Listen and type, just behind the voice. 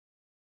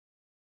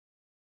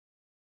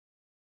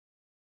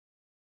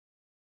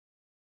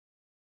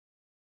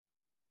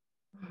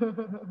There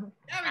we go.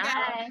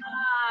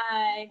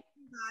 Hi.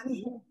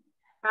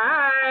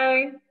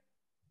 Hi.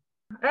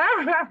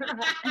 Hi.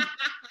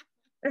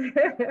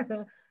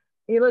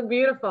 You look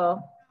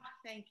beautiful.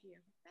 Thank you.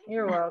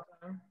 You're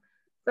welcome.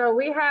 So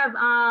we have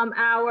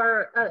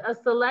a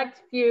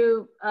select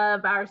few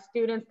of our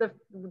students.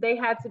 They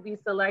had to be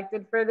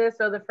selected for this.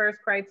 So the first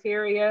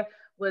criteria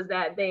was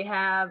that they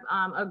have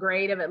a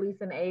grade of at least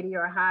an 80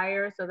 or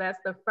higher. So that's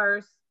the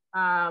first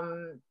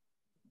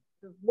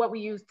what we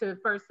use to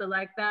first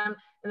select them.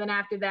 And then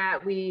after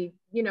that, we,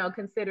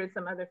 considered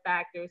some other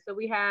factors. So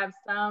we have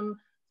some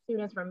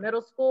students from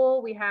middle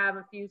school, we have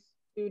a few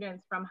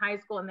students from high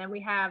school, and then we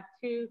have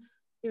 2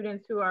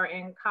 students who are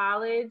in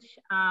college,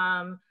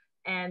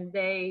 and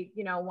they,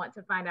 want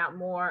to find out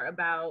more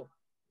about,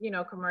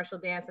 commercial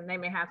dance, and they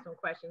may have some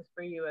questions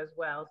for you as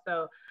well.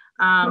 So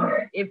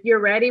if you're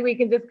ready, we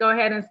can just go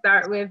ahead and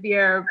start with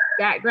your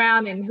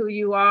background and who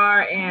you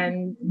are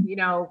and,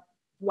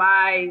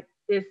 why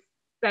this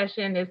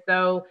session is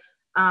so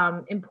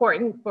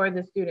important for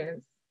the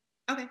students.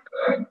 Okay.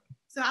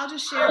 So I'll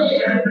just share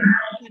my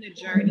kind of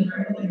journey,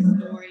 my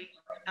story.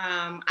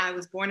 I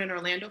was born in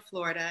Orlando,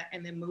 Florida,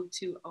 and then moved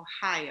to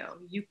Ohio,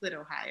 Euclid,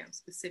 Ohio,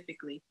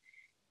 specifically.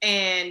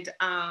 And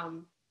I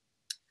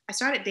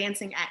started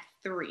dancing at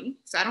 3.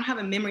 So I don't have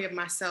a memory of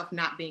myself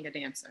not being a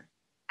dancer.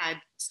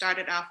 I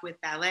started off with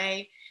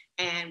ballet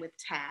and with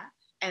tap.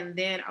 And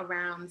then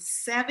around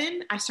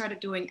 7, I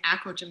started doing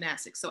acro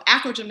gymnastics. So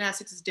acro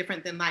gymnastics is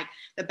different than like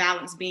the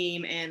balance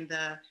beam and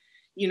the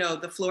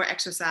floor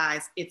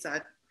exercise. It's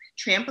a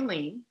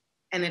trampoline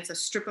and it's a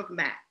strip of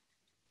mat.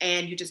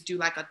 And you just do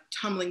like a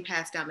tumbling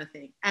pass down the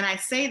thing. And I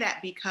say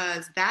that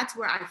because that's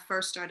where I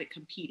first started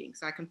competing.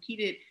 So I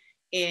competed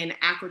in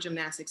acro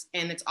gymnastics.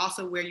 And it's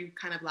also where you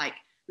kind of like,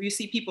 where you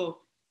see people,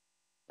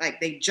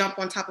 like they jump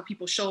on top of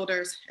people's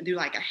shoulders and do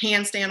like a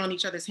handstand on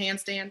each other's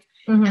handstands.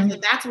 Mm-hmm. And so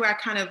that's where I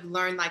kind of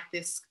learned like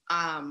this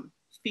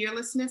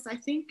fearlessness, I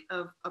think,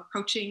 of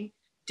approaching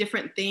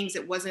different things.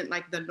 It wasn't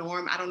like the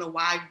norm. I don't know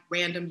why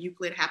random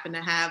Euclid happened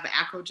to have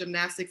acro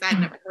gymnastics. I'd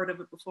never heard of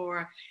it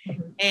before.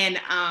 Mm-hmm.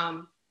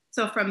 And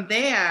so from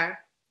there,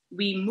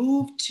 we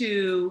moved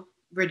to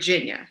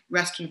Virginia,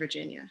 Western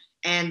Virginia.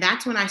 And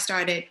that's when I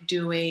started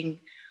doing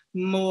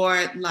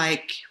more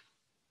like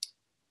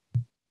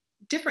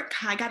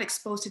I got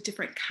exposed to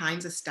different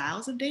kinds of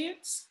styles of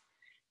dance.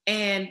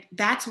 And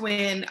that's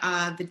when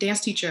the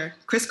dance teacher,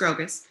 Chris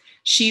Grogas,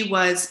 she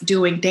was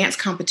doing dance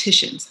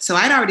competitions. So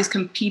I'd already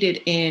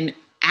competed in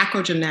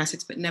acro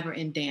gymnastics, but never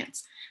in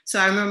dance. So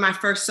I remember my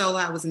first solo,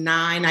 I was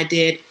 9, I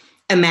did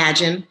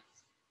Imagine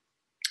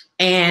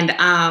and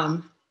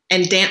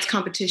dance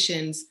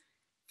competitions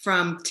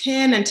from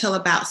 10 until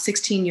about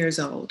 16 years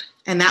old.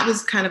 And that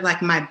was kind of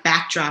like my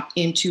backdrop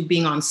into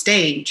being on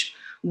stage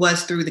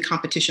was through the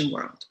competition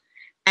world.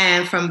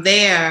 And from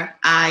there,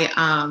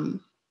 I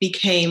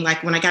became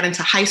like, when I got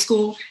into high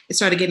school, it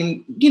started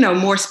getting,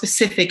 more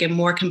specific and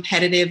more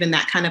competitive and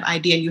that kind of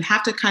idea. And you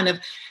have to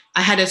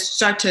I had to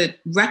start to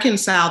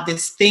reconcile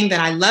this thing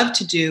that I love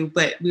to do,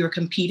 but we were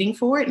competing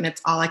for it. And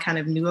that's all I kind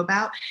of knew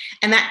about.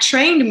 And that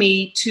trained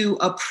me to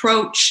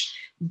approach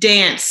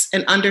dance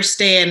and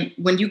understand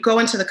when you go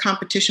into the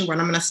competition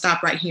world. I'm going to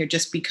stop right here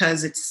just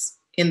because it's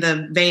in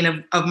the vein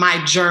of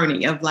my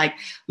journey, of like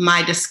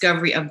my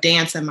discovery of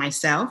dance and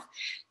myself.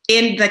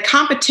 In the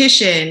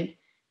competition,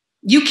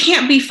 you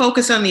can't be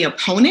focused on the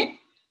opponent.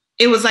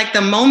 It was like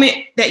the moment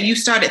that you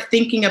started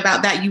thinking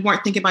about that, you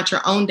weren't thinking about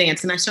your own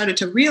dance. And I started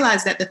to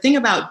realize that the thing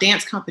about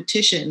dance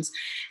competitions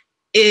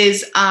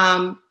is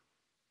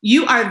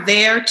you are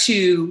there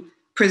to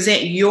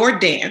present your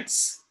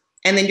dance,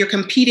 and then you're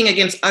competing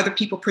against other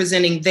people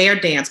presenting their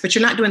dance, but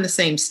you're not doing the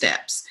same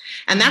steps.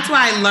 And that's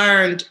why I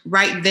learned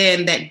right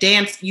then that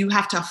dance, you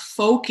have to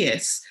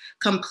focus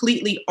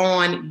completely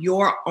on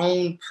your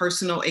own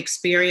personal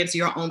experience,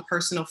 your own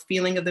personal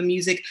feeling of the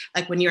music.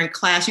 Like when you're in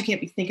class, you can't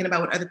be thinking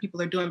about what other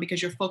people are doing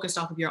because you're focused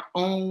off of your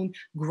own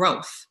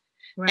growth.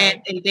 Right.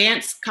 And in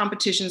dance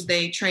competitions,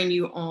 they train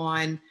you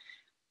on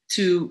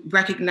to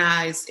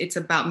recognize it's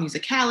about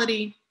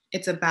musicality,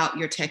 it's about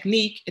your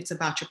technique, it's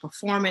about your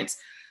performance.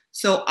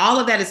 So all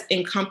of that is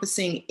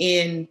encompassing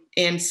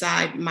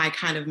inside my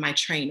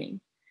training.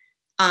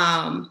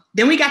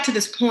 Then we got to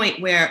this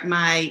point where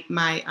my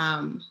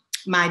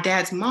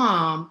dad's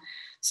mom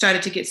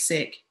started to get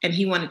sick and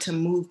he wanted to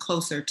move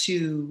closer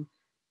to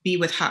be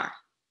with her.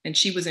 And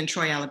she was in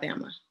Troy,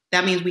 Alabama.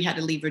 That means we had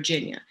to leave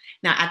Virginia.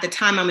 Now, at the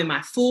time, I'm in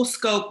my full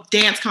scope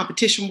dance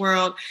competition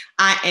world.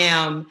 I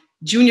am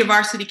junior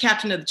varsity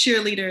captain of the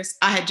cheerleaders.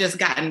 I had just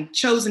gotten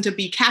chosen to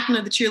be captain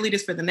of the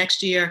cheerleaders for the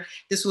next year.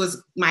 This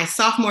was my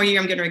sophomore year.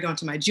 I'm getting ready to go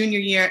into my junior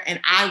year. And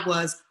I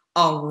was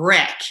a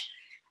wreck.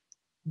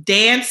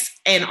 Dance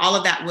and all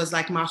of that was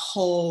like my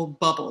whole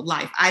bubble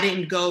life. I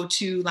didn't go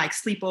to like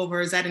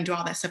sleepovers. I didn't do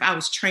all that stuff. I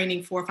was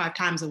training 4 or 5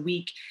 times a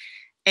week.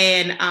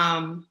 And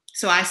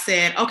so I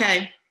said,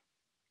 okay,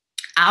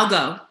 I'll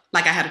go.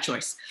 Like I had a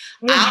choice.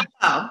 I'll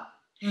go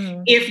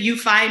if you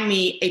find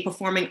me a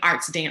performing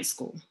arts dance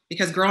school.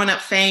 Because growing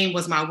up, Fame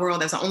was my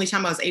world. That's the only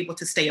time I was able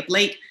to stay up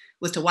late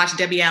was to watch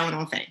Debbie Allen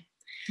on Fame.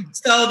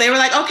 So they were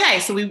like, okay.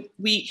 So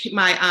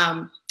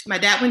my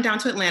dad went down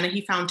to Atlanta.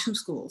 He found 2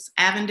 schools,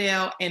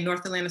 Avondale and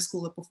North Atlanta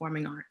School of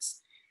Performing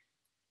Arts.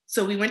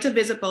 So we went to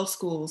visit both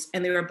schools,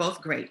 and they were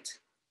both great.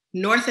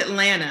 North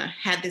Atlanta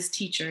had this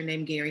teacher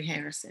named Gary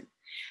Harrison.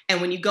 And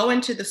when you go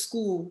into the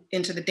school,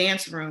 into the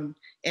dance room,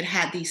 it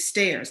had these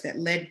stairs that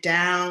led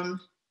down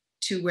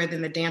to where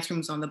then the dance room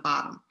was on the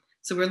bottom.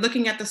 So we're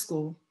looking at the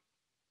school,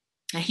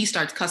 and he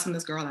starts cussing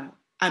this girl out.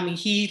 I mean,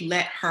 he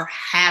let her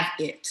have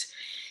it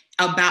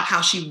about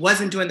how she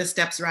wasn't doing the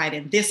steps right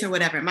and this or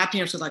whatever. And my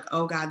parents were like,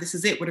 oh God, this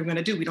is it. What are we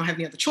gonna do? We don't have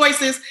any other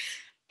choices.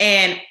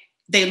 And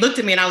they looked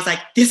at me and I was like,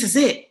 this is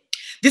it.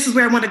 This is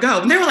where I want to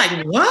go. And they were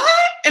like, what?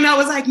 And I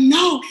was like,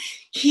 no,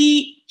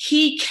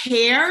 he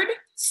cared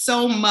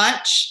so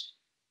much.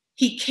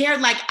 He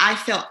cared like I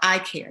felt I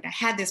cared. I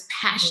had this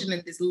passion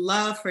and this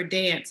love for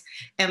dance.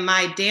 And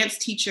my dance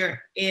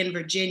teacher in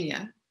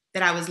Virginia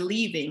that I was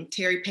leaving,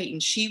 Terry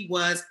Payton, she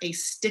was a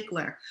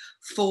stickler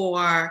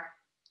for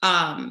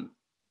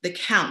the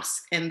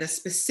counts and the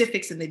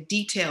specifics and the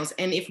details.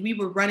 And if we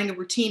were running a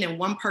routine and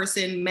one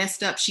person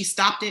messed up, she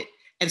stopped it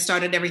and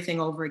started everything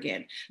over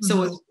again.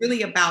 So it was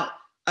really about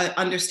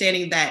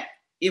understanding that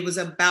it was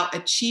about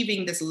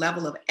achieving this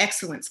level of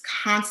excellence,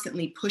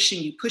 constantly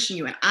pushing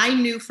you. And I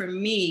knew for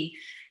me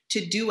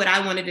to do what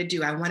I wanted to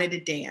do, I wanted to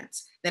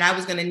dance, that I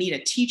was going to need a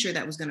teacher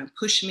that was going to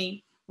push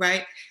me,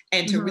 right?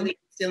 And to really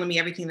instill in me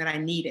everything that I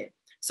needed.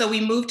 So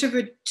we moved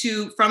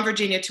from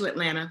Virginia to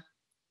Atlanta.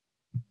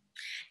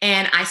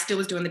 And I still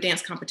was doing the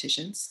dance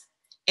competitions.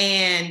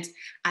 And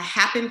I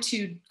happened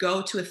to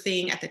go to a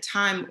thing at the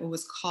time, it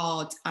was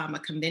called a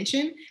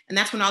convention. And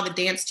that's when all the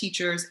dance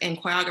teachers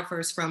and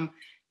choreographers from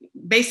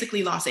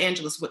basically Los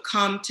Angeles would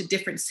come to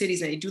different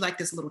cities and they do like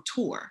this little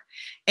tour.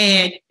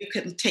 And you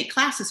could take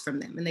classes from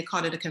them and they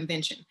called it a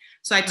convention.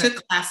 So I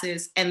took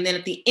classes, and then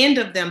at the end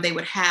of them, they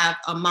would have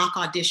a mock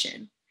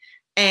audition.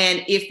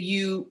 And if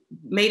you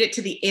made it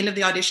to the end of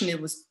the audition,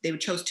 they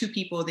would chose 2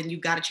 people, then you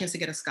got a chance to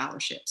get a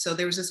scholarship. So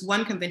there was this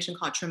one convention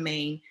called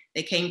Tremaine.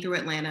 They came through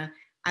Atlanta.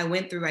 I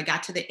went through, I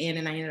got to the end,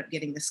 and I ended up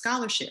getting the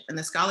scholarship. And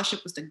the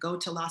scholarship was to go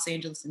to Los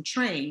Angeles and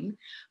train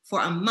for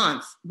a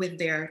month with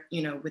their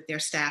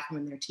staff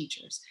and their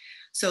teachers.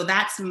 So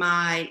that's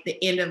the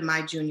end of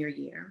my junior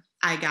year.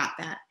 I got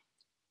that.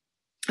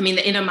 I mean,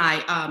 the end of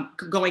my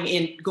going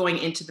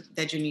into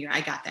the junior year, I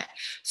got that.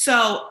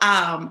 So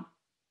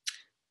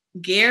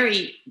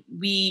Gary,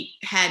 we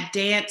had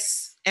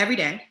dance every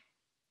day,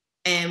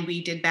 and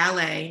we did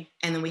ballet,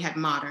 and then we had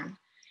modern.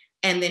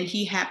 And then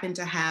he happened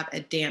to have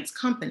a dance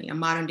company, a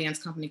modern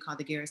dance company called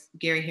the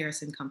Gary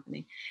Harrison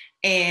Company.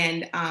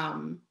 And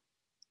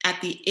at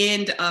the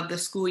end of the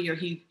school year,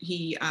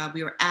 we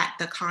were at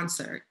the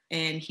concert,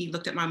 and he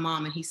looked at my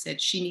mom and he said,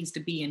 she needs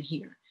to be in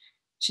here.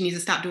 She needs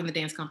to stop doing the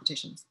dance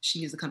competitions. She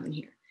needs to come in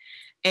here.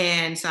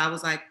 And so I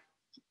was like,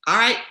 all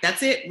right,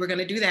 that's it. We're going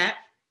to do that.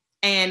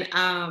 And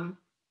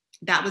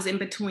that was in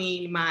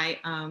between my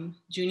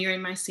junior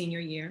and my senior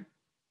year.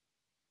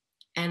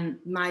 And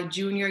my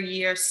junior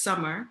year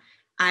summer,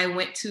 I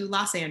went to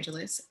Los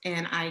Angeles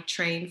and I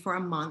trained for a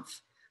month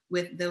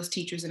with those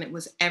teachers. And it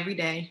was every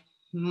day,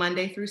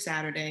 Monday through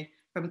Saturday,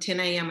 from 10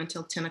 a.m.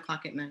 until 10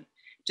 o'clock at night,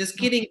 just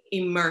getting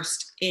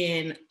immersed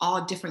in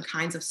all different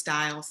kinds of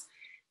styles.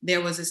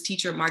 There was this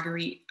teacher,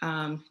 Marguerite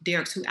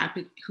Derricks,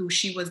 who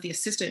she was the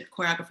assistant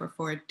choreographer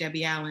for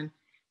Debbie Allen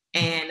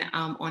and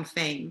on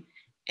Faune.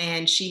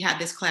 And she had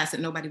this class that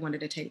nobody wanted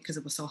to take because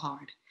it was so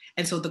hard.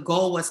 And so the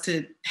goal was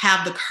to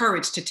have the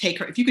courage to take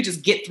her. If you could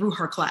just get through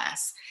her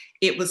class,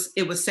 it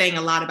was saying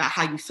a lot about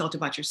how you felt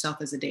about yourself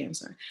as a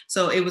dancer.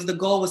 So the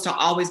goal was to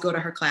always go to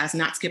her class,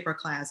 not skip her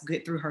class,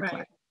 get through her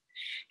class.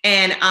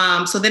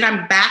 And so then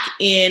I'm back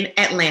in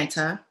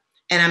Atlanta,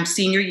 and I'm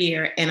senior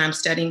year, and I'm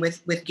studying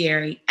with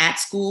Gary at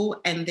school.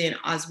 And then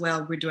as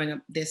well, we're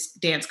doing this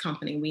dance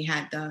company. We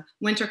had the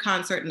winter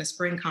concert and the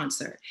spring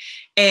concert.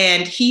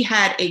 And he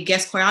had a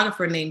guest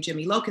choreographer named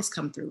Jimmy Locust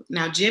come through.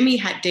 Now, Jimmy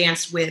had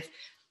danced with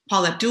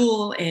Paul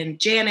Abdul and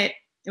Janet.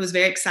 It was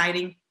very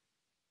exciting.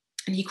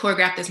 And he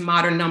choreographed this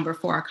modern number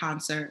for our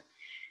concert.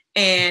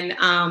 And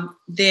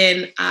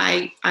then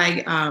I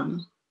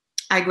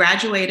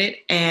graduated,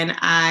 and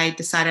I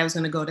decided I was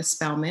going to go to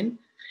Spelman.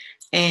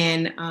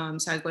 And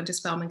so I went to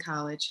Spelman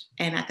College.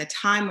 And at the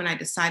time when I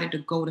decided to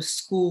go to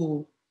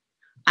school,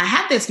 I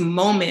had this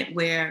moment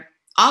where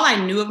all I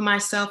knew of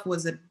myself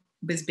was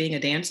being a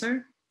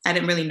dancer. I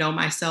didn't really know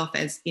myself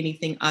as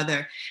anything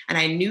other. And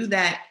I knew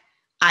that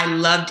I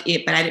loved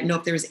it, but I didn't know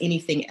if there was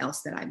anything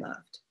else that I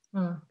loved.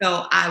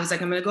 So I was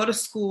like, I'm going to go to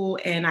school.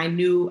 And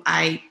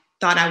I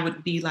thought I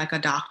would be like a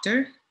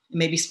doctor,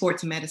 maybe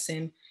sports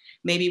medicine,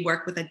 maybe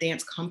work with a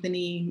dance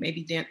company,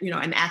 maybe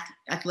an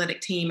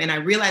athletic team. And I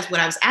realized what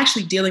I was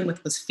actually dealing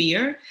with was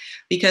fear,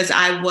 because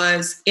I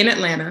was in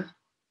Atlanta.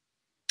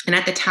 And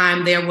at the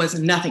time there was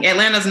nothing.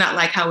 Atlanta's not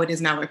like how it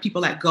is now, where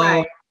people like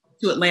go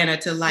to Atlanta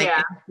to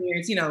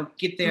experience,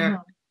 get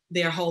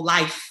their whole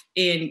life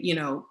in,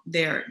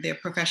 their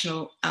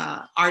professional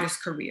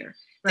artist career.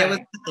 There was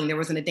nothing. There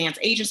wasn't a dance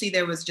agency.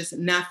 There was just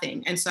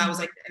nothing. And so I was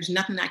like, there's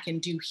nothing I can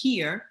do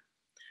here.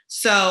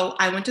 So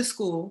I went to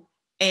school,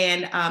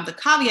 and the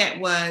caveat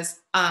was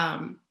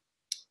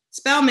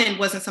Spelman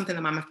wasn't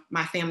something that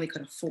my family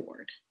could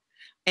afford.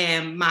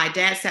 And my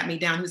dad sat me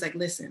down. He was like,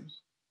 listen,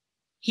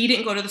 he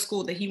didn't go to the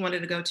school that he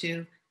wanted to go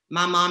to.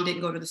 My mom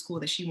didn't go to the school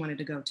that she wanted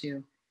to go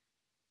to.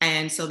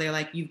 And so they're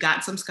like, you've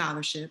got some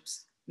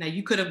scholarships. Now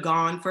you could have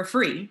gone for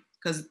free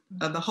because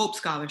of the Hope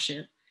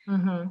Scholarship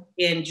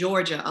in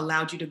Georgia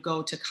allowed you to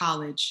go to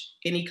college,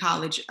 any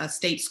college, a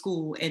state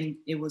school, and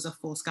it was a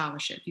full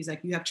scholarship. He's like,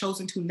 you have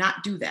chosen to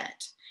not do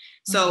that.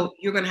 So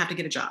you're going to have to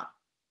get a job.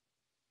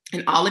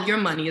 And all of your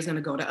money is going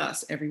to go to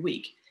us every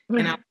week.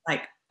 And I was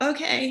like,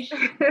 okay,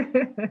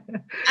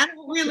 I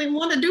don't really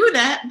want to do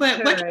that,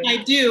 but what can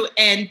I do?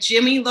 And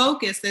Jimmy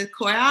Locust, the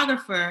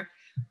choreographer,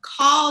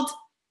 called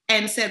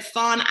and said,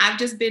 Faune, I've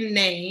just been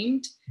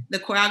named the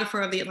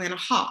choreographer of the Atlanta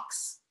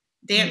Hawks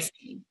dance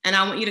team, and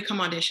I want you to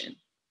come audition.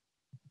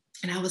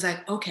 And I was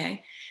like,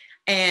 okay.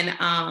 And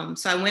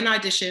so I went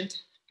and auditioned.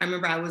 I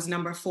remember I was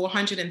number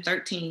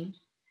 413,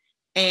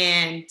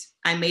 and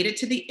I made it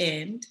to the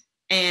end,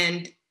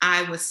 and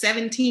I was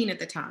 17 at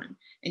the time,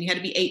 and you had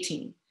to be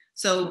 18.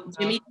 So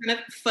Jimmy kind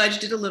of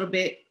fudged it a little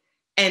bit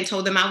and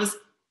told them I was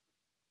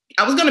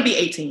going to be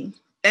 18.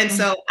 And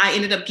so I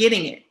ended up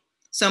getting it.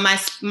 So my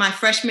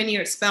freshman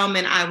year at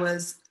Spelman, I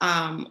was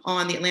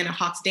on the Atlanta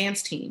Hawks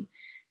dance team,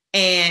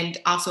 and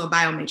also a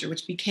bio major,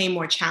 which became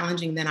more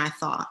challenging than I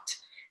thought.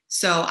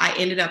 So I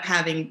ended up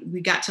we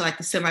got to like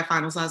the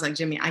semifinals. I was like,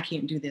 Jimmy, I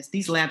can't do this.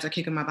 These labs are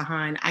kicking my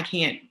behind.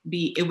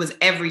 It was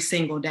every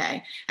single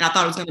day. And I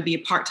thought it was going to be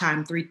a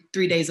part-time,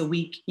 three days a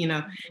week, you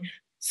know?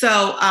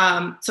 So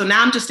now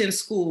I'm just in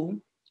school,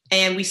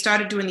 and we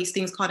started doing these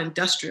things called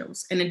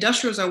industrials. And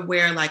industrials are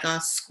where like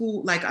a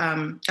school, like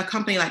a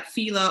company like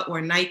Fila or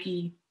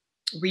Nike,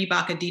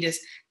 Reebok, Adidas,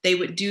 they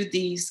would do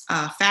these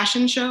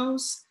fashion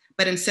shows,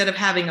 but instead of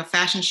having a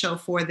fashion show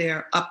for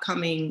their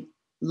upcoming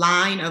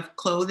line of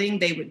clothing,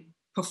 they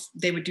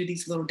would do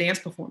these little dance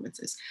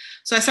performances.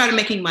 So I started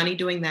making money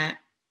doing that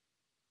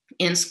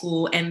in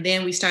school. And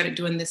then we started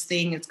doing this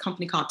thing, it's a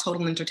company called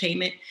Total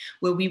Entertainment,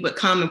 where we would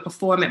come and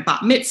perform at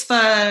bat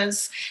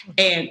mitzvahs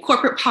and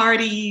corporate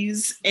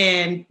parties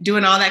and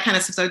doing all that kind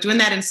of stuff. So I was doing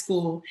that in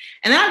school.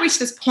 And then I reached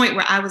this point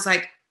where I was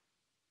like,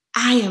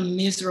 I am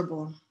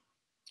miserable.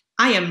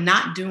 I am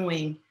not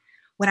doing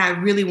what I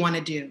really want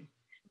to do.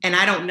 And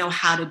I don't know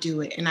how to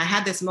do it. And I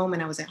had this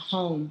moment, I was at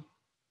home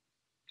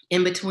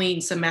in between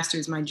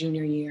semesters my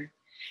junior year.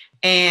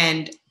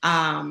 And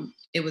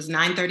it was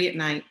 9:30 at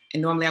night,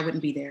 and normally I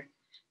wouldn't be there.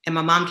 And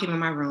my mom came in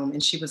my room,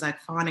 and she was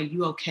like, Faune, are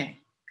you okay?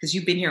 Because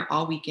you've been here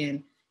all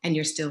weekend, and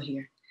you're still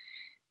here.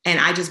 And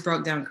I just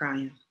broke down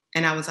crying.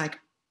 And I was like,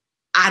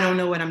 I don't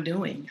know what I'm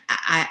doing.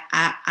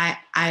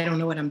 I don't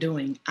know what I'm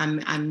doing.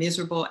 I'm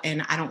miserable,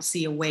 and I don't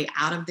see a way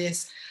out of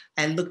this.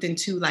 I looked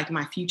into like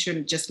my future, and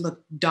it just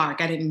looked dark.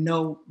 I didn't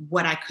know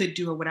what I could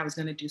do or what I was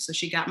going to do. So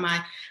she got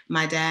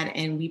my dad,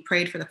 and we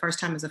prayed for the first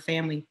time as a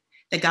family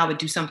that God would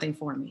do something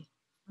for me.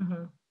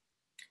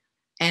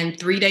 And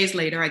 3 days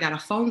later, I got a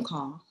phone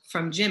call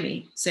from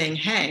Jimmy saying,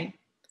 hey,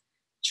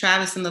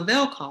 Travis and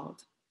Lavelle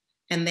called,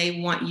 and they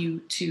want you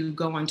to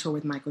go on tour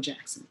with Michael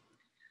Jackson.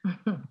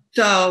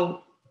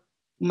 So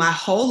my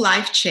whole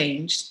life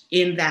changed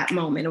in that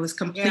moment. It was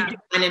completely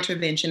an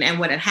intervention. And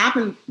what had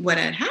happened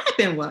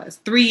was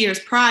 3 years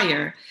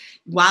prior,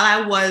 while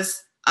I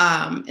was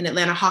an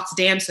Atlanta Hawks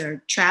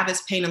dancer,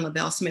 Travis, Payne, and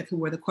Lavelle Smith, who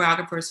were the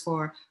choreographers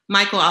for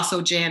Michael,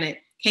 also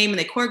Janet, came and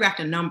they choreographed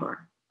a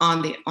number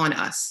on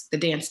us, the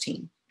dance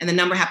team. And the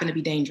number happened to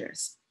be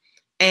Dangerous.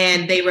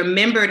 And they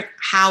remembered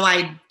how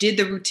I did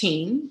the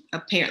routine.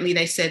 Apparently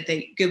they said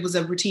it was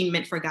a routine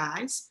meant for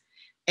guys.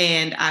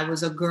 And I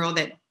was a girl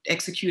that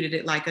executed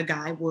it like a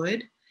guy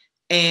would.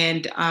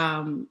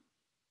 And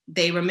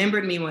they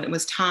remembered me when it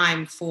was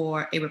time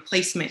for a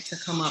replacement to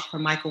come up for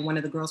Michael. One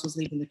of the girls was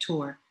leaving the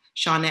tour,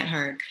 Shawnette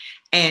Hurd,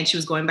 and she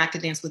was going back to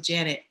dance with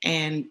Janet,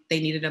 and they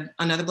needed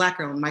another Black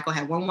girl. Michael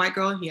had one white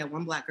girl, he had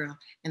one Black girl,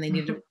 and they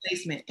needed a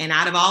replacement. And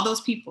out of all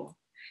those people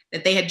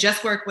that they had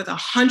just worked with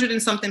 100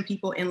 and something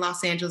people in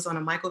Los Angeles on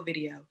a Michael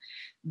video,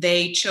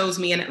 they chose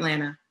me in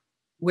Atlanta,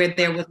 where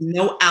there was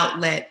no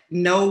outlet,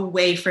 no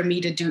way for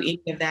me to do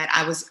any of that.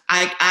 I was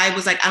like,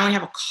 I don't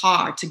have a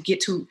car to get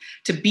to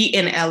be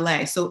in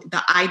LA. So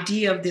the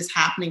idea of this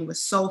happening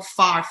was so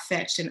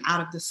far-fetched and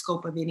out of the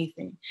scope of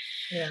anything.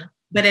 Yeah.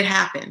 But it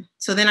happened.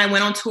 So then I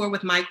went on tour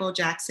with Michael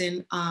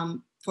Jackson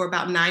for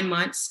about 9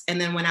 months. And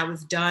then when I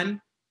was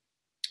done,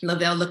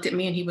 Lavelle looked at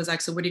me and he was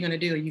like, so what are you gonna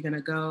do? Are you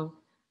gonna go,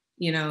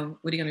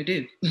 what are you gonna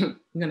do? You're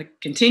gonna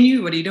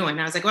continue? What are you doing?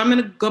 And I was like, well, I'm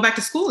gonna go back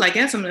to school, I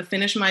guess. I'm gonna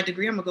finish my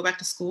degree. I'm gonna go back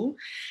to school.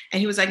 And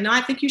he was like, no,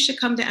 I think you should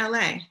come to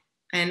LA.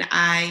 And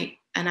I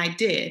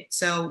did.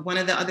 So one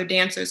of the other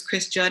dancers,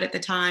 Chris Judd at the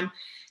time,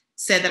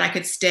 said that I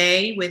could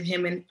stay with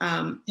him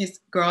and his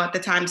girl at the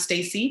time,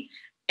 Stacy,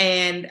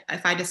 and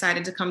if I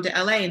decided to come to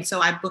LA. And so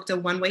I booked a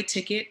one-way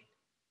ticket.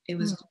 It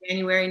was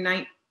January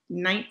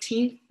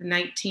 19th,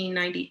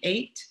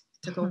 1998.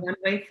 Took a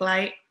one-way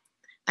flight.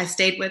 I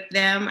stayed with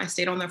them. I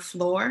stayed on their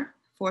floor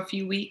for a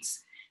few weeks.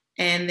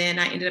 And then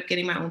I ended up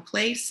getting my own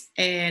place,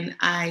 and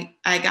I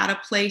got a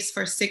place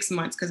for 6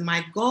 months because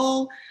my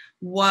goal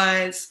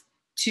was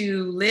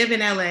to live in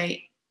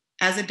LA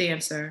as a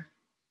dancer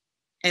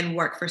and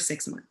work for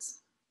 6 months.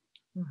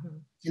 Mm-hmm.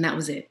 And that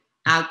was it.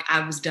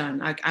 I was done.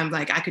 I'm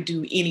like, I could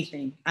do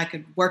anything. I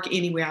could work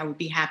anywhere. I would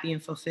be happy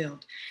and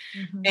fulfilled.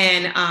 Mm-hmm.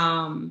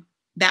 And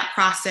that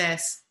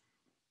process,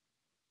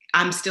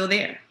 I'm still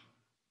there,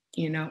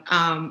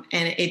 and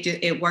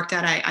it worked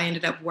out. I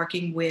ended up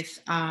working with,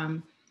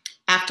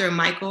 after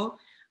Michael,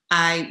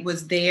 I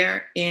was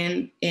there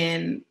in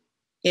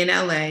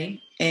LA,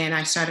 and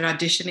I started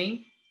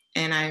auditioning,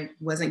 and I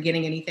wasn't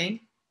getting anything.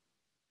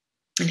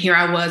 And here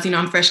I was,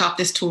 I'm fresh off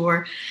this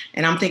tour,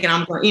 and I'm thinking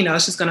I'm going,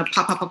 it's just going to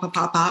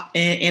pop.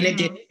 And it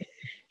did.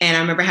 And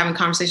I remember having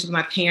conversations with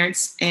my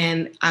parents,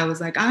 and I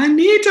was like, I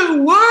need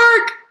to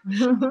work.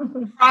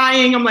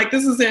 Crying. I'm like,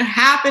 this isn't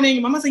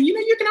happening. Mama's like, you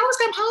can always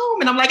come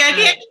home. And I'm like, I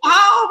can't come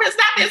home. It's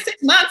not been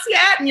 6 months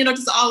yet. And,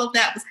 just all of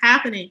that was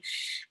happening.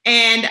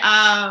 And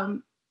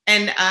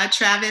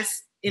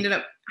Travis ended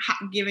up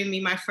giving me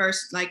my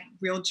first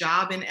real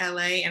job in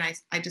LA. And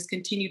I just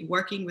continued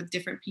working with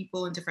different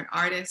people and different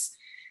artists.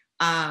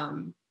 I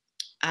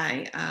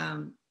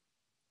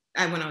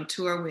went on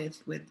tour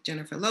with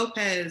Jennifer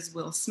Lopez,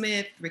 Will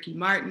Smith, Ricky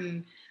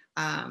Martin,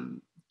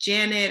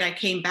 Janet. I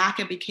came back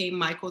and became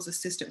Michael's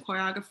assistant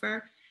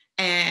choreographer.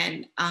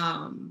 And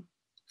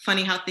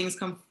funny how things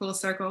come full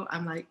circle.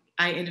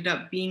 I ended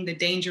up being the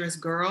dangerous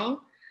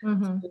girl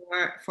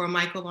for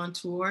Michael on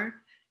tour.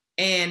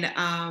 And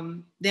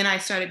then I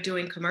started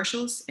doing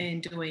commercials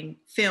and doing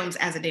films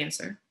as a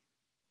dancer.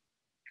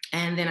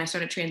 And then I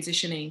started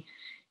transitioning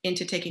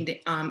into taking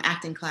the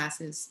acting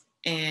classes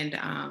and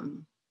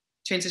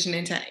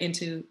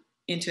transitioned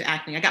into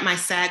acting. I got my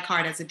SAG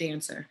card as a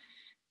dancer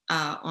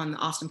on the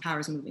Austin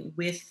Powers movie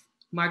with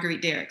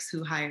Marguerite Derricks,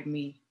 who hired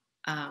me,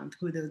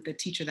 who the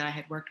teacher that I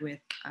had worked with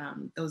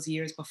those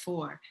years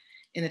before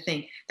in the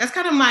thing. That's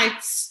kind of my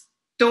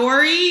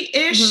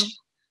story-ish.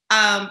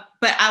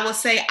 But I will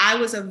say I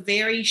was a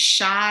very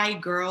shy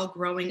girl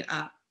growing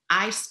up.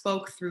 I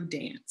spoke through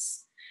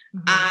dance.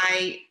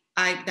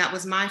 That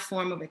was my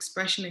form of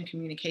expression and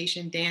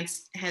communication.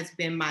 Dance has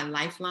been my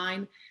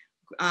lifeline.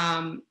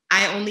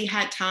 I only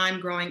had time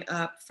growing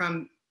up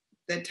from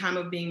the time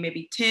of being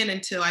maybe 10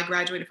 until I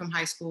graduated from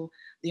high school.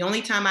 The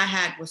only time I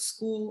had was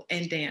school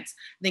and dance.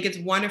 I think it's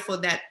wonderful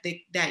that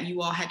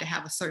you all had to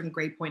have a certain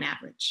grade point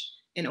average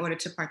in order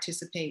to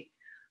participate.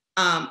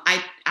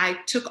 I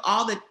took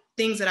all the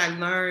things that I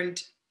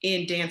learned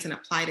in dance and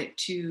applied it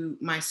to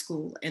my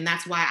school. And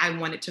that's why I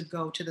wanted to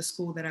go to the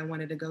school that I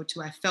wanted to go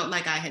to. I felt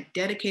like I had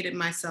dedicated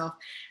myself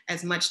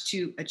as much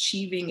to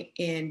achieving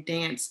in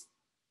dance,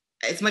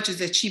 as much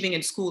as achieving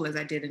in school as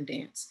I did in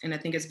dance. And I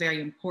think it's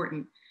very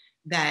important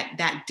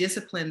that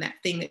discipline, that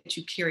thing that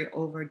you carry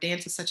over.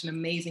 Dance is such an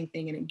amazing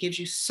thing, and it gives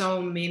you so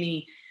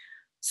many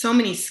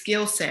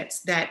skill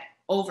sets that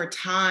over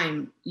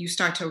time you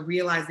start to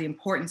realize the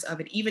importance of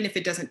it, even if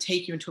it doesn't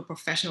take you into a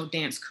professional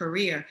dance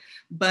career.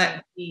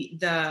 But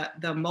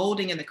the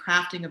molding and the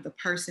crafting of the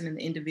person and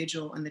the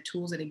individual and the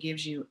tools that it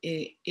gives you,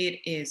 it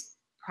is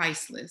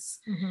priceless.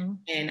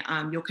 And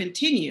you'll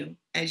continue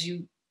as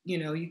you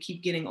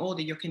keep getting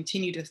older, you'll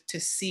continue to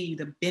see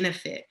the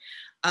benefit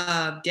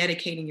of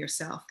dedicating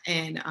yourself.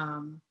 And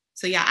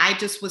so yeah, I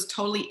just was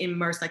totally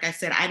immersed. Like I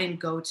said, I didn't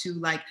go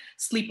to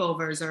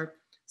sleepovers or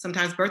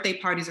sometimes birthday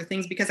parties or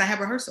things because I have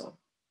rehearsal.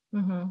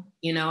 And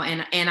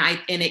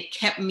it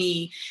kept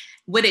me,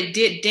 what it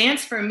did,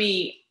 dance for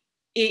me,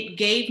 it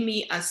gave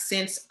me a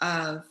sense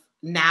of,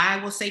 now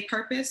I will say,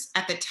 purpose.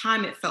 At the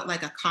time, it felt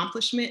like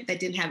accomplishment that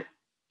didn't have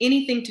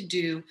anything to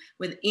do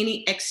with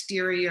any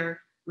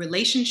exterior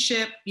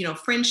relationship,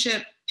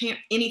 friendship,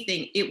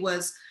 anything. It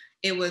was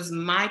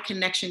my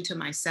connection to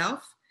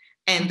myself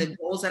and the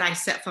goals that I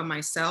set for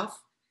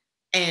myself,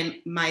 and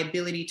my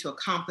ability to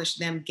accomplish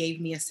them gave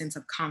me a sense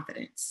of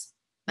confidence.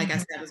 Like I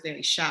said, I was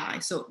very shy.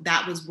 So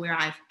that was where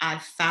I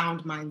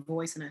found my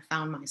voice, and I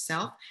found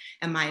myself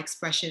and my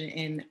expression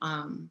and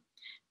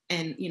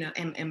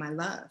my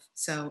love.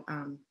 So,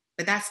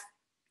 but that's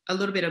a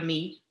little bit of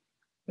me.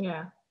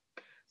 Yeah.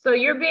 So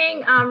you're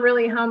being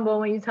really humble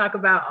when you talk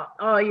about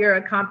all your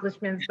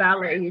accomplishments.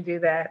 Ballet, you do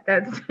that.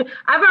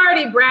 I've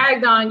already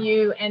bragged on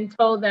you and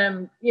told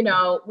them,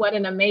 what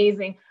an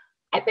amazing.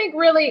 I think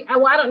really, I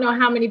don't know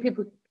how many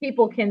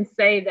people can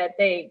say that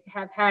they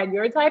have had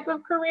your type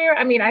of career.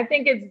 I mean, I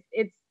think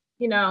it's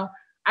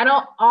I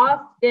don't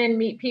often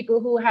meet people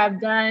who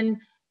have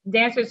done,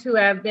 dancers who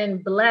have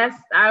been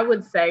blessed, I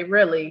would say,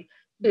 really,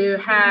 to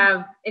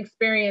have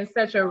experienced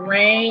such a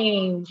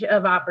range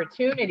of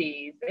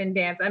opportunities in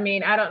dance. I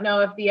mean, I don't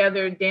know if the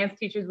other dance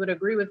teachers would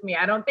agree with me.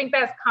 I don't think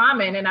that's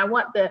common. And I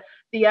want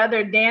the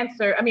other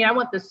dancer, I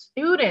want the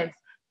students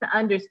to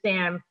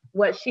understand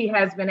what she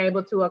has been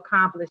able to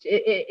accomplish.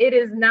 It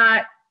is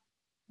not,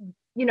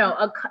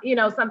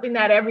 something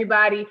that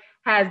everybody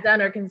has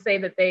done or can say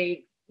that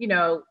they,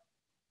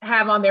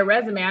 have on their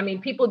resume. I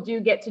mean, people do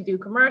get to do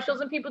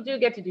commercials and people do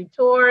get to do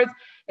tours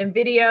and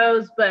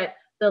videos, but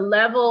the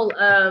level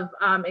of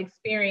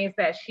experience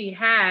that she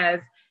has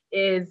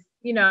is,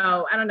 you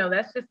know, I don't know,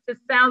 that's just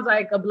sounds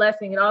like a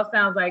blessing. It all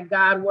sounds like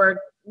God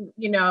worked,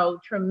 you know,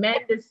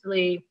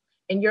 tremendously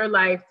in your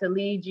life to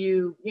lead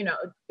you, you know,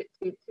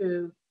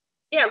 to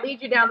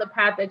lead you down the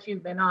path that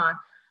you've been on.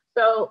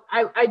 So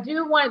I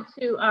do want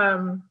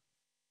to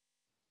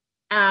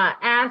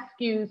ask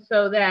you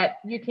so that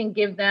you can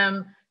give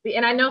them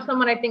and I know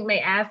someone I think may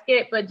ask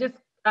it, but just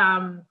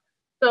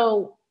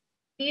so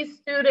these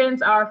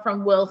students are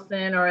from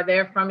Wilson, or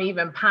they're from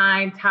even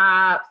Pine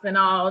Tops and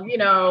all, you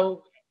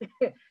know,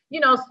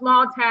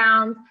 small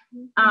towns.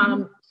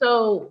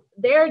 So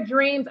their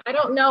dreams, I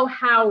don't know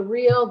how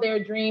real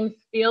their dreams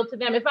feel to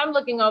them. If I'm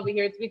looking over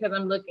here, it's because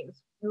I'm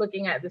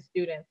looking at the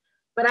students,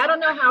 but I don't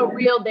know how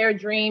real their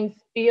dreams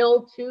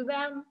feel to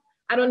them.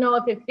 I don't know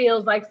if it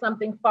feels like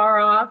something far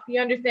off.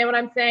 You understand what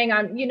I'm saying?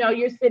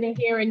 You're sitting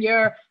here in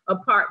your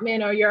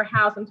apartment or your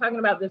house. I'm talking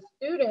about the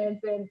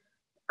students and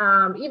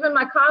even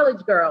my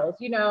college girls,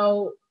 you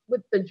know,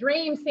 with the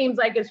dream seems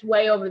like it's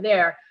way over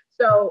there.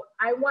 So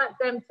I want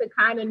them to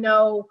kind of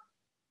know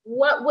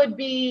what would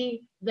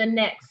be the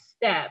next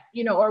step,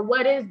 you know, or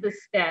what is the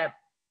step,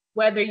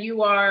 whether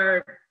you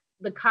are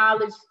the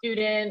college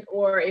student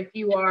or if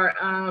you are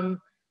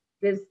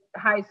this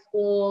high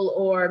school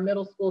or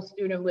middle school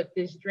student with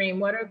this dream.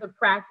 What are the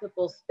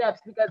practical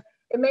steps? Because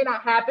it may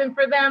not happen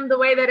for them the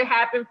way that it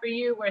happened for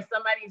you, where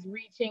somebody's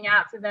reaching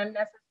out to them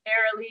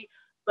necessarily,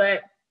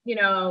 but you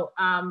know,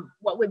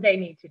 what would they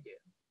need to do?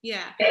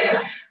 Yeah.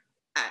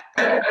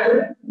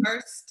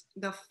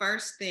 The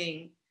first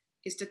thing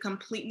is to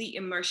completely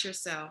immerse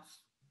yourself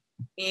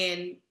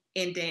in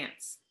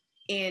dance,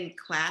 in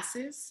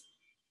classes,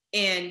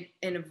 in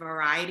a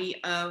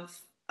variety of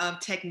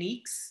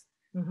techniques,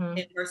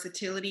 and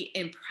versatility,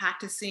 in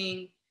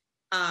practicing,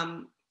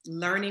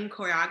 learning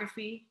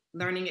choreography,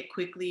 learning it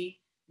quickly,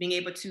 being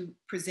able to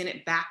present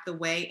it back the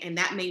way. And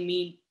that may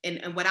mean,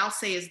 and what I'll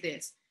say is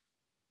this,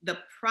 the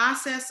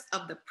process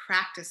of the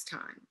practice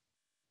time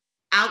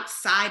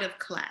outside of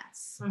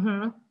class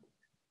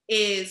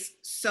is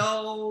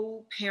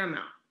so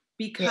paramount,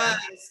 because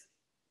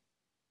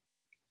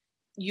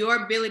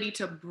your ability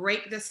to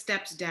break the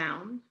steps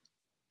down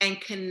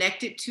and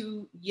connect it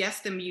to,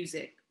 yes, the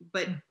music,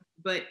 but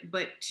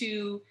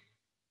to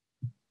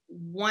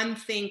one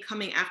thing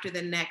coming after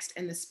the next,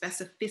 and the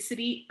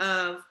specificity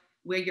of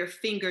where your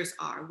fingers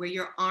are, where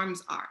your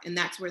arms are. And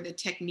that's where the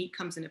technique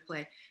comes into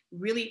play.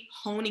 Really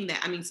honing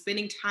that. I mean,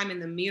 spending time in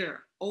the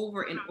mirror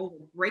over and over,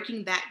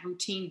 breaking that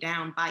routine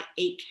down by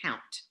 8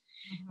 count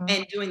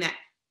and doing that.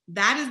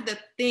 That is the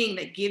thing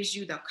that gives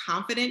you the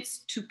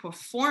confidence to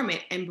perform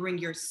it and bring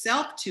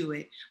yourself to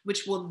it,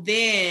 which will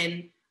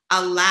then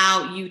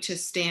allow you to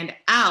stand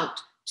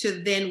out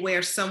to then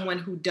where someone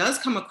who does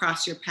come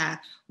across your path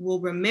will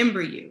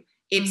remember you.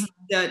 It's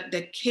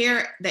the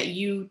care that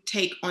you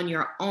take on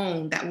your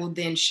own that will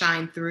then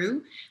shine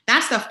through.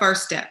 That's the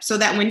first step. So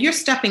that when you're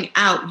stepping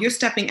out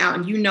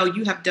and you know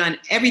you have done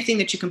everything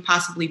that you can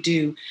possibly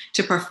do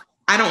to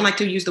I don't like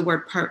to use the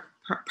word to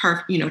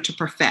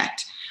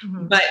perfect,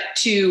 but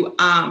to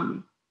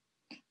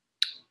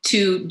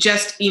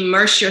just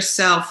immerse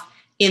yourself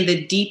in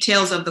the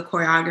details of the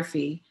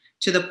choreography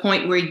to the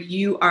point where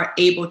you are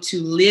able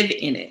to live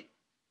in it,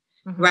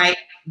 right?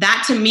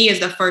 That to me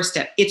is the first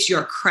step. It's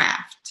your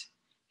craft.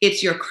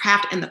 It's your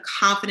craft and the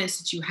confidence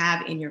that you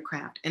have in your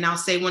craft. And I'll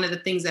say one of the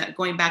things that,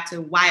 going back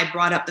to why I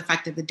brought up the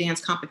fact of the dance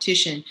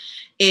competition,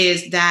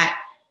 is that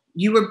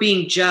you were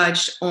being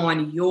judged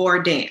on your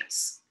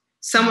dance.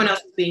 Someone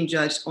else is being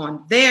judged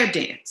on their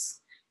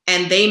dance.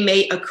 And they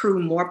may accrue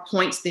more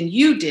points than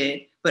you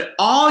did, but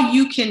all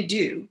you can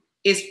do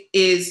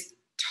is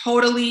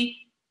totally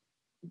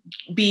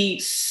be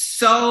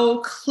so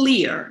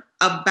clear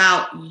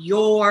about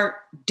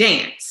your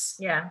dance.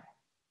 Yeah.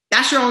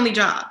 That's your only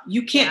job.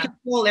 You can't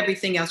control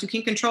everything else. You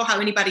can't control how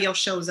anybody else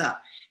shows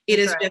up. It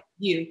is just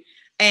you.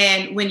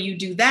 And when you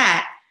do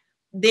that,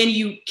 then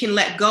you can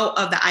let go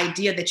of the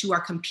idea that you are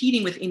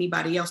competing with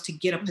anybody else to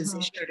get a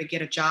position or to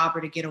get a job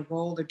or to get a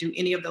role or do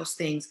any of those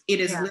things. It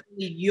is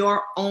literally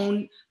your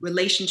own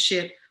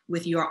relationship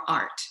with your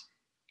art.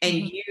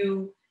 And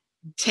you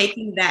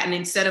taking that, and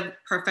instead of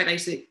perfect, I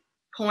said,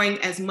 pouring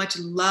as much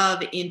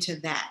love into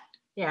that.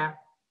 Yeah.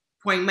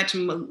 Pouring much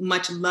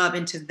love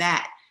into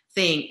that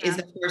thing is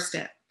the first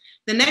step.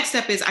 The next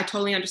step is, I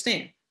totally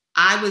understand.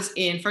 I was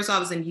in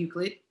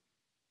Euclid.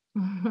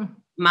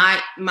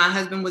 My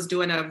husband was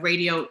doing a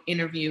radio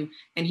interview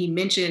and he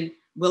mentioned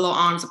Willow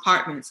Arms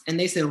Apartments, and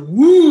they said,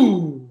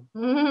 "Woo,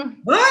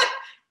 what?"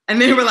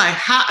 And they were like,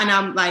 "How?" And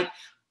I'm like,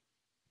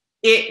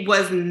 it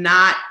was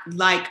not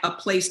like a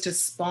place to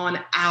spawn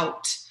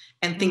out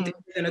and think that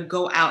you're going to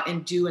go out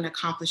and do and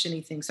accomplish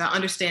anything. So I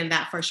understand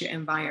that first, your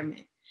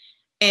environment,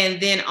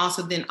 and then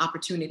also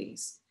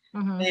opportunities.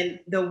 And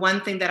the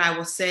one thing that I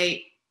will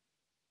say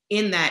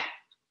in that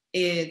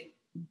is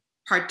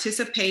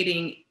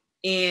participating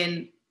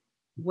in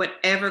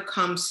whatever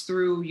comes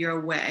through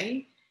your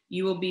way.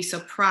 You will be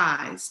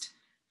surprised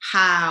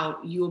how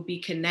you will be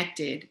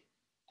connected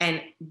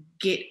and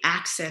get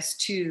access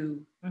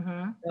to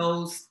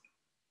those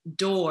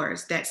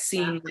doors that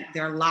seem like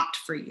they're locked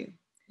for you.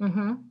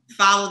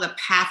 Follow the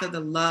path of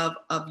the love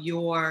of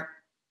your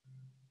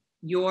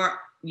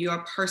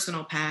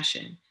personal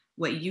passion,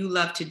 what you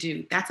love to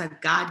do. That's a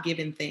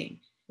God-given thing.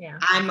 Yeah.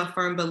 I'm a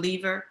firm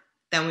believer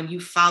that when you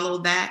follow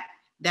that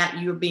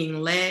you're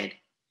being led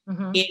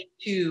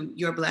into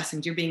your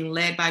blessings. You're being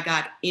led by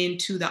God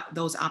into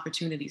those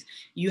opportunities.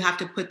 You have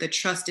to put the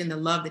trust in the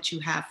love that you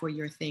have for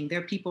your thing. There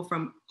are people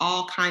from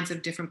all kinds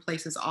of different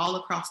places all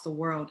across the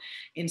world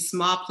in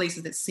small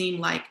places that seem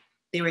like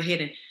they were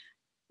hidden.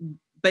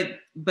 But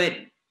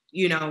a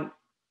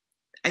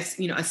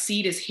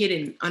seed is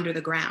hidden under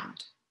the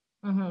ground.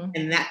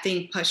 And that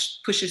thing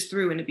pushes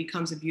through and it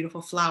becomes a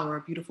beautiful flower,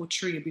 a beautiful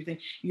tree.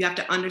 You have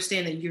to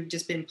understand that you've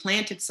just been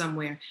planted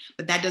somewhere,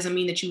 but that doesn't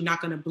mean that you're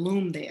not going to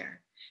bloom there.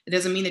 It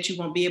doesn't mean that you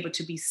won't be able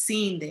to be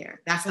seen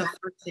there. That's the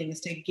first thing, is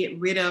to get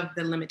rid of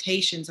the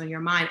limitations on your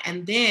mind.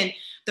 And then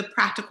the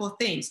practical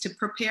things to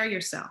prepare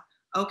yourself.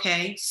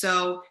 Okay,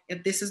 so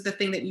if this is the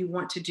thing that you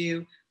want to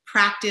do,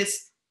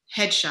 practice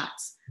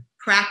headshots,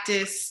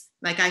 practice,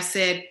 like I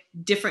said,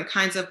 different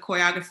kinds of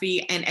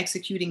choreography and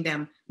executing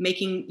them,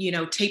 making,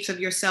 tapes of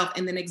yourself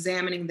and then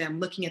examining them,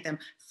 looking at them,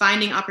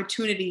 finding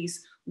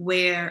opportunities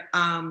where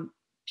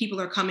people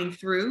are coming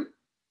through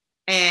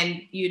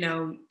and,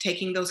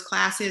 taking those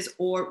classes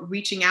or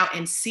reaching out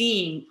and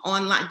seeing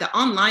online. The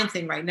online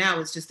thing right now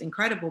is just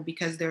incredible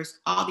because there's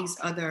all these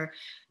other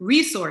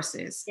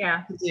resources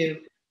to do.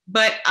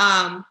 But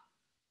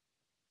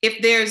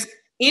if there's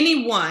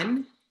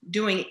anyone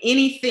doing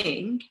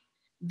anything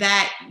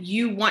that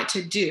you want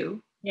to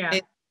do,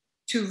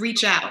 to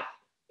reach out.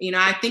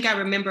 I think I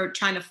remember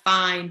trying to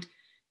find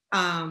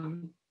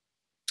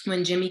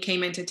when Jimmy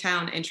came into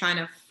town and trying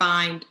to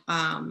find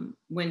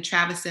when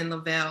Travis and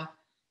Lavelle,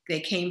 they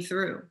came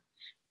through,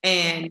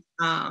 and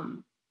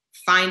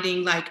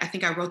finding, like, I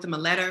think I wrote them a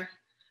letter.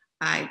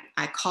 I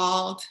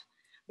called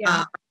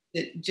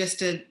just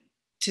to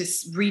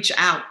reach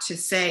out to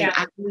say,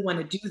 I really want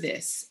to do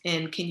this,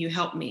 and can you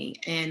help me?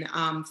 And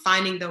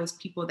finding those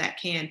people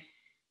that can.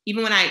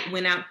 Even when I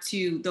went out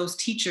to those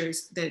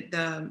teachers,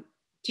 the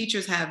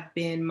teachers have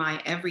been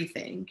my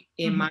everything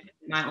in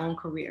my own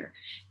career,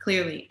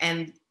 clearly.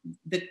 And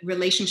the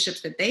relationships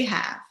that they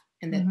have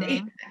and that they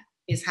have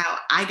is how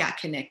I got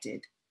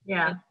connected.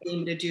 Yeah.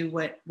 Able to do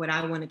what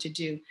I wanted to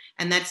do.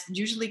 And that's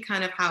usually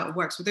kind of how it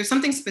works. But there's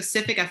something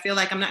specific. I feel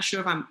like I'm not sure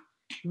if I'm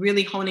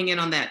really honing in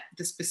on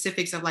the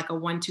specifics of like a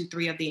 1, 2,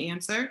 3 of the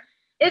answer.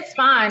 It's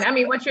fine. I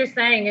mean, what you're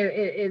saying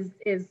is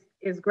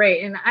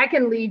great. And I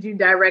can lead you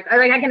direct.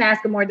 I can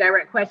ask a more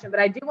direct question, but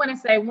I do want to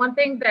say one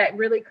thing that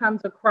really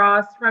comes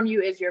across from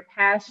you is your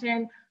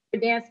passion for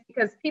dance,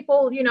 because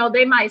people,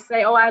 they might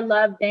say, oh, I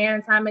love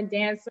dance. I'm a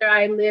dancer.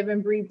 I live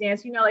and breathe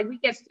dance. Like we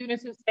get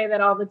students who say that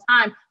all the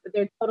time, but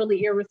they're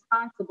totally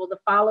irresponsible. The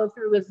follow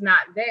through is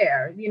not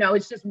there.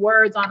 It's just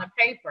words on a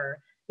paper,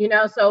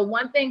 So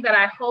one thing that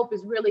I hope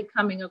is really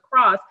coming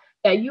across,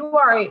 that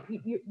you're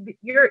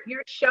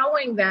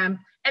showing them,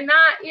 and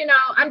not,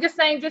 I'm just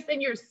saying, just in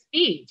your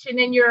speech and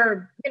in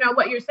your,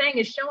 what you're saying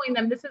is showing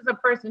them this is a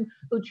person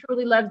who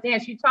truly loves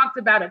dance. You talked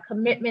about a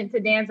commitment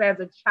to dance as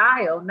a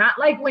child, not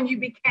like when you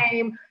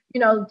became,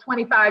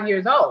 25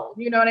 years old.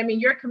 You know what I mean?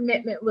 Your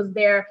commitment was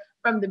there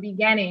from the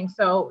beginning.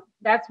 So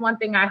that's one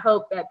thing I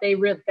hope that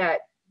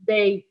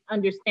they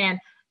understand.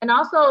 And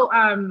also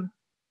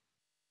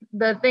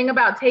the thing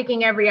about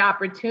taking every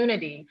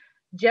opportunity,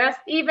 just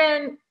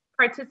even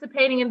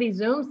participating in these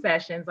Zoom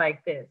sessions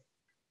like this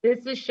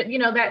is,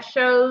 that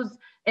shows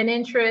an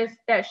interest,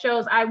 that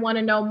shows I want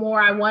to know more,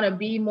 I want to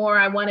be more,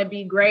 I want to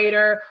be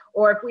greater.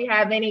 Or if we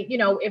have any,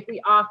 if we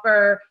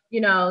offer,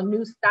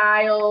 new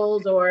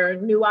styles or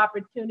new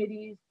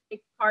opportunities,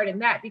 take part in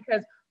that.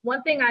 Because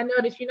one thing I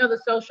noticed,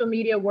 the social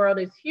media world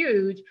is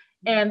huge.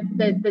 And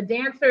the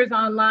dancers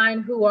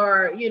online who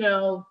are,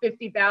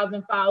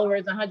 50,000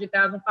 followers,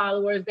 100,000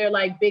 followers, they're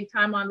like big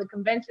time on the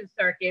convention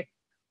circuit.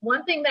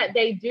 One thing that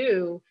they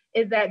do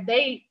is that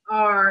they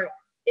are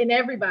in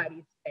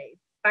everybody's face.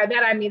 By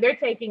that, I mean, they're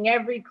taking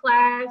every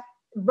class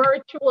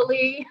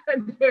virtually.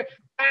 They're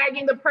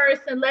tagging the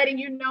person, letting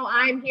you know,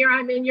 I'm here,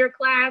 I'm in your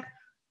class.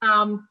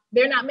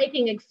 They're not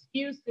making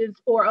excuses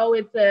for,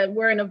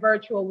 we're in a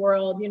virtual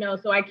world,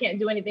 so I can't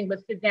do anything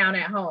but sit down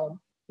at home.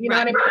 You know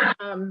what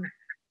I mean?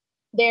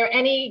 There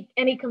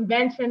any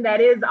convention that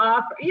is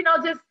off,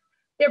 just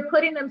they're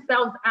putting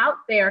themselves out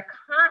there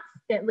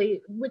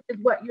constantly, which is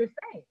what you're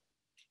saying.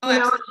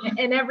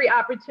 And every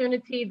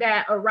opportunity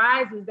that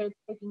arises, they're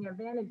taking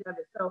advantage of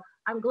it. So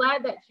I'm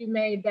glad that you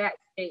made that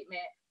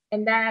statement,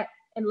 and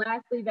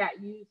lastly,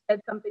 that you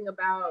said something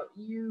about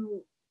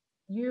you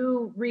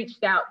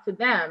reached out to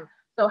them.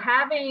 So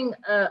having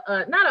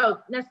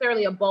not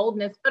necessarily a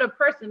boldness, but a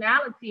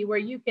personality where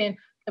you can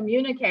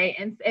communicate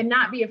and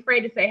not be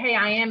afraid to say, hey,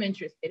 I am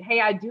interested. Hey,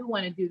 I do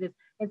want to do this,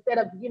 instead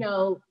of,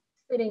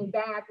 sitting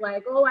back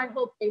like, oh, I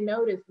hope they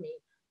notice me.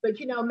 But,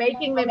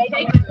 making them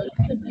take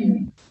notice of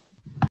you.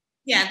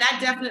 Yeah, that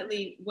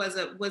definitely was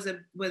a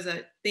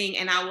thing.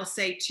 And I will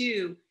say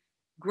too,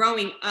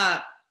 growing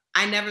up,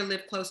 I never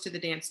lived close to the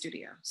dance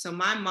studio. So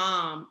my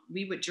mom,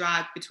 we would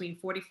drive between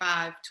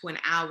 45 to an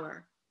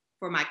hour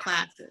for my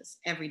classes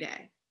every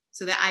day.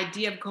 So the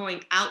idea of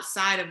going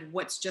outside of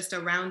what's just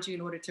around you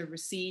in order to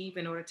receive,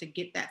 in order to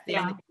get that thing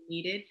that you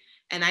needed.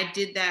 And I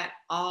did that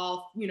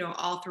all,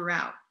 all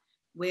throughout,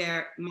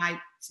 where my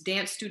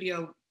dance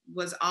studio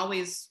was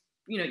always,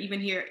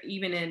 even here,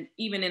 even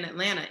in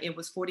Atlanta, it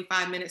was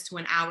 45 minutes to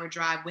an hour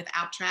drive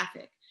without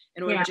traffic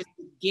in order just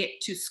to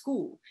get to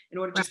school, in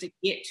order just to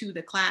get to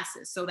the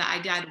classes. So the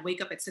idea I'd wake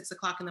up at 6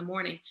 o'clock in the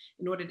morning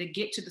in order to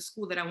get to the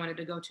school that I wanted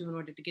to go to, in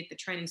order to get the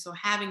training. So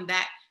having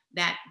that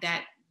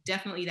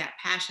definitely that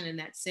passion and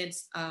that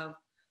sense of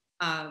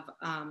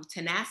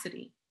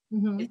tenacity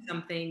is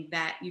something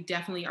that you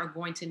definitely are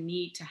going to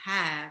need to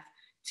have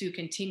to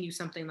continue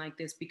something like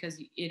this, because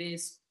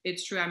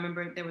it's true. I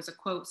remember there was a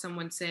quote,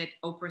 Oprah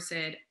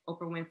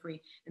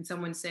Winfrey, and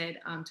someone said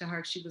to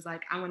her, she was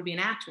like, I want to be an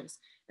actress.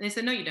 And they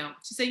said, no, you don't.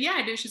 She said, yeah,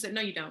 I do. She said, no,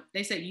 you don't.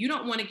 They said, you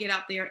don't want to get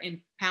out there and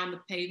pound the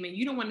pavement.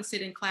 You don't want to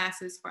sit in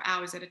classes for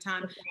hours at a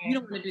time. Okay. You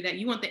don't want to do that.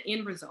 You want the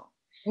end result.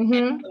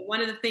 And so one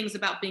of the things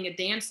about being a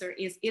dancer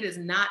is it is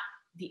not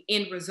the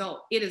end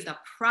result. It is the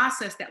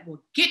process that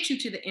will get you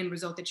to the end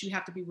result that you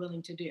have to be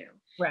willing to do.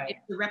 Right. It's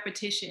the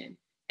repetition.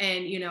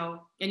 And,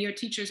 and your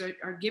teachers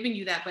are giving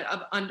you that, but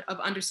of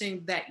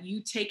understanding that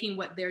you taking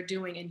what they're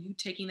doing and you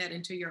taking that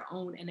into your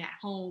own and at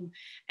home,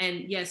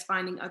 and yes,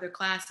 finding other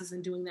classes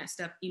and doing that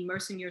stuff,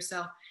 immersing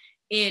yourself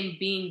in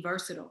being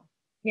versatile.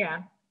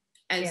 Yeah.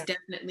 As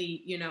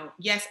definitely,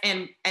 yes.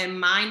 And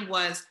mine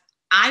was,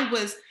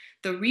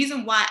 the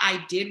reason why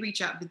I did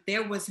reach out, but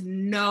there was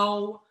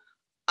no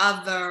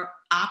other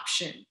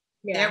option.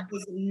 Yeah. There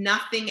was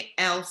nothing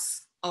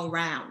else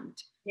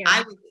around. Yeah.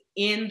 I was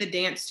in the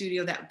dance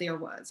studio that there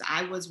was.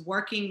 I was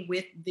working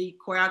with the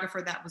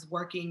choreographer that was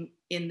working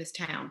in this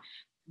town.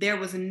 There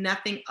was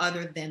nothing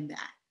other than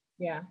that.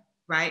 Yeah.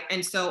 Right.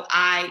 And so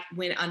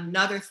when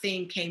another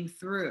thing came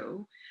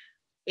through,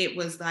 it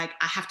was like,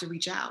 I have to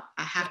reach out.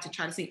 I have to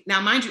try to see.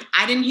 Now, mind you,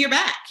 I didn't hear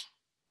back.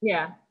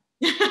 Yeah.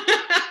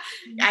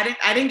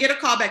 I didn't get a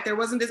call back. There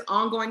wasn't this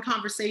ongoing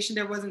conversation.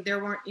 There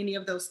weren't any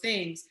of those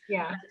things.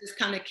 Yeah.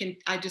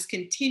 I just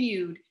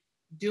continued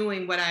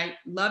doing what I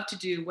loved to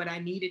do, what I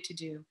needed to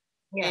do.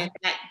 Yeah.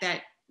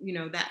 And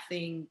that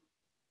thing,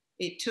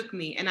 it took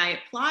me, and I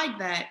applied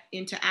that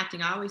into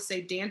acting. I always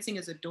say dancing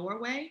is a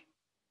doorway.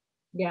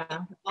 Yeah.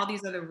 All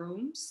these other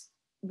rooms,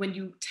 when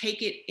you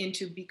take it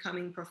into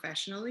becoming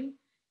professionally,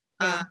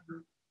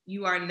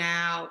 you are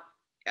now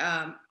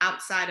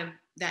outside of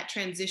that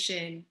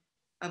transition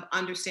of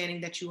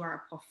understanding that you are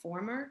a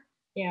performer.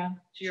 Yeah.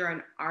 You're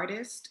an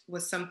artist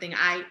was something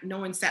no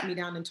one sat me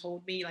down and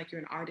told me, like,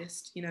 you're an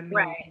artist, you know what I mean?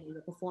 Right. You're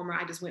a performer.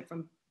 I just went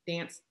from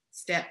dance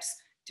steps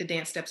to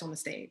dance steps on the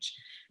stage.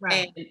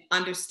 Right. And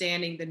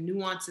understanding the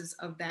nuances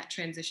of that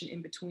transition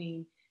in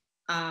between.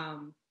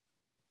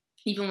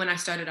 Even when I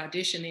started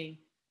auditioning,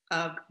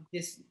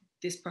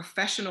 this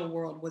professional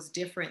world was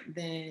different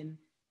than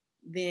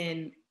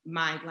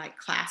my like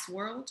class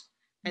world.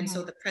 And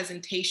so the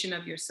presentation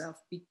of yourself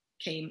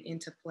came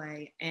into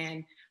play.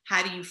 And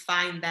how do you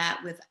find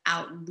that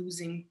without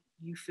losing,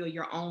 you feel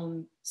your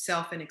own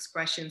self and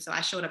expression? So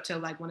I showed up to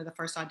like one of the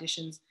first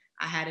auditions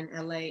I had in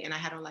LA, and I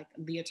had on like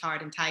a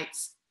leotard and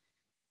tights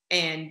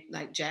and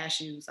like jazz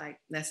shoes, like,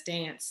 let's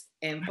dance.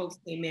 And folks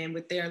came in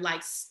with their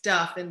like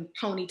stuff and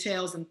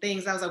ponytails and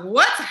things. I was like,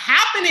 what's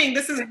happening?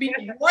 This is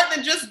more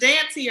than just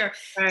dance here.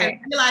 Right. And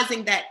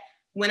realizing that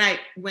when I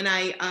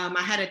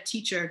had a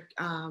teacher,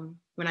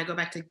 when I go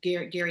back to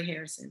Gary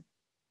Harrison,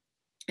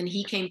 and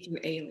he came through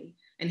Ailey,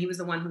 and he was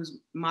the one whose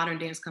modern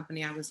dance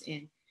company I was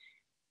in.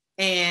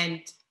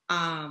 And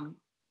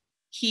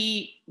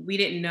we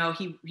didn't know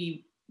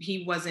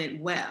he wasn't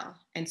well.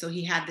 And so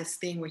he had this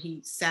thing where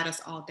he sat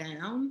us all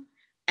down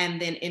and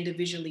then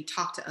individually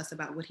talked to us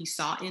about what he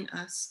saw in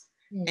us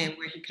and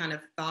where he kind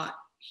of thought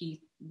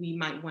we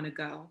might want to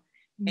go.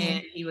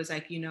 And he was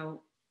like,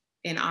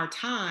 in our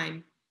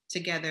time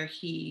together,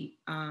 he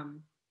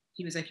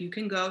was like, you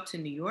can go to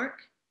New York,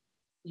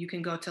 you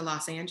can go to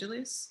Los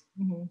Angeles.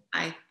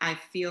 I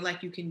feel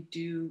like you can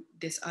do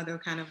this other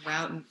kind of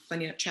route. And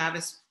funny enough,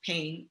 Travis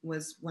Payne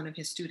was one of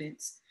his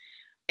students.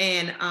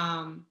 And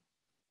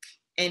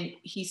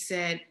he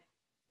said,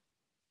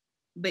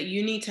 but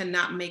you need to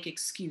not make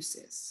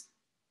excuses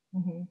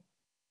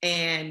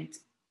and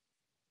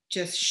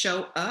just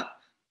show up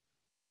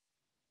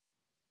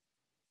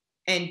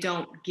and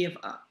don't give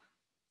up.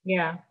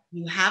 Yeah.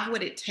 You have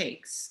what it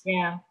takes.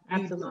 Yeah,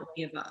 absolutely. You don't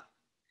give up.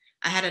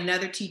 I had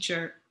another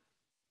teacher,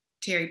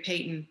 Terry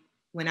Payton,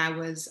 when I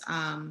was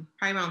probably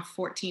around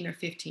 14 or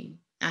 15.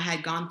 I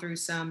had gone through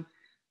some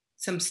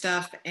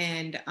stuff,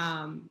 and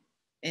I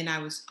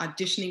was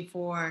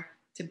auditioning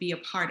to be a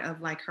part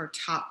of like her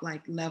top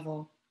like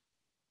level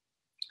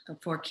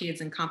for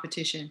kids in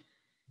competition,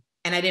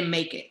 and I didn't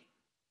make it.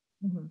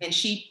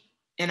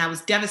 And I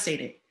was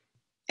devastated.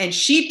 And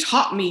she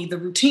taught me the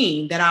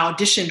routine that I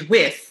auditioned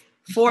with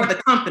for the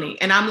company,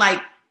 and I'm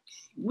like,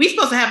 we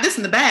supposed to have this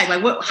in the bag.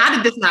 Like, how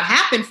did this not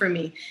happen for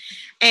me?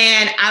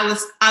 And I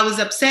was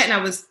upset, and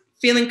I was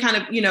feeling kind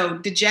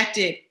of,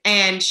 dejected.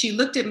 And she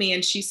looked at me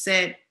and she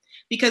said,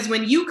 because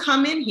when you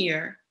come in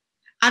here,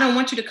 I don't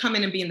want you to come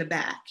in and be in the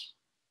back.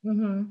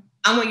 Mm-hmm.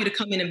 I want you to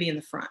come in and be in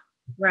the front.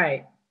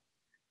 Right.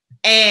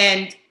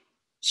 And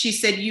she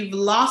said, you've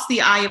lost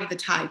the eye of the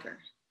tiger.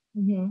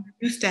 Mm-hmm. You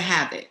used to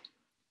have it.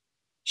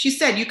 She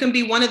said, you can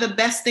be one of the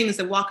best things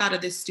that walk out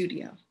of this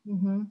studio,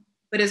 mm-hmm.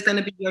 but it's going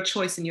to be your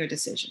choice and your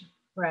decision.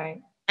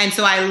 Right. And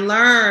so I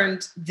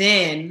learned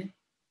then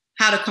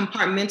how to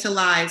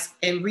compartmentalize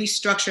and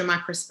restructure my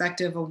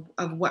perspective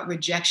of what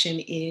rejection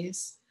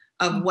is,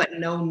 of mm-hmm. what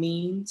no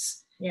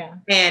means. Yeah.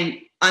 And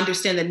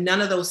understand that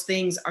none of those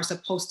things are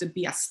supposed to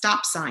be a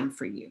stop sign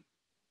for you.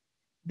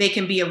 They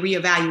can be a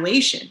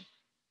reevaluation,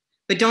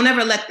 but don't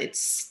ever let it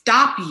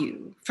stop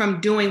you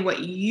from doing what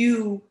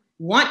you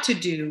want to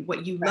do,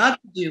 what you love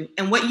to do,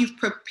 and what you've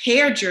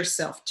prepared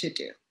yourself to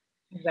do.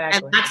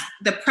 Exactly. And that's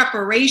the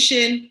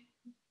preparation,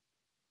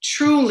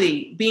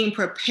 truly being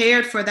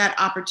prepared for that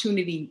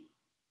opportunity,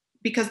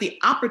 because the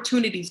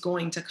opportunity is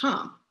going to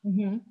come.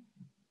 Mm-hmm.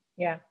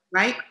 Yeah.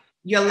 Right?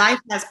 Your life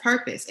has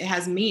purpose. It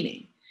has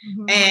meaning.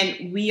 Mm-hmm.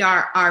 And we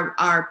are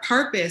our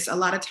purpose, a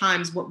lot of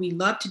times what we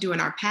love to do and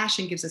our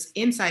passion gives us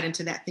insight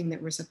into that thing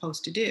that we're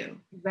supposed to do.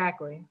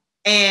 Exactly.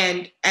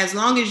 And as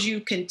long as you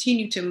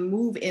continue to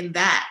move in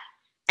that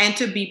and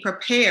to be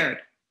prepared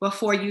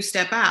before you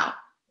step out,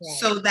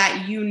 so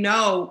that you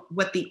know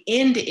what the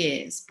end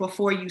is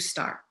before you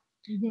start.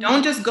 Mm-hmm.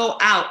 Don't just go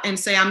out and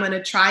say, I'm going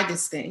to try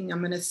this thing.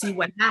 I'm going to see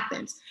what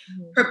happens.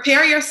 Mm-hmm.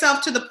 Prepare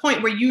yourself to the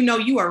point where you know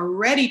you are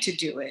ready to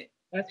do it.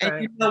 That's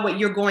and you know what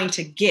you're going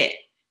to get.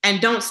 And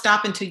don't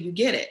stop until you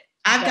get it.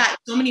 I've got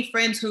so many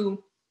friends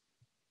who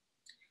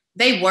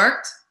they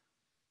worked,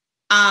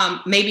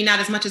 maybe not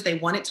as much as they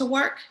wanted to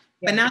work,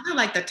 but now they're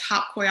like the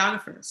top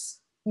choreographers,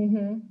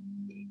 mm-hmm.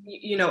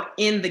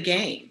 In the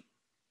game.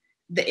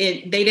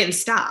 They didn't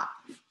stop,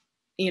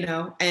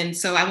 and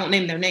so I won't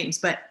name their names,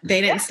 but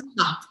they didn't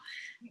stop,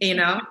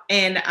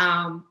 and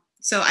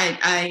so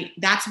I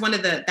that's one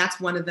of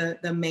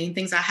the main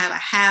things I have. I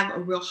have a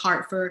real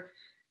heart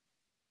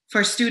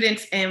for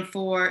students and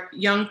for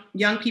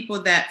young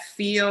people that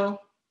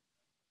feel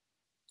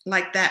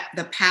like that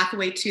the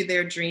pathway to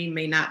their dream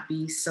may not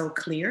be so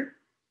clear.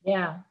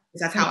 Yeah.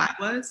 That's how I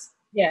was.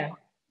 Yeah.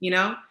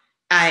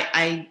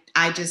 I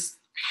just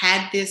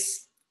had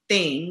this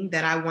thing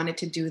that I wanted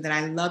to do, that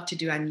I loved to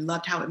do. I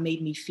loved how it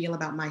made me feel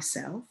about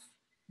myself.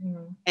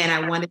 Mm-hmm. And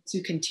I wanted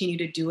to continue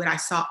to do it. I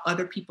saw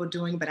other people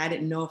doing it, but I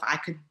didn't know if I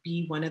could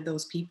be one of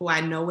those people. I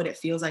know what it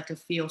feels like to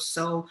feel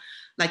so,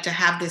 like to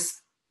have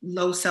this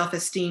low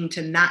self-esteem,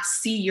 to not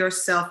see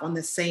yourself on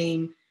the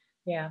same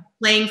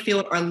playing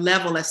field or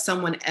level as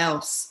someone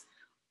else.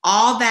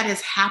 All that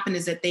has happened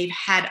is that they've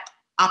had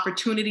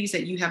opportunities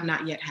that you have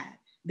not yet had.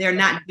 They're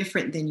not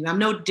different than you. I'm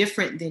no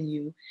different than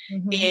you.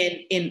 Mm-hmm.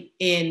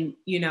 in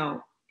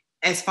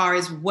as far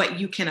as what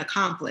you can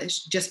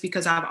accomplish, just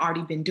because I've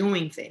already been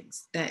doing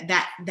things.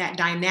 That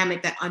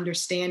dynamic, that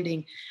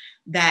understanding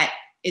that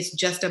it's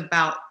just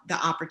about the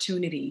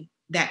opportunity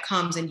that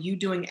comes and you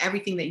doing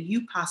everything that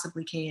you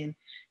possibly can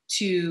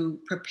to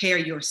prepare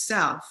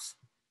yourself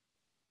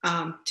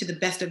to the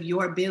best of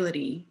your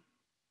ability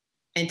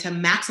and to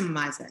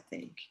maximize that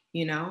thing.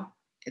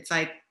 It's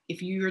like,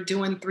 if you're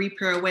doing 3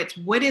 pirouettes,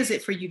 what is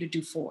it for you to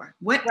do 4?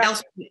 What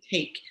else would it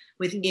take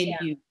within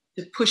you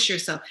to push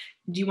yourself?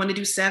 Do you want to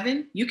do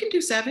 7? You can do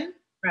 7.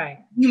 Right.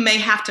 You may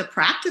have to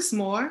practice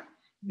more.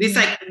 It's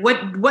like,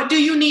 what do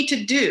you need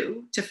to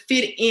do to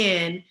fit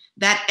in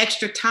that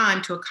extra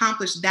time to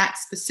accomplish that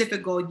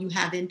specific goal you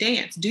have in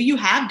dance? Do you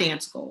have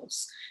dance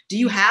goals? Do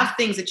you have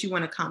things that you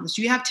want to accomplish?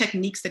 Do you have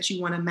techniques that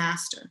you want to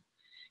master?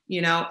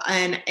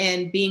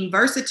 And being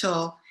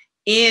versatile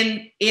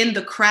in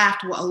the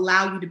craft will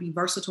allow you to be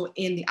versatile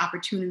in the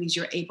opportunities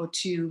you're able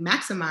to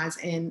maximize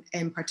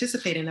and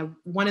participate in.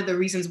 One of the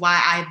reasons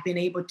why I've been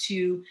able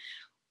to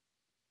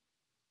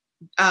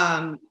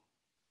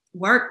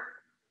work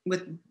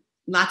with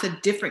lots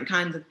of different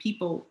kinds of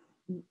people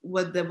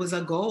was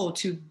a goal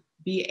to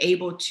be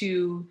able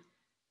to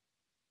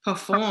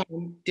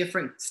perform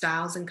different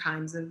styles and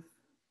kinds of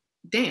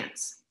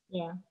dance.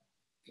 Yeah.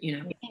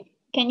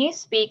 Can you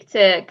speak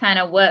to kind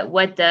of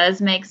what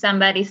does make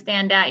somebody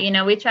stand out?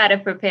 We try to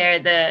prepare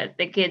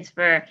the kids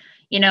for,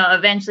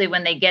 eventually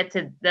when they get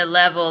to the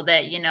level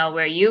that,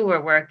 where you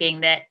were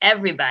working, that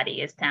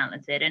everybody is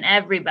talented and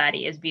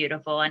everybody is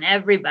beautiful and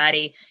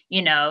everybody,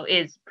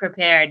 is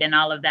prepared and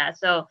all of that.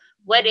 So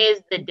what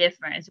is the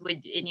difference,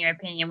 in your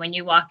opinion, when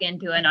you walk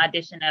into an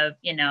audition of,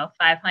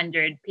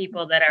 500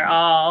 people that are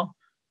all,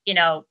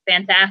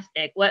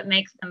 fantastic? What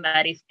makes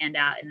somebody stand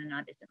out in an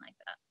audition like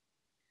that?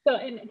 So,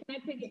 and can I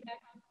take it back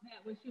on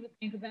that, what she was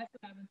saying, because that's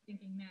what I was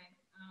thinking next.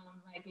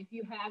 Like, if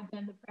you have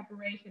done the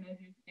preparation, as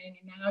you're saying,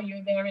 and now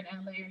you're there in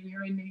LA or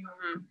you're in New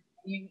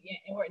York,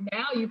 or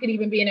now you could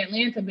even be in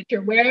Atlanta, but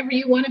you're wherever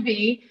you want to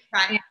be,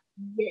 right. And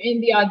you're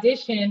in the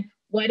audition,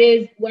 what do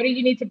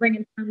you need to bring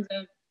in terms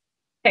of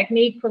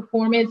technique,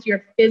 performance,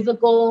 your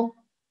physical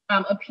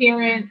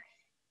appearance?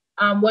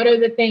 What are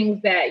the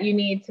things that you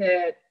need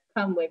to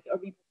come with or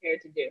be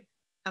prepared to do?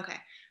 Okay.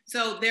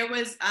 So there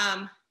was,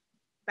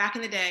 back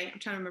in the day, I'm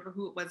trying to remember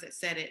who it was that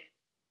said it.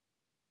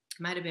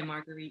 Might have been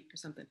Marguerite or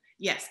something.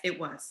 Yes, it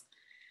was.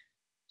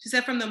 She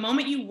said, from the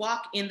moment you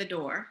walk in the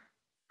door,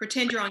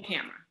 pretend you're on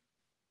camera.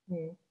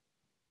 Mm.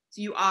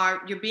 So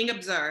you're being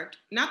observed.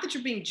 Not that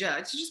you're being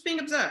judged, you're just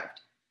being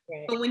observed.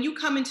 Right. But when you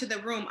come into the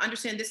room,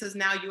 understand this is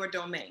now your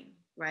domain,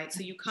 right?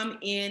 So you come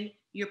in,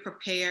 you're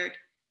prepared,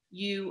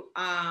 you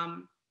are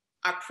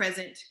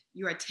present,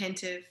 you're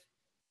attentive.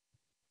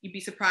 You'd be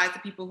surprised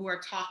at people who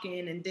are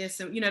talking and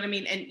this, and you know what I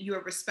mean? And you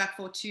are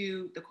respectful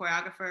to the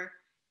choreographer.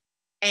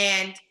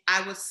 And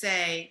I would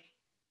say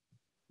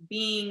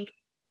being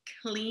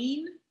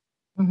clean,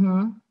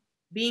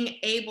 being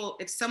able,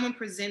 if someone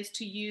presents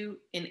to you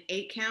an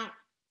 8 count,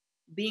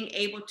 being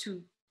able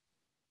to,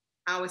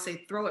 I would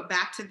say, throw it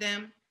back to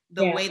them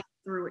the way they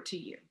threw it to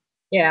you.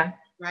 Yeah.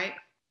 Right?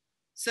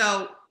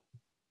 So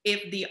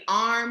if the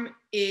arm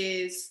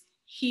is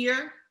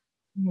here,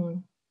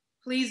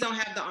 please don't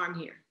have the arm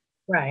here.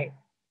 Right.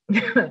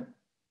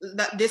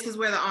 This is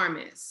where the arm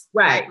is.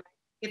 Right.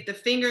 If the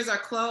fingers are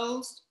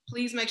closed,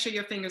 please make sure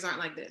your fingers aren't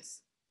like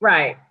this.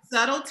 Right.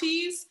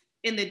 Subtleties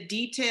in the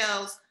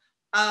details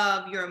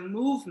of your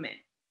movement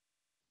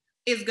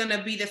is going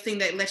to be the thing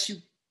that lets you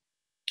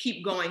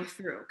keep going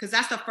through, because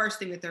that's the first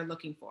thing that they're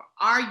looking for.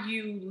 Are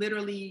you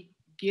literally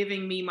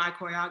giving me my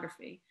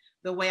choreography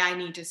the way I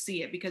need to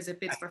see it? Because if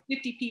it's for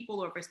 50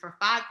 people or if it's for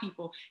 5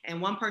 people and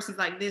one person's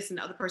like this and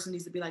the other person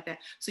needs to be like that.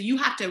 So you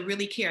have to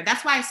really care.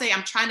 That's why I say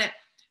I'm trying to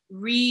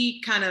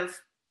kind of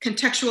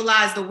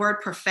contextualize the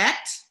word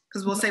perfect,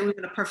 because we'll say we're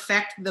going to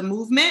perfect the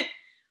movement.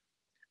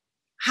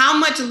 How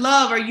much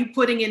love are you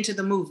putting into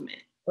the movement?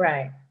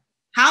 Right.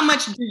 How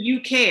much do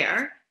you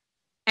care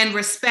and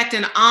respect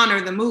and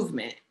honor the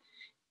movement?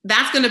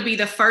 That's going to be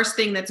the first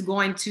thing that's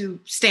going to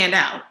stand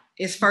out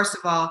is, first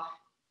of all,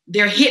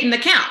 they're hitting the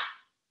count.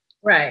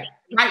 Right.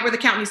 Right where the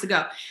count needs to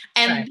go.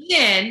 And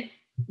then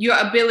your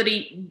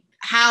ability,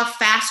 how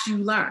fast you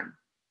learn.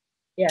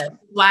 Yes.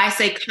 Why I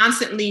say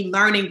constantly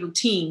learning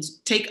routines.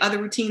 Take other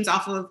routines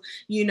off of,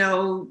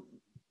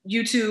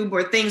 YouTube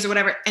or things or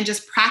whatever, and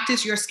just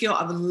practice your skill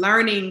of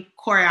learning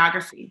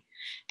choreography.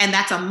 And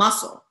that's a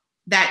muscle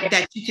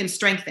that you can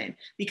strengthen.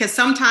 Because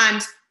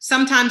sometimes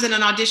in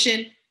an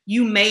audition,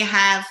 you may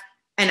have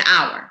an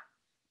hour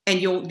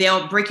and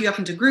they'll break you up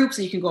into groups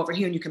and you can go over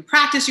here and you can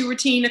practice your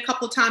routine a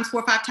couple of times,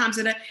 4 or 5 times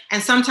a day.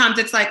 And sometimes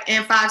it's like,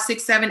 and 5,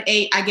 6, 7,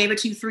 8, I gave it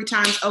to you 3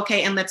 times.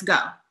 Okay. And let's go.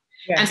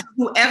 Yeah. And so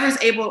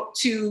whoever's able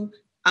to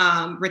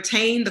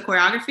retain the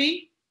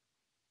choreography,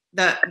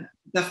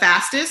 the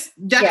fastest,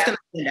 that's going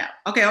to stand out.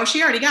 Okay. Oh,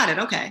 she already got it.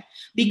 Okay.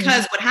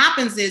 Because what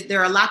happens is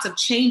there are lots of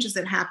changes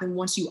that happen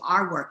once you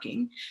are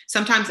working.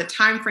 Sometimes the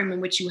time frame in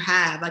which you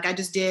have, like I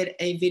just did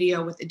a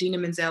video with Idina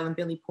Menzel and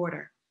Billy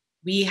Porter.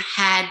 We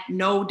had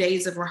no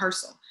days of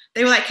rehearsal.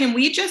 They were like, can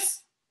we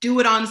just do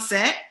it on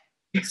set?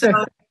 So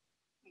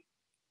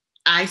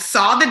I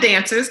saw the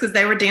dancers because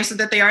they were dancers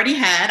that they already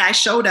had. I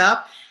showed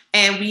up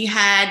and we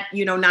had,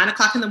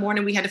 9:00 in the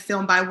morning, we had to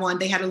film by 1.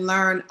 They had to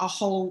learn a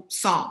whole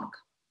song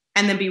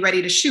and then be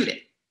ready to shoot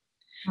it.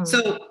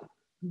 So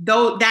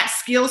though that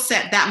skill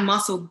set, that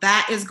muscle,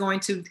 that is going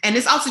to, and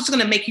it's also just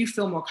going to make you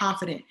feel more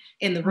confident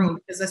in the room,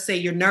 because let's say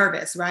you're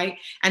nervous, right?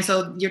 And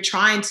so you're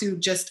trying to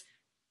just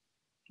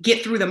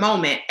get through the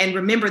moment and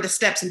remember the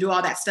steps and do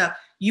all that stuff.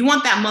 You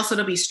want that muscle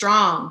to be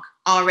strong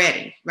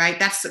already, right?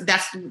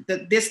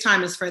 This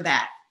time is for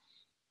that.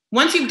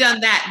 Once you've done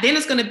that, then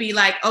it's going to be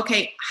like,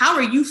 okay, how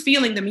are you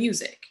feeling the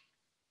music?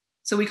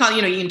 So we call,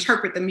 you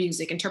interpret the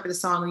music, interpret the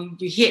song,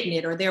 you're hitting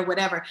it or there,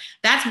 whatever.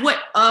 That's what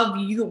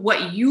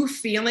you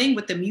feeling,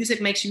 what the music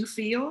makes you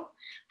feel.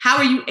 How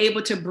are you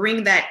able to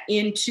bring that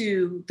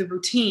into the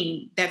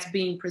routine that's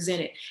being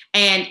presented?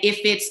 And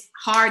if it's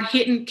hard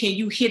hitting, can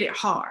you hit it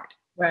hard?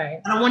 Right.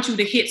 I don't want you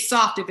to hit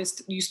soft if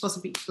you're supposed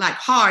to be like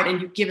hard and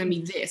you're giving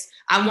me this.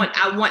 I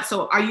want,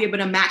 so are you able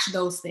to match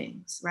those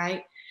things?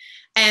 Right.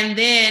 And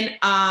then,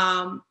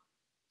 and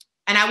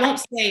I won't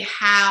say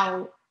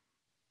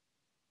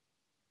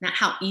not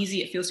how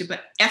easy it feels to you,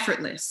 but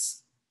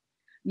effortless.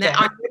 Now,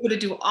 are you able to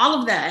do all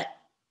of that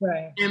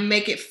and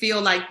make it feel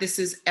like this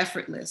is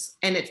effortless?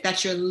 And it's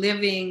that you're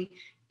living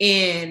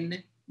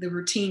in the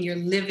routine, you're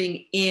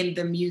living in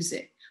the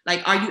music.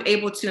 Like, are you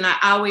able to, and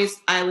I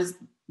was,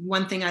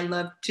 one thing I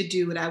love to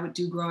do, what I would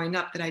do growing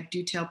up that I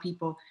do tell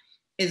people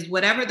is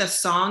whatever the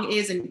song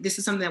is, and this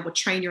is something that will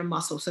train your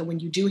muscle. So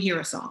when you do hear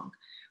a song,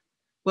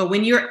 well,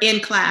 when you're in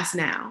class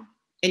now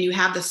and you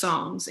have the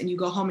songs and you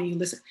go home and you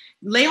listen,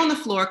 lay on the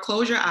floor,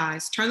 close your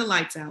eyes, turn the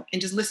lights out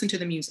and just listen to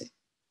the music.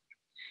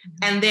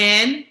 And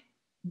then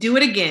do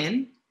it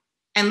again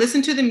and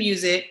listen to the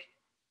music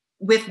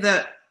with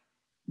the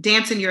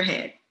dance in your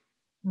head.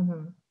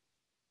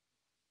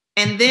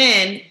 And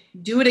then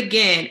do it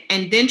again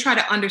and then try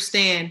to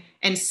understand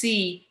and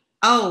see,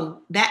 oh,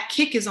 that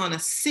kick is on a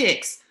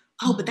 6.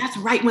 Oh, but that's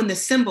right when the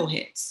cymbal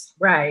hits.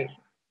 Right.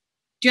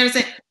 Do you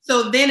understand?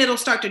 So then it'll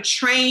start to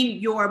train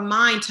your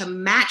mind to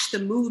match the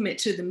movement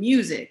to the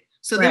music.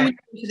 So then when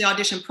you get to the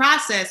audition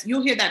process,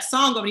 you'll hear that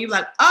song over and you're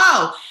like,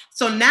 oh,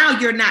 so now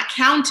you're not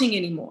counting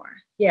anymore.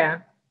 Yeah.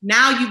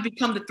 Now you've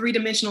become the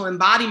three-dimensional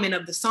embodiment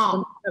of the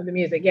song. Of the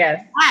music,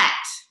 yes.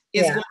 That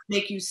is going to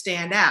make you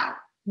stand out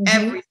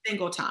every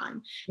single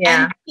time.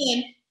 Yeah. And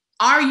then,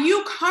 are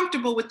you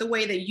comfortable with the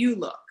way that you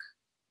look?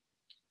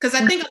 Because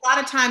I think a lot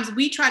of times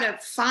we try to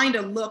find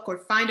a look or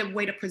find a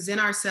way to present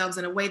ourselves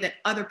in a way that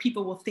other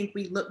people will think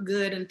we look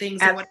good and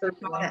things and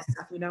all that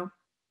stuff, you know?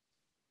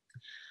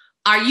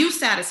 Are you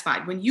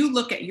satisfied when you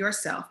look at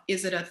yourself?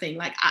 Is it a thing?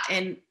 Like,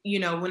 you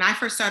know, when I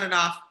first started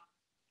off,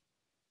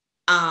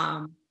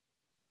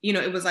 you know,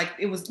 it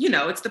was, you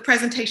know, it's the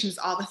presentation is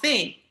all the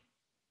thing.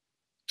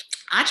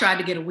 I tried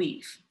to get a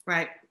weave,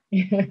 right?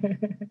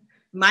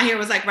 My hair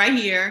was like right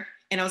here.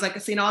 And I was like,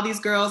 seeing all these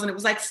girls and it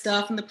was like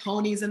stuff and the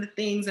ponies and the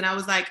things. And I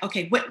was like,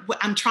 okay, what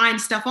I'm trying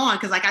stuff on.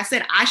 Cause like I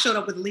said, I showed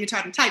up with a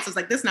leotard and tights. So I was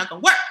like, this is not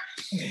gonna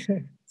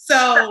work.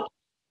 So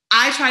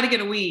I tried to get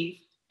a weave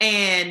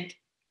and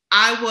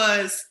I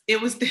was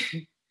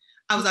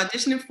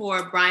auditioning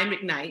for Brian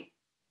McKnight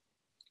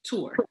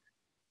tour,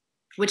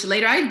 which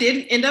later I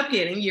did end up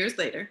getting a year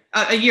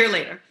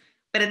later.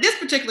 But at this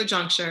particular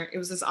juncture, it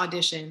was this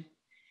audition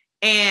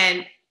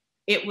and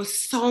it was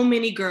so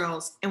many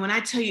girls. And when I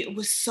tell you, it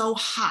was so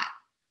hot.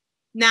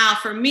 Now,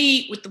 for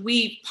me, with the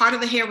weave, part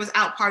of the hair was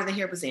out, part of the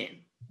hair was in.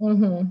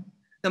 Mm-hmm.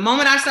 The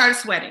moment I started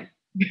sweating,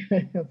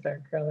 it'll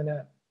start curling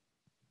up.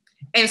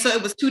 And so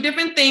it was two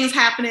different things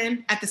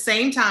happening at the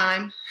same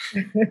time.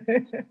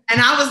 And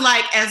I was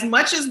like, as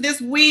much as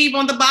this weave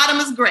on the bottom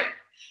is great,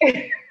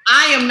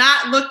 I am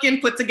not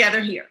looking put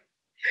together here.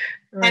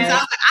 Right. And so I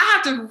was like, I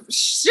have to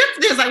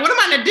shift this. Like, what am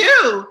I going to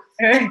do?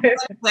 Like,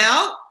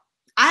 well,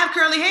 I have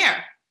curly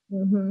hair.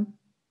 Mm-hmm.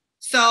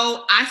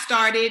 So I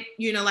started,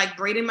 you know, like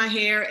braiding my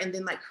hair and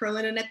then like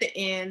curling it at the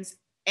ends.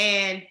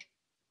 And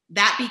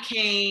that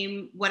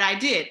became what I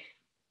did.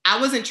 I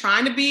wasn't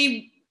trying to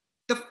be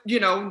you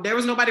know, there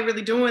was nobody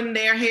really doing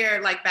their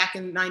hair like back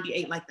in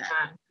 98 like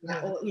that,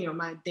 you know,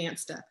 my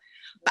dance stuff.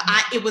 But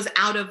it was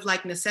out of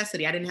like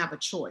necessity. I didn't have a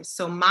choice.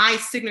 So my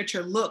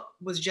signature look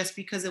was just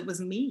because it was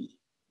me.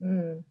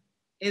 Mm.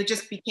 It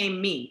just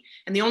became me.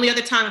 And the only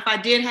other time if I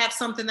did have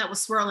something that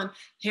was swirling,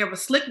 hair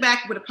was slicked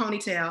back with a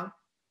ponytail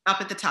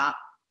up at the top.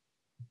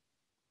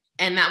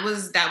 And that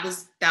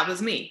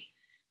was me.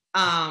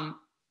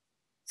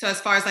 So as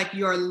far as like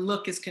your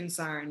look is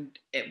concerned,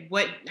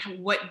 what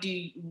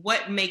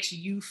makes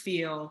you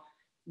feel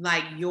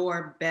like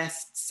your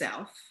best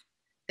self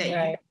that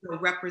you feel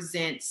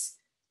represents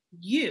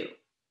you?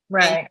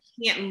 Right. And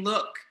you can't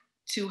look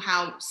to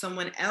how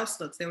someone else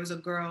looks. There was a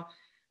girl,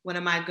 one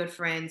of my good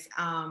friends,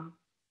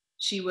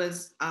 she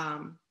was, I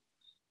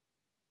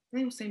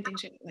think the same thing,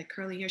 she had like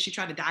curly hair. She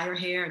tried to dye her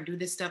hair and do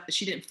this stuff, but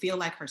she didn't feel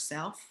like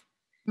herself.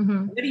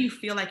 Mm-hmm. What do you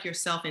feel like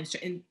yourself?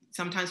 And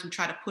sometimes we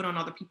try to put on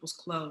other people's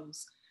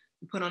clothes.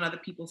 We put on other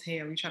people's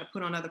hair. We try to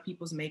put on other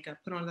people's makeup,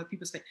 put on other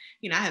people's face.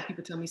 You know, I have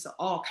people tell me so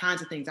all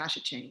kinds of things I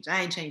should change.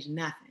 I ain't changed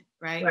nothing,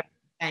 right?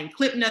 I ain't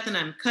clipped nothing.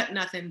 I ain't cut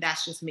nothing.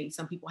 That's just me.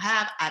 Some people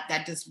have.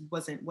 That just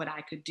wasn't what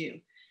I could do.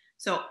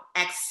 So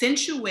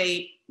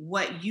accentuate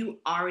what you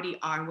already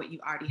are and what you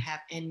already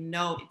have, and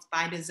know it's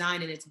by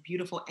design and it's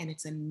beautiful and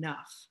it's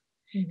enough.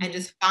 Mm-hmm. And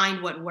just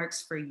find what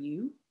works for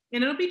you.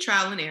 And it'll be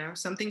trial and error.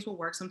 Some things will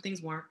work, some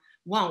things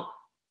won't.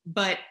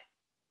 But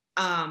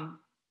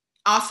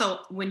also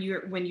when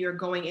you're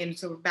going in,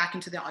 so back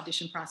into the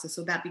audition process,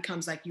 so that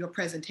becomes like your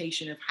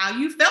presentation of how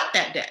you felt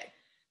that day.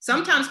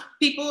 Sometimes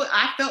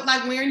I felt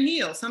like wearing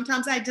heels.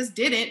 Sometimes I just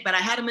didn't, but I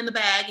had them in the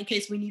bag in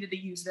case we needed to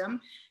use them,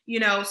 you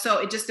know, so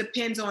it just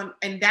depends on,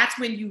 and that's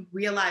when you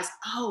realize,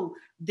 oh,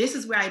 this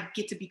is where I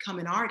get to become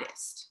an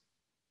artist.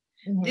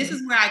 Mm-hmm. This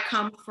is where I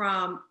come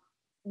from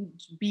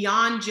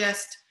beyond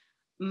just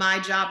my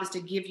job is to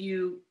give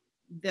you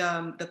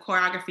the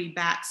choreography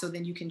back so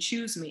then you can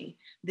choose me.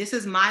 This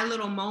is my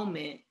little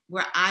moment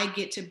where I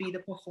get to be the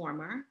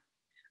performer,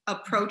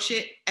 approach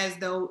it as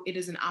though it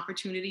is an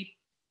opportunity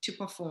to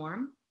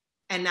perform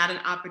and not an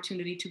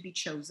opportunity to be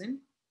chosen.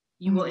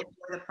 You will enjoy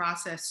the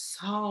process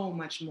so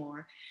much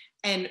more,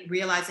 and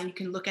realizing you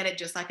can look at it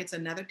just like it's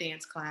another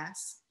dance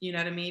class. You know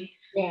what I mean?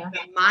 Yeah.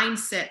 The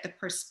mindset, the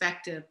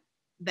perspective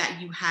that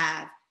you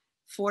have,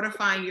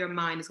 fortifying your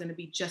mind is going to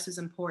be just as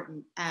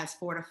important as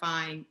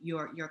fortifying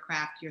your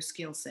craft, your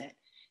skill set,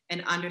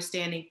 and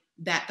understanding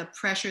that the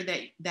pressure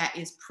that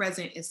is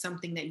present is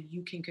something that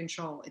you can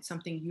control. It's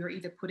something you're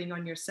either putting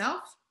on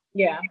yourself,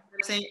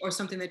 or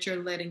something that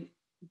you're letting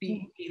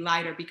be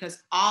lighter,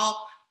 because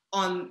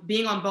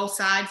being on both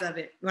sides of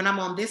it, when I'm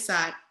on this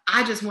side,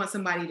 I just want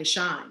somebody to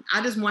shine.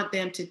 I just want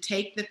them to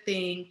take the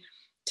thing,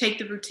 take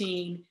the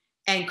routine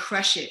and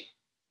crush it,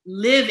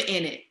 live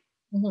in it.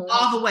 Mm-hmm.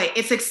 All the way.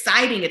 It's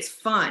exciting. It's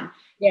fun.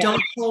 Yeah.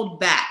 Don't hold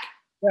back.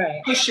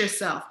 Right. Push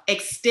yourself.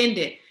 Extend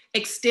it.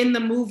 Extend the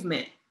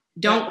movement.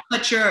 Don't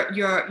put your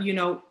you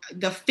know,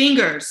 the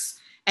fingers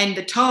and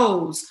the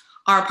toes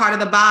are a part of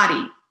the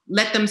body.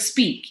 Let them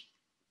speak,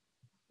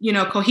 you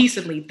know,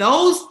 cohesively.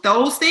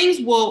 Those things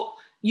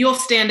you'll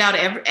stand out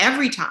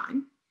every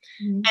time.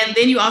 Mm-hmm. And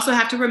then you also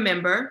have to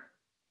remember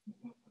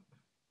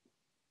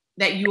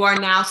that you are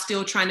now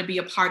still trying to be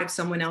a part of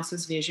someone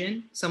else's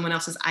vision, someone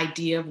else's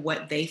idea of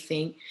what they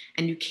think,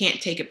 and you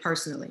can't take it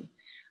personally.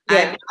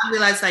 Yeah. I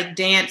realized like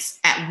dance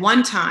at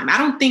one time, I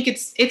don't think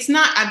it's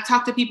not, I've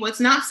talked to people, it's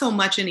not so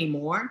much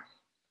anymore,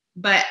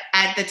 but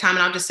at the time,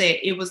 and I'll just say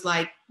it was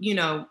like, you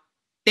know,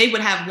 they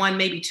would have one,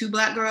 maybe two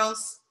Black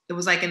girls. It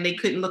was like, and they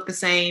couldn't look the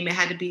same. It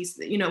had to be,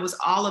 you know, it was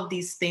all of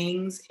these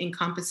things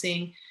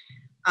encompassing,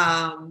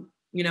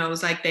 you know, it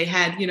was like they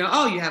had, you know,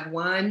 oh, you have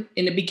one,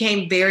 and it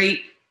became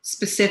very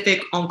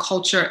specific on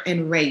culture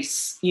and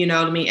race, you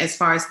know what I mean, as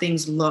far as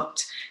things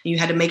looked. You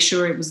had to make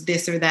sure it was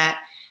this or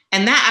that.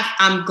 And that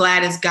I'm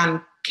glad has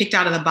gotten kicked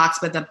out of the box,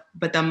 but the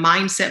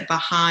mindset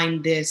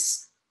behind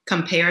this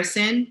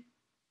comparison,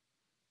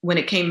 when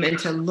it came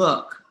into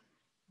look,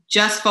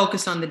 just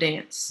focus on the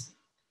dance.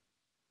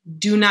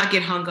 Do not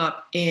get hung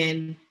up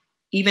in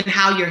even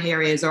how your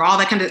hair is or all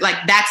that kind of, like,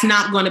 that's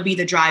not going to be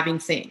the driving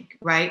thing,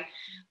 right?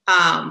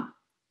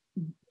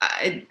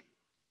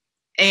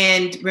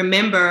 And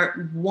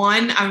remember,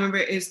 I remember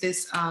is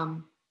this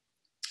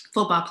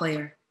football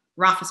player,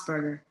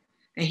 Roethlisberger,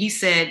 and he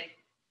said,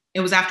 it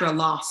was after a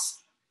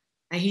loss,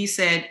 and he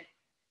said,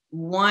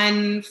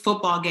 one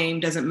football game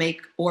doesn't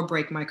make or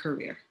break my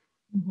career.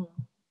 Mm-hmm.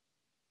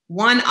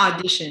 One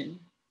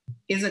audition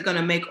isn't going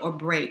to make or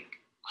break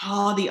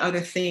all the other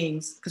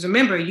things. Because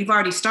remember, you've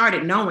already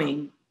started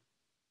knowing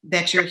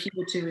that you're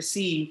here to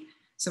receive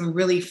some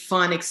really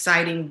fun,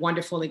 exciting,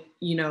 wonderful,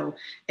 you know,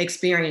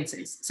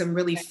 experiences, some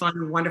really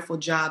fun, wonderful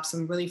jobs,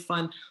 some really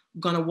fun,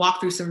 going to walk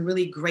through some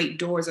really great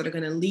doors that are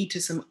going to lead to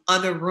some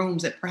other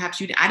rooms that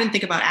perhaps I didn't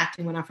think about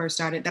acting when I first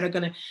started, that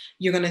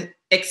you're going to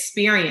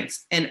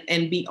experience and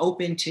be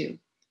open to.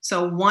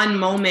 So one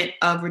moment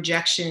of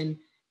rejection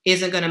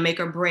isn't going to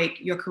make or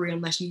break your career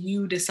unless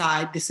you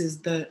decide this is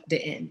the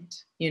end,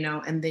 you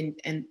know, and then,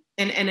 and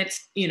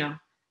it's, you know,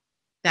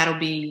 that'll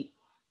be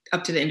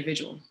up to the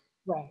individual.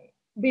 Right.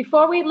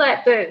 Before we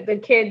let the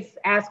kids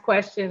ask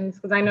questions,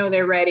 because I know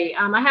they're ready,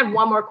 I have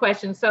one more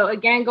question. So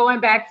again, going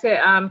back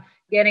to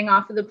getting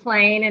off of the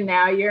plane, and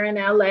now you're in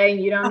LA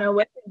and you don't know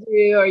what to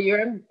do, or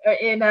you're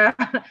in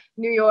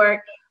New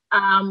York.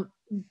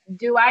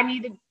 Do I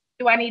need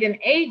an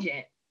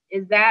agent?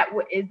 Is that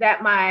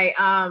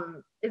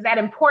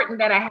important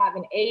that I have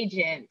an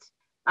agent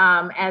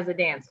as a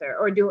dancer,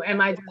 or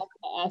am I just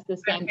ask the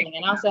same thing?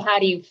 And also, how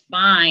do you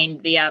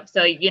find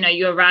so, you know,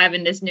 you arrive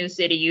in this new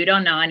city, you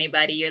don't know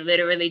anybody, you're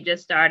literally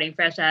just starting,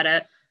 fresh out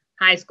of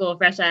high school,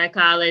 fresh out of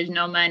college,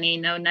 no money,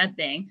 no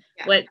nothing.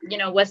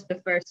 Yeah. What's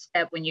the first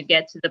step when you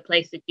get to the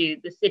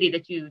city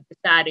that you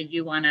decided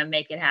you want to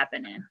make it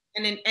happen in?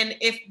 And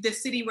if the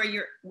city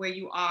where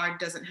you are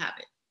doesn't have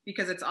it,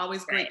 because it's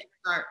always great to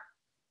start.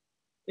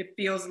 It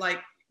feels like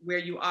where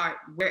you are,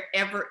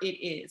 wherever it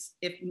is,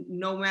 if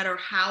no matter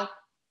how,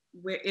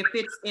 if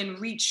it's in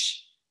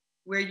reach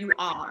where you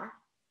are,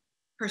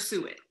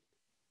 pursue it.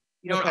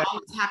 You don't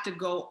always have to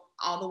go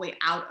all the way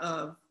out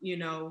of, you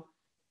know,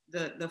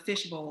 the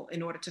fishbowl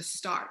in order to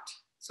start.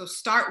 So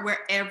start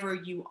wherever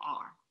you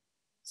are.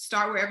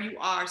 Start wherever you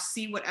are,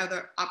 see what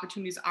other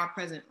opportunities are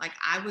present. Like,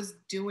 I was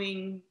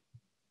doing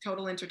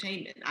total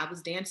entertainment. I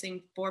was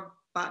dancing for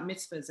bat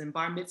mitzvahs and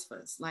bar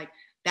mitzvahs. Like,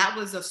 that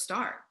was a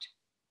start.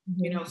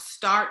 Mm-hmm. You know,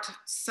 start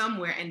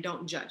somewhere and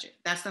don't judge it.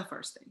 That's the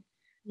first thing.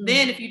 Mm-hmm.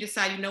 Then if you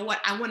decide, you know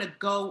what, I want to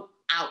go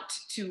out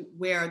to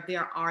where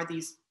there are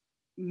these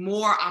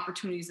more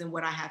opportunities than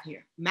what I have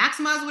here.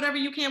 Maximize whatever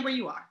you can where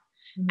you are.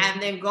 Mm-hmm.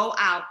 And then go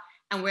out,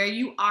 and where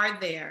you are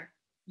there,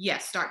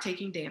 yes, start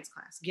taking dance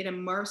class. Get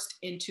immersed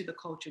into the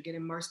culture. Get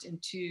immersed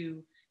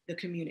into the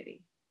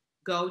community.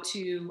 Go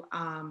to,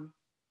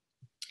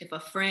 if a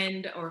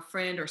friend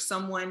or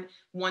someone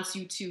wants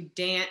you to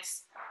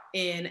dance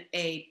in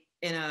a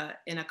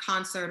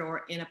concert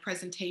or in a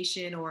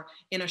presentation or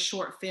in a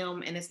short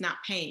film and it's not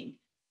paying,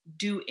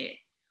 do it.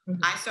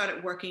 Mm-hmm. I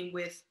started working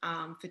with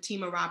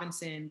Fatima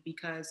Robinson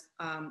because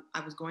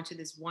I was going to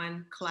this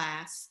one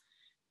class,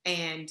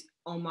 and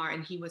Omar,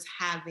 and he was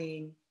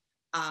having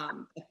a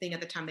thing at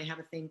the time. They have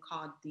a thing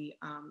called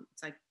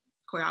it's like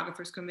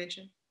choreographers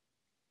convention,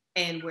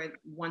 and where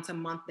once a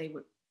month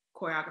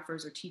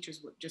choreographers or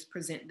teachers would just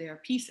present their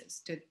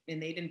pieces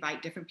and they'd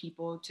invite different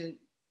people to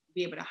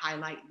be able to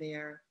highlight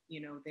their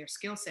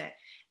skill set.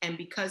 And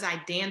because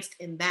I danced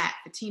in that,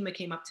 Fatima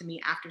came up to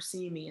me after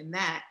seeing me in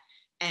that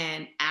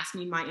and asked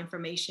me my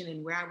information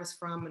and where I was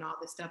from and all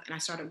this stuff. And I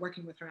started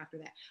working with her after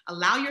that.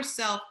 Allow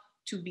yourself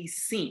to be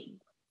seen,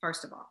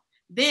 first of all.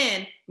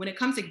 Then when it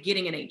comes to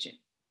getting an agent,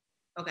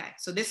 okay,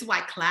 so this is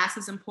why class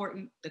is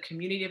important. The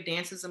community of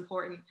dance is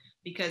important,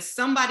 because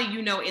somebody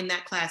you know in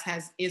that class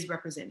is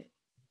represented.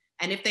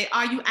 And if they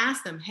are, you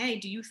ask them, hey,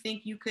 do you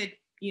think you could,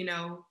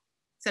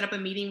 set up a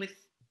meeting with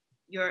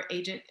your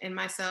agent and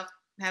myself,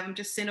 have them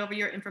just send over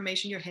your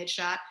information, your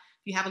headshot.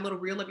 If you have a little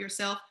reel of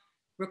yourself,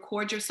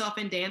 record yourself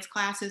in dance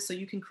classes so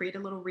you can create a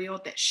little reel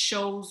that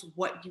shows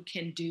what you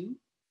can do.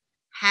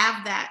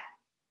 Have that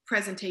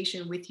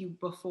presentation with you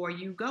before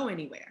you go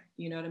anywhere.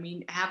 You know what I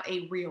mean? Have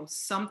a reel,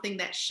 something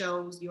that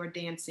shows your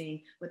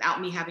dancing without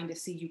me having to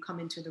see you come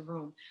into the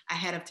room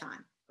ahead of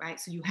time, right?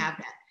 So you have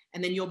that.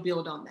 And then you'll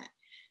build on that.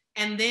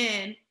 And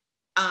then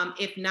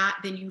if not,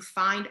 then you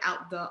find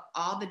out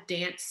all the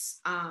dance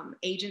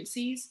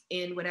agencies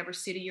in whatever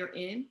city you're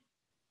in,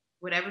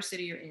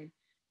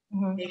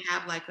 Mm-hmm. they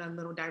have like a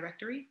little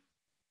directory.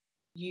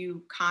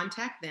 You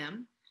contact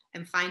them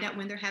and find out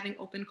when they're having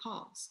open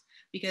calls,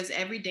 because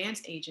every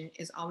dance agent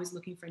is always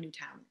looking for new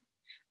talent.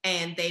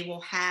 And they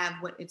will have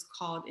what it's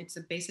called,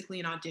 basically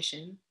an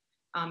audition,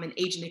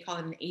 they call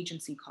it an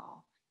agency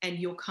call. And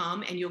you'll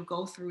come and you'll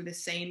go through the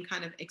same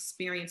kind of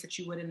experience that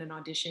you would in an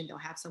audition. They'll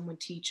have someone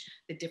teach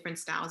the different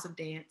styles of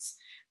dance,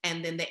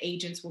 and then the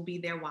agents will be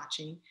there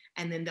watching,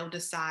 and then they'll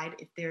decide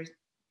if there's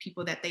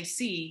people that they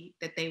see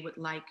that they would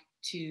like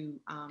to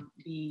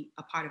be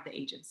a part of the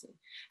agency.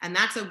 And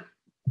that's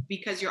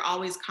because you're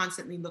always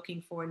constantly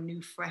looking for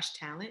new, fresh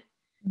talent.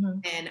 Mm-hmm.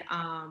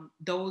 And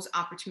those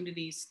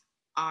opportunities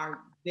are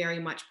very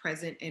much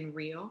present and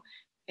real.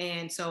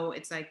 And so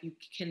it's like you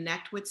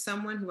connect with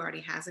someone who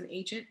already has an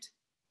agent,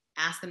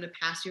 ask them to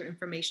pass your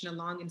information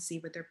along and see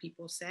what their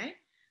people say.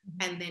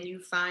 Mm-hmm. And then you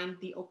find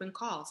the open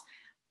calls.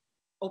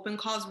 Open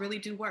calls really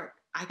do work.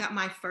 I got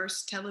my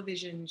first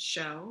television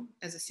show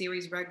as a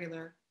series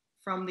regular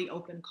from the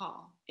open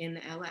call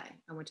in LA.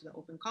 I went to the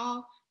open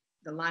call.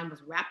 The line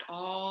was wrapped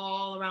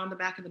all around the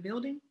back of the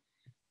building,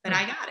 but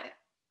I got it,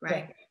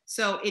 right? Yeah.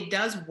 So it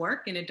does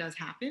work and it does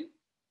happen.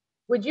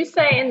 Would you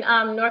say in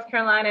North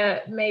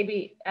Carolina,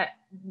 maybe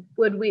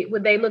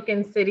would they look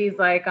in cities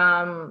like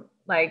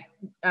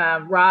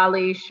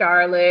Raleigh,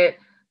 Charlotte?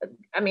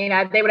 I mean,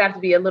 they would have to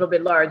be a little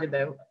bit larger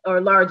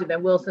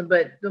than Wilson,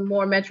 but the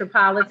more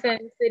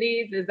metropolitan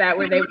cities, is that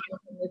where they would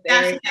look in this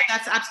area?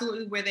 That's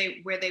absolutely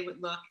where they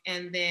would look.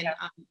 And then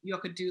you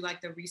could do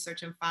like the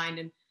research and find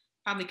and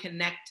probably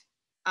connect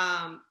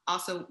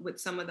also with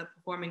some of the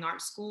performing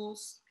arts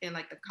schools and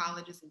like the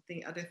colleges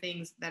and other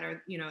things that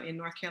are, in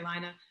North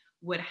Carolina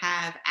would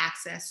have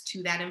access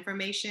to that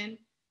information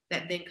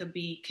that then could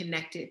be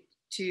connected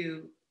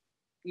to,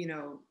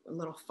 a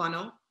little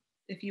funnel,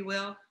 if you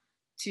will,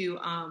 to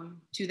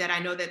that. I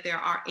know that there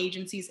are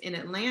agencies in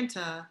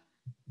Atlanta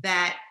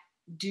that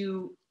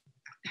do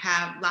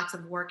have lots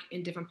of work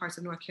in different parts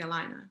of North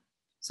Carolina.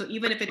 So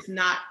even if it's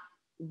not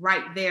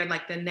right there,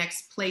 like the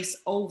next place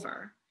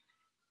over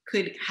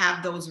could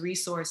have those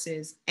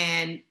resources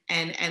and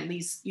at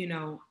least,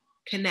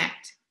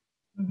 connect.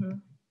 Mm-hmm.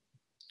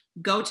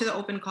 Go to the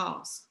open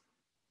calls,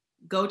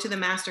 go to the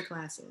master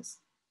classes,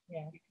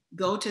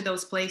 go to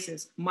those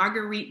places.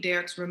 Marguerite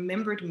Derricks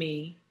remembered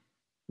me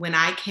when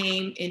I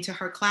came into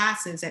her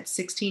classes at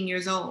 16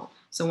 years old.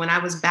 So when I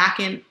was back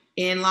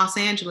in Los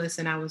Angeles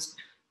and I was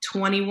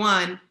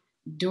 21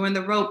 doing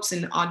the ropes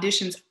and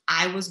auditions,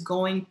 I was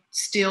going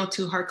still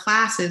to her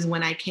classes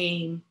when I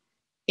came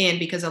in,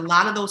 because a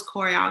lot of those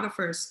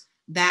choreographers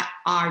that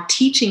are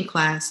teaching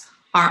class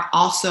are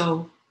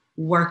also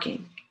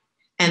working.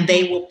 And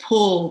they will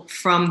pull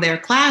from their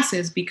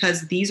classes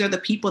because these are the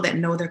people that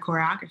know their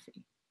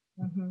choreography.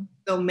 Mm-hmm.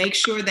 So make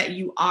sure that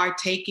you are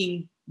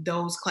taking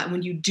those classes.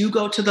 When you do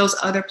go to those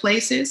other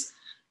places,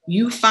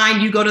 you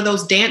go to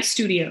those dance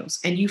studios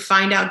and you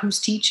find out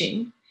who's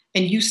teaching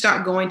and you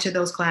start going to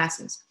those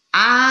classes.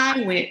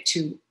 I went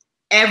to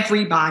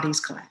everybody's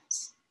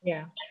class.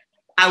 Yeah.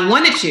 I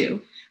wanted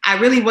to. I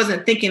really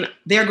wasn't thinking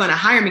they're going to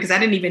hire me because I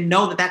didn't even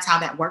know that that's how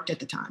that worked at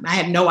the time. I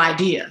had no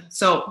idea.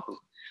 So,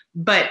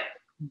 but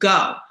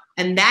go.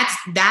 And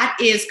that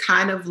is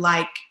kind of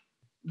like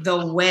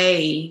the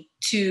way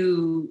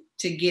to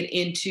get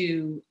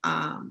into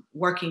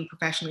working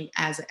professionally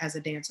as a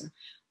dancer.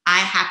 I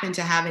happen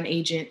to have an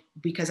agent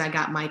because I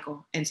got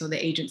Michael. And so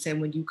the agent said,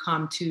 when you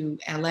come to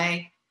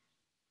LA,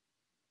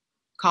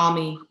 call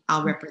me,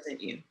 I'll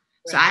represent you. Right.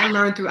 So I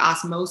learned through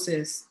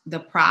osmosis the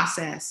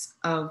process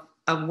of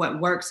what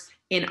works.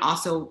 And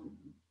also,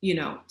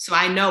 so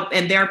I know,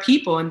 and there are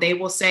people and they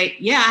will say,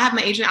 yeah, I have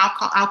my agent.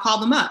 I'll call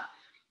them up.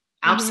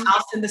 I'll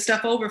send the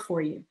stuff over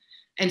for you.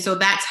 And so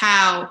that's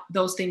how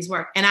those things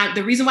work. And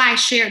the reason why I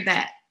shared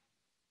that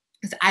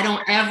is I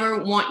don't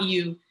ever want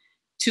you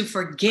to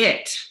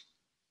forget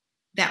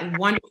that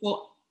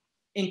wonderful,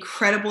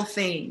 incredible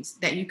things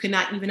that you could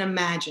not even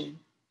imagine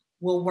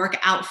will work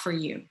out for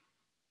you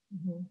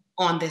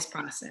on this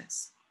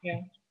process.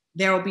 Yeah.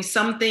 There will be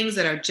some things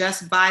that are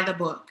just by the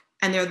book.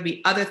 And there will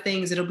be other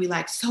things that'll be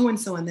like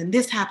so-and-so, and then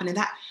this happened and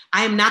that.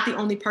 I am not the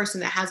only person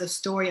that has a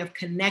story of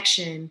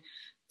connection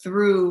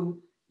through,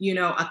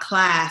 a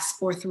class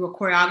or through a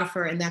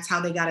choreographer, and that's how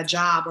they got a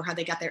job or how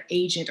they got their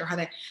agent or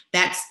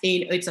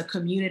it's a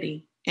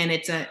community and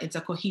it's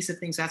a cohesive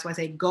thing. So that's why I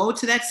say go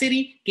to that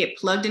city, get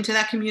plugged into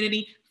that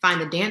community,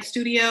 find the dance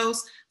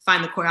studios,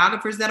 find the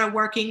choreographers that are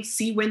working,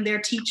 see when they're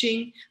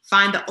teaching,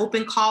 find the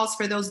open calls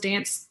for those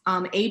dance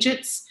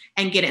agents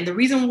and get it. And the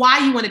reason why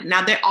you want it,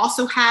 now they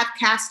also have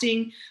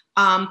casting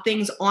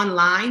things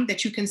online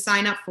that you can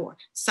sign up for.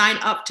 Sign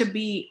up to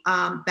be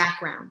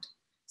background.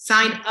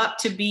 Sign up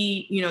to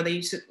be,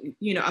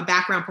 a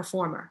background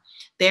performer.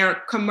 There are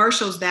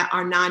commercials that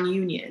are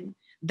non-union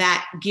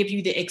that give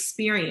you the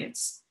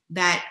experience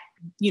that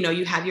you know,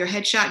 you have your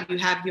headshot, you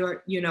have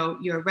your, you know,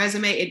 your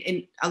resume,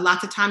 and a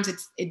lot of times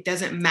it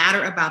doesn't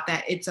matter about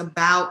that. It's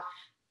about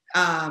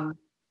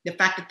the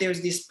fact that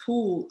there's this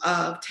pool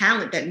of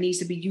talent that needs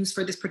to be used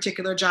for this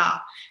particular job.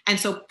 And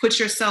so put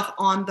yourself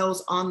on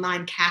those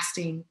online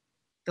casting,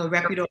 the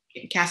reputable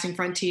Casting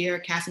Frontier,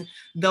 casting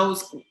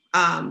those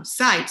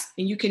sites.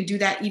 And you can do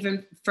that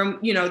even from,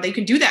 you know, they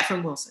can do that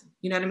from Wilson.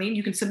 You know what I mean?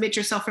 You can submit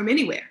yourself from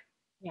anywhere.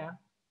 Yeah.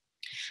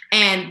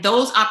 And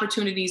those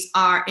opportunities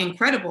are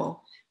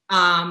incredible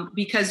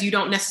because you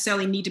don't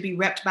necessarily need to be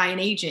repped by an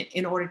agent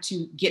in order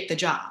to get the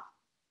job.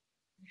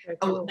 Okay,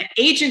 cool.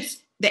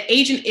 The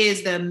agent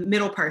is the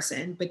middle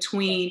person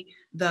between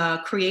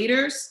the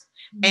creators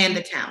and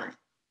the talent.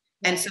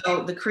 And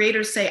so the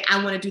creators say,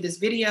 I want to do this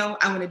video,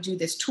 I want to do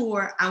this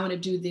tour, I want to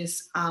do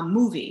this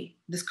movie,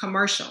 this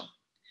commercial.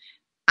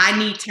 I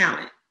need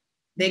talent.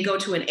 They go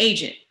to an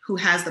agent who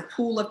has the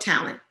pool of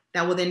talent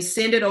that will then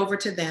send it over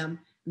to them.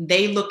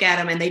 They look at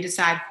them and they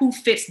decide who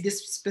fits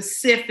this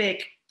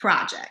specific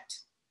project.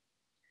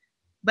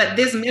 But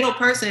this middle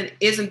person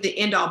isn't the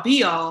end all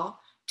be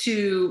all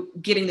to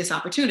getting this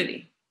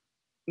opportunity.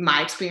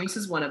 My experience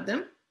is one of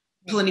them.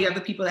 Plenty of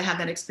other people that have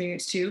that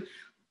experience too.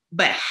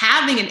 But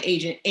having an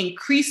agent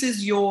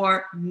increases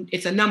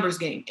it's a numbers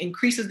game,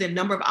 increases the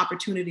number of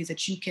opportunities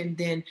that you can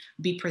then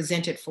be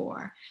presented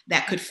for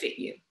that could fit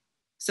you.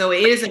 So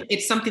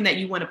it's something that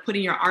you want to put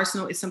in your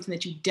arsenal. It's something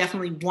that you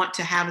definitely want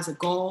to have as a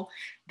goal.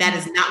 That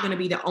is not going to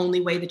be the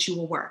only way that you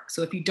will work.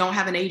 So if you don't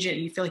have an agent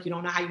and you feel like you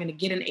don't know how you're going to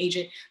get an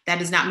agent, that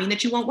does not mean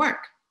that you won't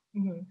work.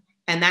 Mm-hmm.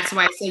 And that's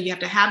why I say you have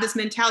to have this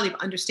mentality of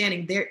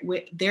understanding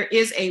there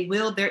is a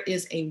will, there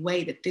is a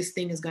way that this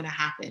thing is going to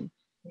happen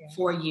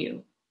for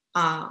you.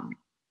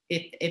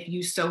 If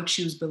you so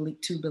choose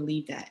to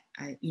believe that.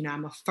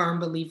 I'm a firm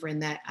believer in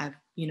that. I've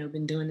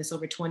been doing this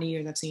over 20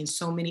 years. I've seen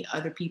so many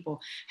other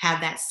people have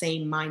that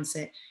same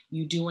mindset.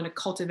 You do want to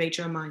cultivate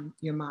your mind.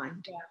 Yeah,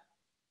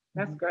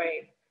 that's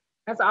great.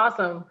 That's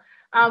awesome.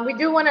 We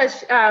do want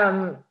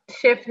to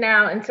shift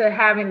now into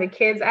having the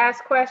kids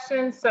ask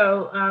questions.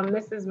 So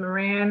Mrs.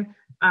 Moran,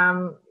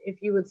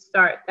 if you would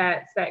start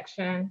that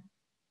section.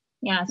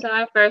 Yeah, so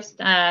our first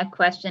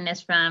question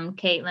is from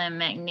Caitlin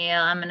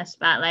McNeil. I'm going to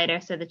spotlight her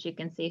so that you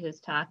can see who's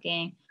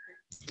talking.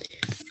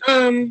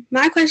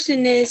 My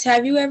question is,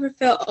 have you ever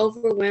felt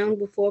overwhelmed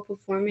before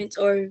performance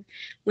or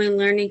when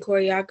learning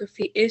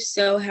choreography? If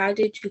so, how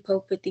did you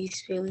cope with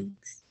these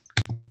feelings?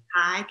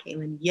 Hi,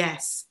 Caitlin.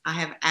 Yes, I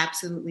have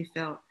absolutely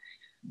felt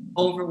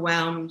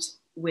overwhelmed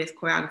with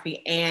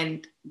choreography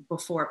and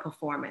before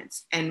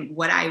performance. And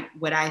what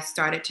I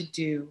started to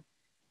do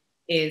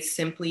is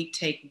simply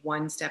take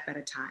one step at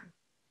a time.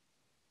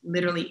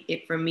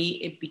 Literally, for me,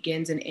 it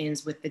begins and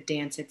ends with the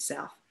dance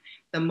itself.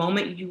 The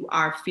moment you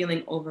are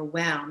feeling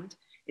overwhelmed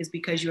is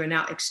because you are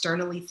now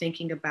externally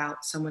thinking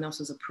about someone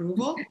else's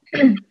approval,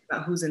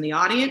 about who's in the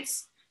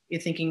audience.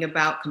 You're thinking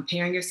about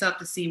comparing yourself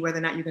to see whether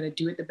or not you're going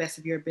to do it the best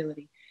of your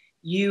ability.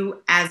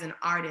 You as an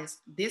artist,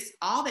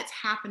 all that's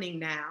happening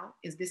now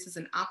is this is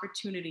an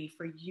opportunity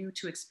for you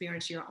to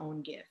experience your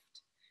own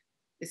gift.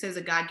 It says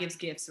that God gives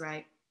gifts,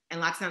 right? And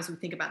lots of times we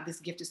think about this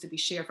gift is to be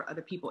shared for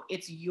other people.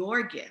 It's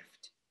your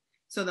gift.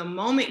 So the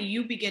moment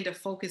you begin to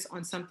focus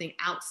on something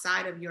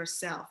outside of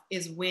yourself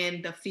is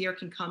when the fear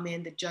can come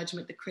in, the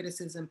judgment, the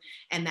criticism,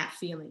 and that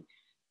feeling.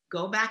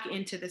 Go back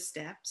into the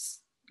steps,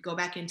 go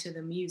back into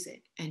the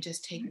music, and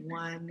just take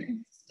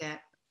one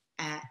step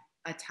at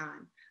a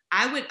time.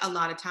 I would a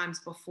lot of times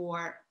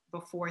before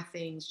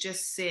things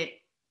just sit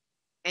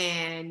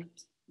and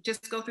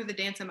just go through the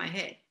dance in my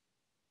head.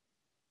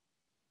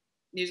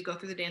 You just go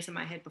through the dance in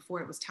my head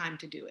before it was time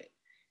to do it.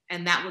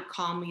 And that would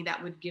calm me,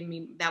 that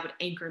would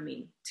anchor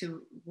me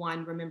to,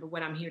 one, remember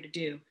what I'm here to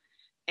do.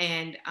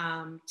 And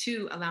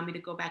two, allow me to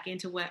go back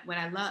into what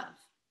I love,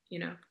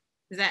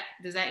 Does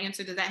that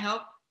answer, does that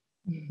help?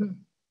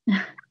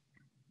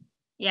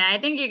 Yeah, I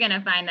think you're going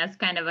to find that's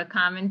kind of a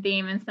common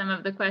theme in some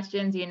of the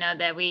questions,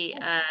 that we,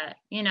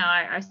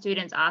 our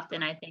students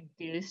often, I think,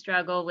 do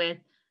struggle with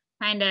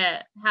kind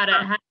of how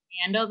to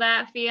handle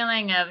that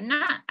feeling of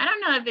I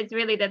don't know if it's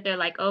really that they're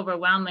like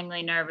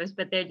overwhelmingly nervous,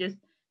 but they're just,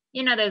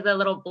 there's a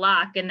little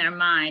block in their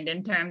mind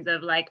in terms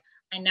of like,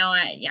 I know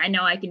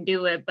I can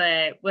do it,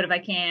 but what if I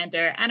can't?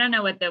 Or I don't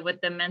know what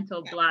the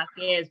mental block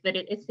is, but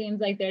it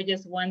seems like they're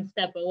just one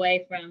step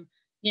away from,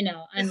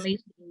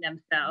 unleashing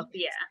themselves.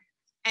 Yeah.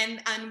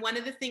 And one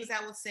of the things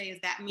I will say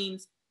is that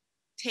means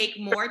take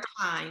more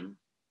time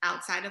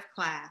outside of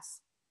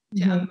class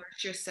to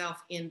immerse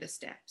yourself in the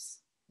steps.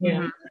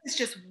 Yeah.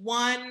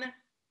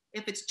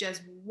 If it's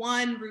just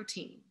one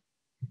routine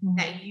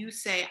that you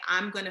say,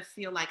 I'm going to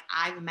feel like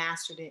I've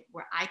mastered it,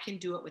 where I can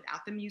do it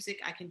without the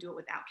music, I can do it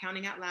without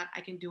counting out loud,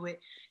 I can do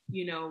it,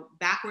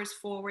 backwards,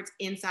 forwards,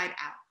 inside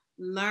out.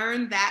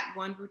 Learn that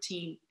one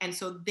routine. And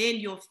so then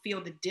you'll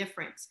feel the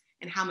difference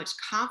in how much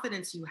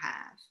confidence you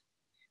have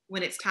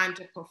when it's time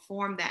to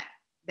perform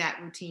that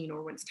routine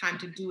or when it's time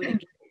to do it again.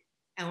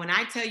 And when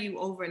I tell you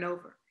over and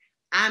over,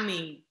 I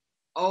mean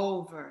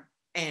over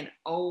and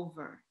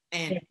over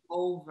and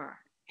over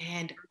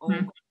and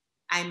over.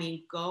 I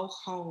mean, go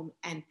home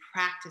and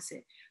practice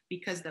it,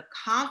 because the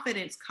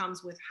confidence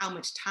comes with how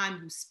much time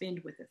you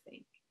spend with the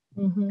thing.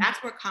 Mm-hmm.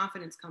 That's where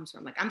confidence comes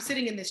from. Like, I'm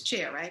sitting in this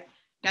chair, right?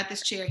 Got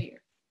this chair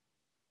here.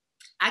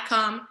 I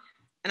come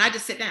and I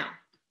just sit down.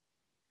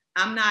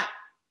 I'm not,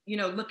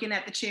 looking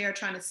at the chair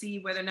trying to see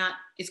whether or not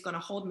it's going to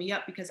hold me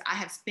up, because I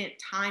have spent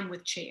time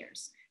with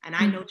chairs. And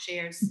I know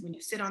chairs, when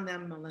you sit on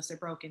them, unless they're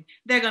broken,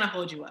 they're going to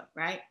hold you up,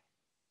 right?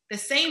 The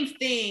same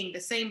thing, the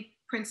same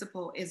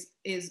principle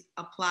is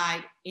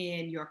applied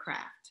in your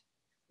craft.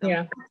 The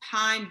more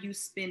time you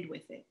spend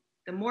with it,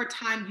 the more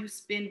time you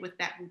spend with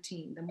that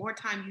routine, the more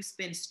time you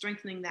spend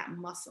strengthening that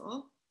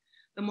muscle,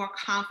 the more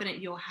confident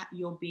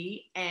you'll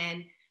be.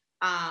 And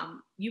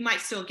you might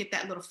still get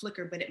that little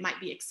flicker, but it might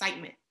be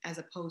excitement as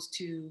opposed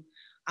to,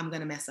 I'm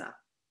going to mess up.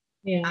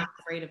 Yeah. I'm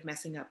afraid of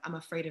messing up. I'm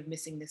afraid of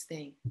missing this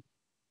thing.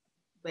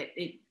 But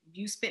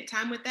you spent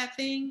time with that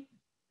thing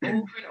over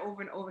and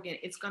over and over again,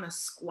 it's going to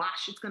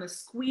squash, it's going to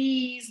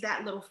squeeze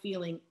that little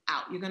feeling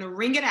out. You're going to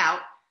wring it out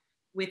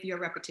with your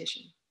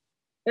repetition.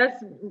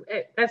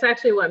 That's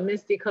actually what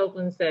Misty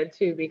Copeland said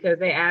too, because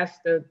they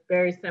asked a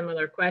very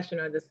similar question,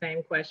 or the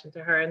same question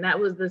to her, and that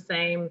was the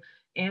same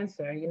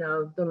answer.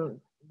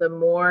 The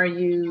more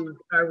you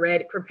are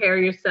ready, prepare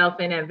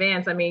yourself in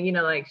advance. I mean,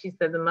 like she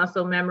said, the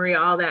muscle memory,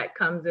 all that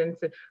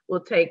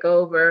will take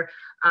over.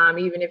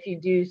 Even if you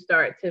do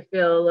start to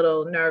feel a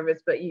little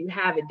nervous, but you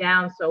have it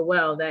down so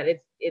well that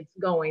it's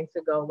going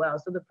to go well.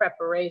 So the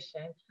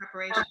preparation.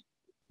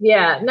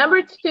 Yeah.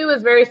 Number 2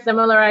 is very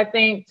similar, I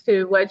think,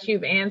 to what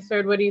you've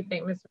answered. What do you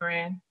think, Ms.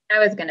 Moran? I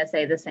was going to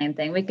say the same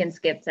thing. We can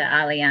skip to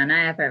Aliana.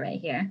 I have her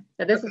right here.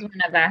 So this is one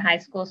of our high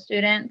school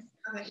students.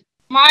 Okay.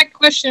 My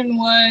question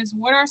was,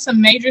 what are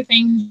some major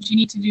things you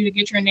need to do to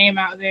get your name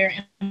out there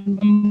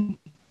and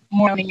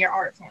more in your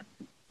art form?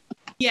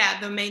 Yeah,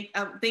 the main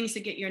things to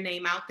get your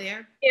name out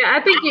there. Yeah,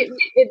 I think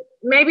it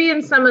maybe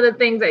in some of the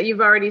things that you've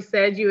already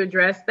said, you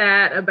addressed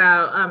that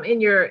about in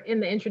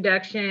the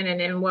introduction, and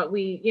in what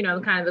we,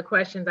 kind of the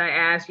questions I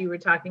asked, you were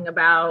talking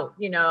about,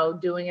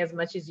 doing as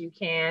much as you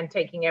can,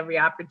 taking every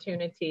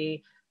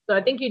opportunity. So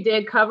I think you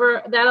did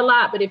cover that a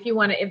lot, but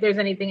if there's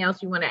anything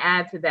else you want to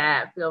add to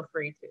that, feel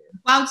free to.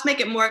 Well, let's make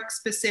it more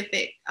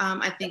specific,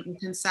 I think, and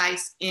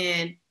concise.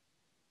 And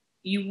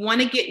you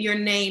want to get your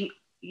name,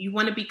 you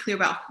want to be clear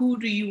about who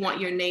do you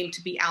want your name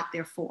to be out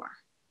there for.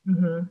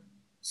 Mm-hmm.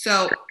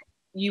 So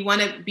you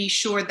want to be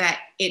sure that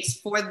it's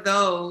for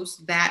those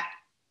that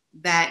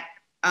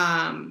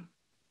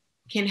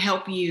can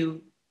help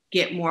you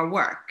get more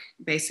work,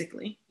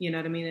 basically, you know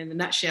what I mean, in a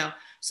nutshell.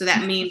 So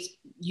that means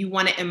you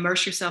want to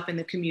immerse yourself in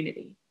the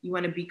community. You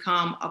want to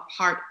become a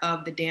part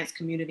of the dance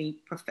community,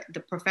 the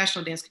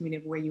professional dance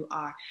community where you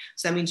are.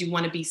 So that means you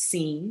want to be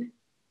seen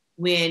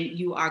when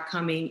you are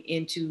coming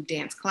into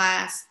dance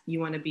class. You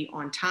want to be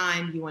on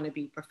time. You want to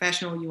be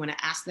professional. You want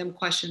to ask them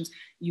questions.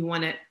 You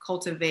want to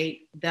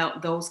cultivate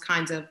those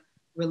kinds of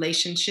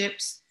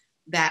relationships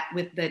that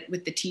with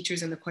the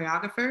teachers and the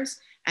choreographers.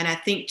 And I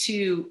think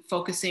too,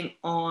 focusing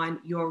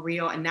on your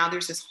real, and now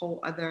there's this whole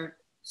other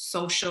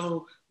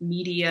social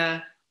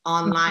media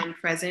online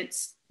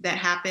presence that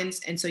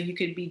happens. And so you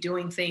could be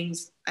doing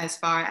things as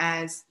far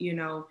as,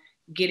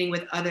 getting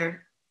with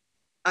other,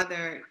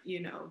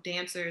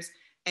 dancers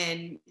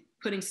and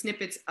putting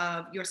snippets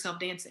of yourself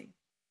dancing,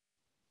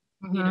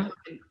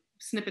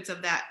 snippets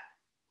of that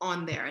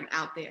on there and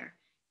out there.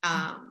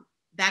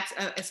 That's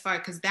as far,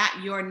 because that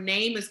your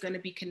name is going to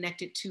be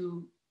connected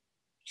to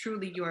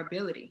truly your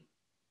ability.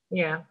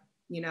 Yeah.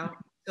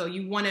 So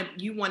you want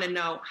to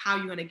know how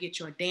you're going to get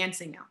your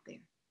dancing out there.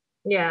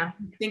 Yeah.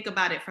 Think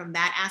about it from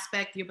that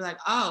aspect. You'll be like,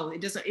 oh,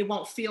 it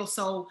won't feel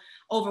so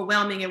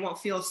overwhelming. It won't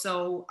feel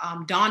so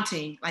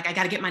daunting. Like, I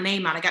got to get my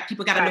name out.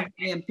 People got to know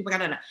who I am. People got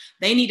to know.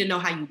 They need to know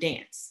how you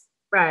dance.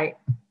 Right.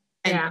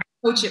 And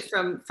coach it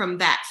from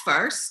that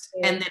first.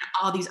 Yeah. And then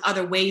all these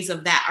other ways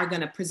of that are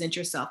going to present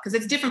yourself, because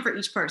it's different for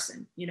each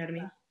person. You know what I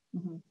mean?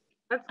 Mm-hmm.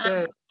 That's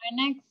good.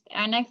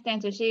 Our next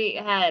dancer, she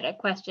had a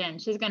question.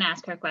 She's going to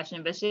ask her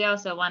question, but she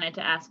also wanted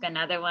to ask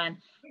another one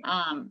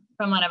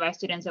from one of our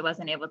students that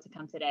wasn't able to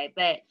come today.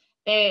 But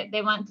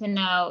they want to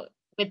know,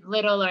 with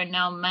little or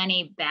no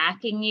money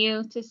backing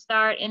you to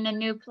start in a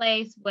new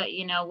place, what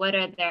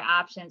are their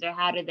options, or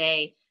how do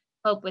they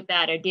cope with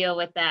that or deal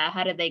with that?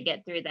 How do they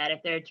get through that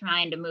if they're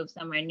trying to move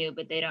somewhere new,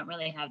 but they don't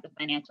really have the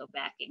financial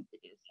backing to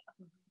do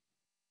so?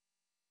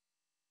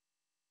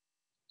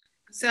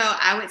 So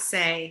I would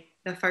say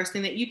the first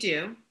thing that you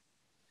do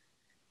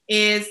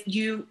is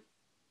you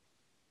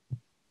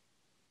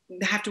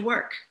have to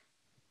work,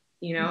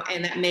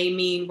 and that may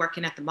mean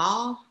working at the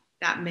mall.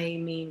 That may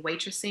mean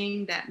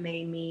waitressing. That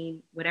may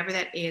mean whatever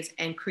that is,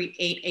 and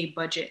create a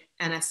budget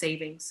and a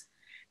savings.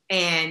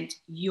 And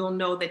you'll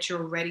know that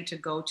you're ready to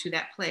go to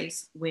that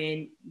place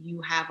when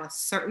you have a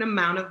certain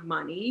amount of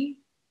money,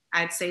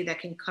 I'd say,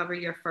 that can cover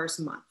your first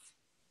month.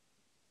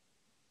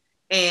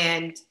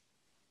 And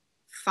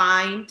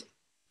find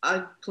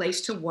a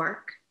place to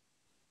work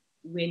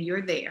when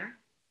you're there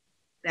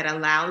that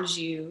allows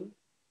you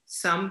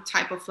some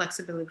type of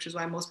flexibility, which is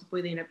why most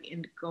people, they end up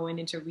going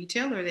into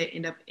retail, or they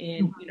end up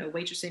in,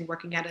 waitressing,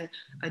 working at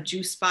a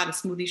juice spot, a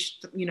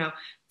smoothie,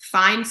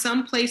 find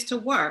some place to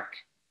work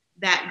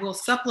that will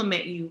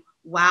supplement you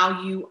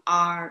while you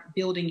are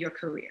building your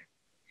career.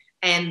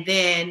 And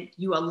then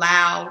you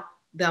allow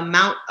the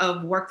amount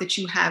of work that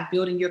you have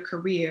building your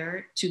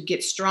career to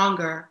get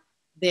stronger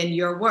than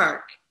your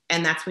work.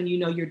 And that's when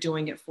you're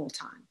doing it full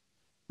time.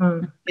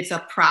 It's a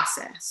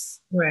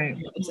process. Right.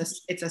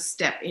 It's a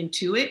step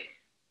into it.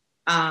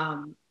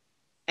 And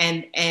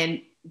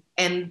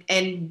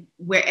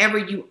wherever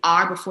you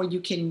are before you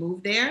can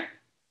move there,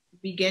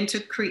 begin to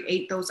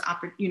create those,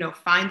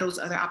 find those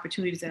other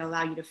opportunities that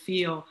allow you to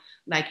feel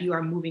like you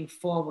are moving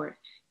forward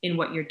in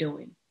what you're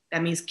doing.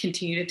 That means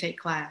continue to take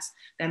class.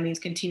 That means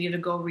continue to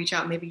go reach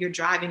out. Maybe you're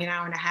driving an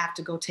hour and a half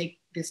to go take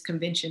this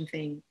convention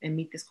thing and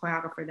meet this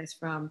choreographer that's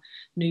from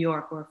New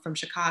York or from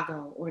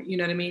Chicago, or you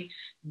know what I mean?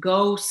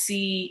 Go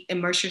see,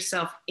 immerse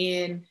yourself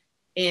in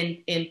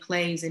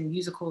plays and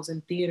musicals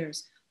and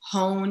theaters.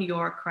 Hone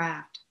your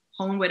craft,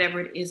 hone whatever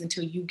it is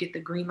until you get the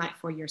green light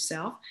for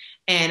yourself.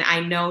 And I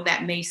know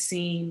that may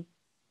seem,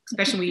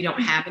 especially when you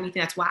don't have anything.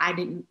 That's why I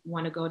didn't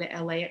want to go to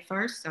LA at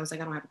first. I was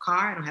like, I don't have a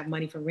car. I don't have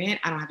money for rent.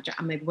 I don't have a job.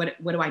 I'm like, what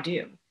do I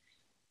do?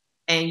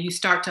 And you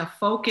start to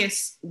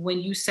focus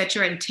when you set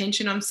your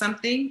intention on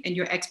something and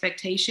your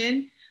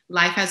expectation.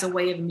 Life has a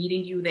way of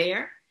meeting you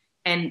there.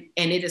 And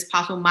it is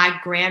possible. My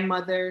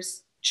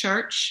grandmother's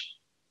church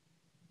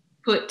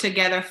put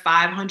together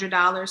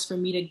 $500 for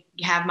me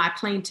to have my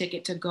plane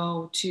ticket to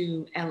go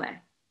to LA.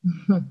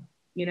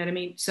 You know what I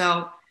mean?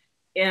 So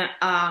it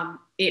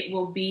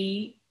will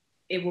be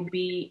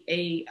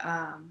a,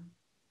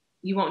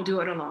 you won't do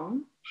it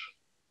alone.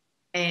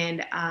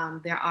 And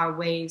there are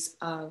ways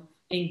of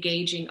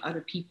engaging other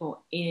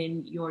people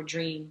in your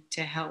dream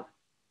to help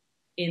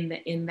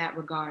in that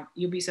regard.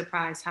 You'll be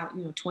surprised how,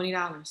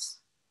 $20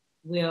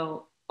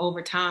 will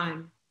over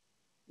time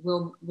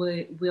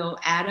will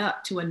add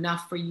up to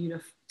enough for you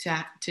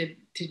to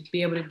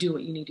be able to do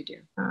what you need to do.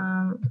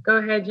 Go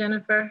ahead,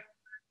 Jennifer.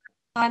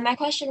 My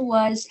question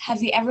was,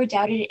 have you ever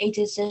doubted a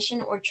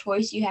decision or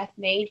choice you have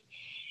made?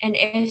 And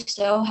if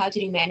so, how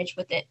did you manage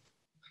with it?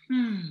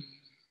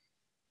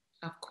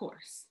 Of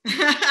course.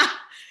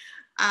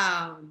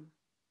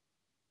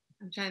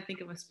 I'm trying to think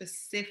of a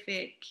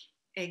specific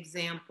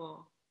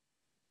example.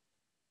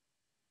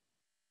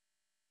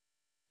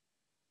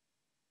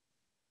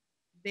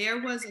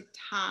 There was a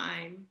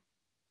time,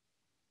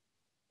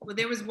 well,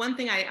 there was one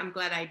thing I'm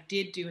glad I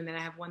did do, and then I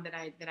have one that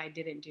I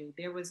didn't do.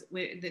 There was,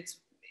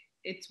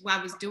 it's while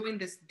I was doing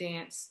this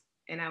dance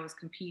and I was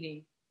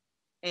competing,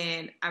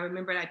 and I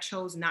remembered I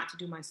chose not to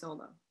do my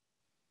solo.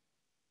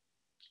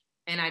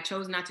 And I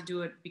chose not to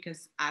do it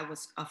because I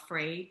was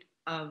afraid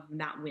of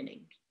not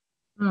winning.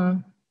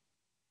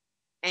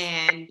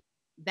 And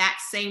that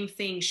same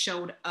thing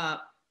showed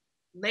up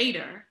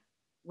later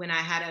when I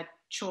had a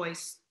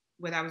choice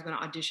whether I was going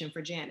to audition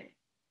for Janet.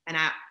 And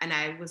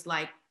I was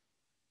like,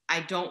 I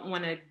don't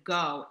want to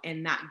go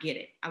and not get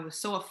it. I was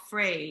so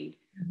afraid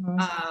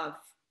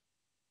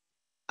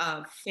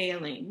of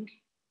failing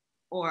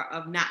or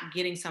of not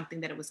getting something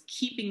that it was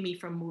keeping me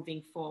from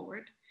moving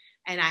forward.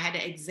 And I had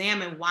to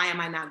examine, why am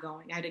I not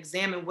going? I had to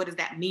examine, what does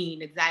that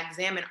mean? I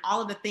examine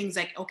all of the things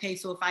like, okay,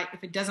 so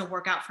if it doesn't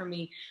work out for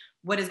me,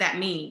 what does that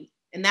mean?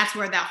 And that's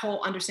where that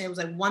whole understanding was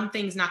like, one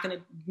thing's not going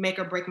to make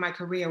or break my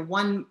career.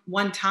 One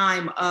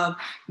time of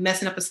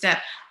messing up a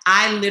step.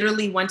 I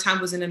literally one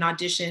time was in an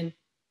audition,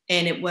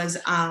 and it was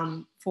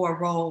for a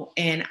role,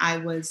 and I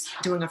was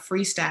doing a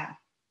freestyle.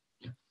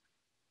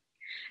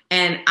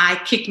 And I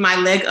kicked my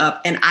leg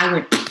up and I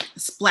went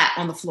splat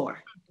on the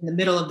floor in the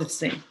middle of this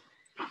thing.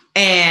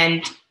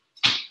 And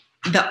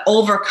the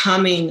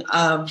overcoming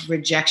of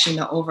rejection,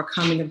 the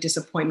overcoming of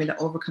disappointment, the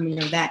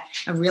overcoming of that,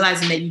 and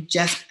realizing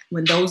that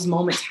when those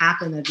moments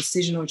happen, a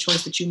decision or a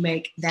choice that you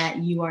make that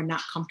you are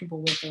not comfortable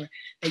with or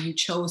that you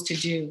chose to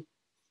do,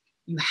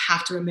 you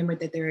have to remember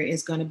that there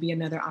is going to be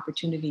another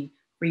opportunity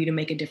for you to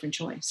make a different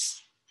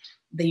choice.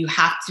 That you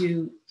have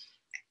to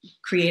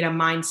create a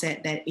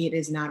mindset that it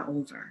is not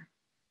over,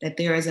 that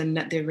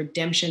the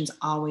redemption's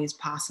always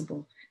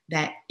possible,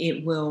 that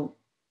it will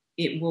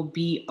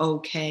be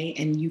okay,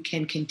 and you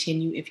can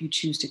continue if you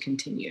choose to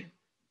continue.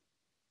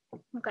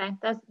 Okay,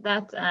 that's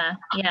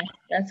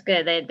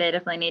good. They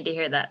definitely need to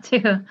hear that too.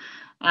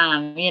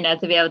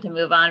 To be able to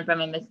move on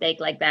from a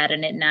mistake like that,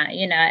 and it not,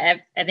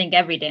 I think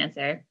every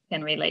dancer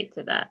can relate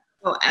to that.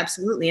 Oh,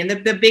 absolutely. And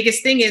the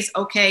biggest thing is,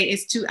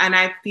 and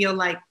I feel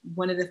like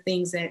one of the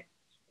things that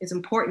is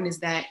important is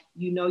that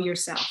you know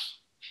yourself,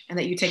 and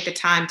that you take the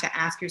time to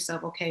ask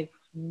yourself, okay,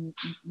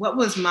 what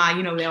was my,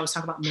 they always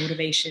talk about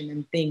motivation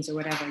and things or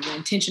whatever, your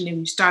intention, and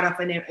you start off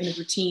in a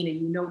routine,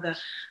 and you know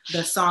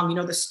the song,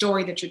 the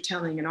story that you're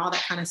telling and all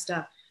that kind of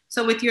stuff.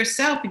 So with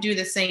yourself, you do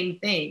the same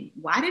thing.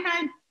 Why did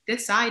I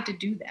decide to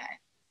do that?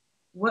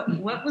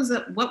 What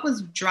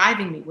was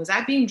driving me? Was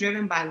I being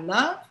driven by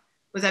love?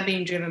 Was I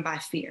being driven by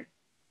fear?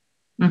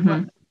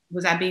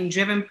 Was I being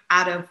driven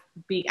out of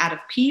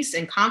peace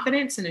and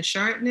confidence and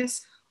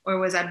assuredness? or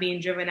was I being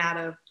driven out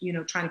of,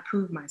 trying to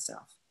prove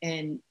myself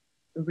and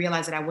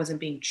realize that I wasn't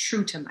being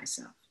true to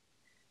myself?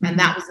 And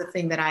that was the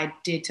thing that I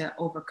did to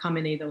overcome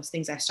any of those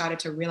things. I started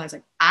to realize,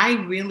 like, I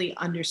really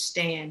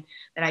understand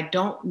that I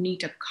don't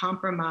need to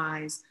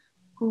compromise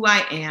who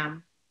I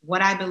am,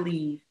 what I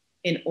believe,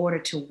 in order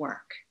to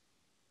work.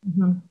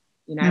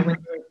 I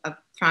went through a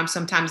time,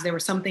 sometimes there were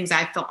some things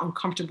I felt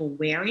uncomfortable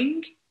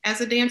wearing as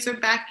a dancer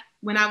back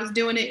when I was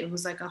doing it. It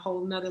was like a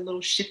whole nother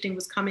little shifting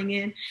was coming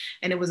in,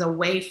 and it was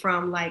away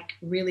from like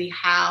really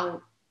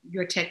how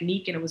your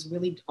technique, and it was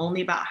really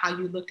only about how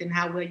you looked and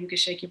how well you could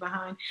shake your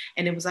behind.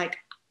 And it was like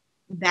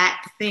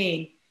that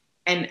thing,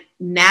 and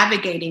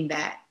navigating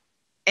that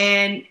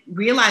and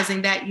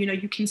realizing that,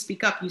 you can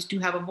speak up. You do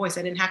have a voice.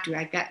 I didn't have to.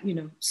 I got,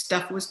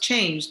 stuff was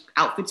changed.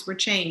 Outfits were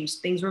changed.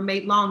 Things were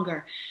made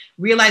longer.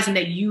 Realizing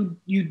that you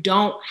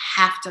don't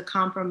have to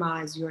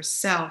compromise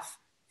yourself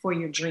for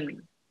your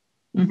dream.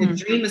 The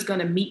dream is going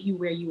to meet you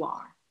where you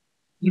are.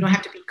 You don't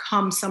have to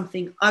become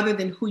something other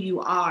than who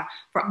you are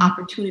for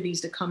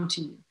opportunities to come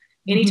to you.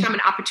 Anytime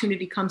an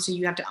opportunity comes to you,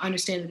 you have to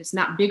understand that it's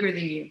not bigger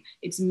than you.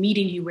 It's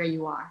meeting you where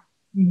you are.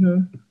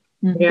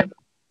 Yeah,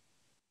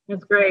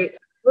 that's great.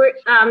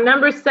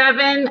 Number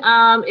 7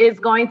 is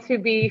going to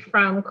be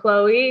from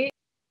Chloe.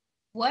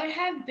 What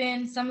have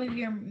been some of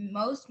your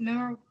most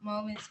memorable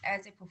moments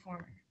as a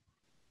performer?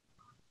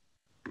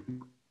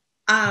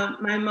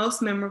 My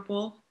most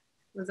memorable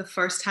was the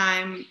first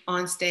time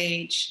on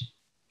stage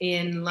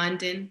in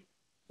London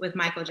with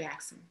Michael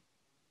Jackson,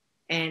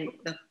 and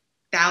the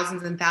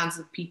thousands and thousands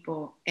of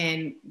people,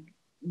 and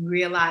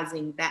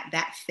realizing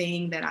that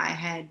thing that I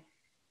had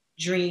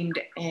dreamed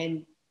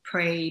and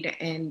prayed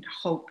and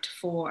hoped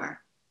for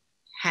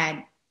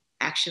had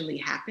actually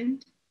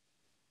happened.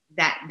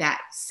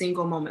 That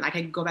single moment, like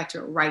I could go back to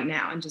it right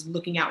now and just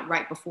looking out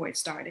right before it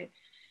started.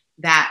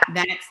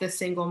 That's the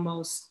single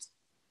most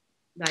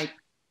like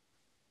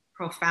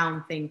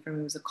profound thing for me.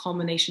 It was a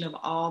culmination of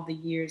all the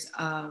years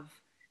of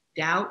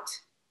doubt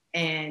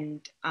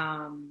and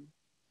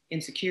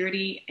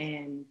insecurity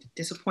and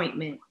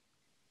disappointment,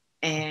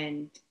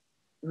 and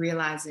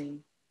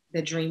realizing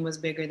the dream was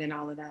bigger than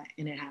all of that,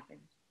 and it happened.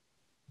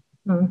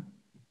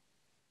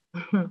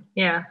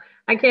 Yeah,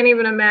 I can't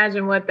even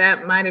imagine what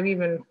that might have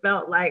even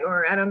felt like,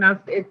 or I don't know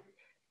if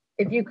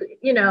you could,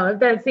 if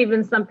that's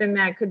even something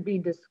that could be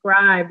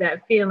described,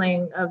 that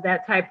feeling of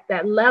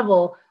that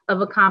level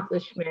of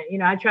accomplishment.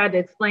 I tried to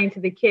explain to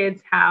the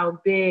kids how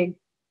big,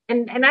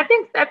 and I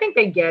think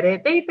they get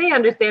it. They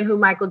understand who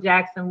Michael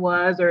Jackson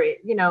was, or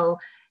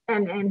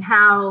and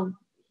how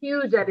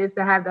huge that is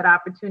to have that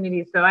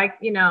opportunity. So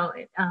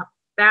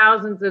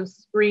thousands of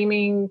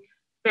screaming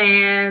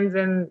fans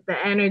and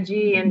the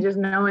energy, and just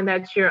knowing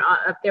that you're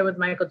up there with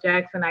Michael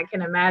Jackson, I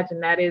can imagine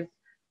that is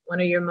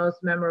one of your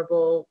most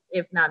memorable,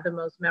 if not the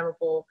most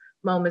memorable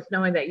moments,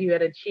 knowing that you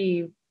had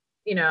achieved,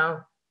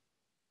 that,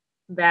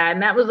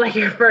 and that was like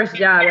your first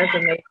job. That's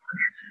amazing.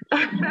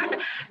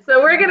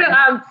 So we're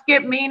gonna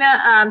skip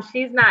Mina.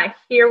 She's not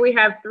here. We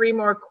have 3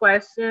 more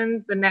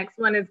questions. The next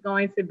one is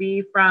going to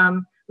be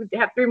we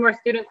have 3 more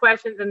student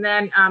questions, and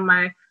then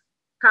my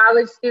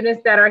college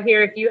students that are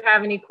here, if you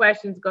have any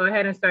questions, go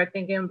ahead and start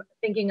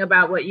thinking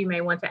about what you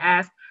may want to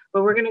ask.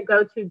 But we're going to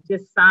go to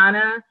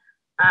Jasana.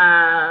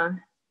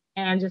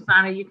 And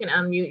Jasana, you can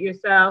unmute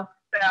yourself.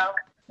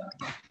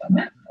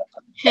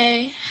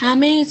 Hey, how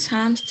many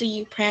times do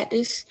you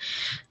practice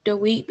the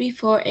week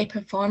before a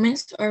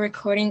performance or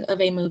recording of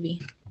a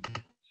movie?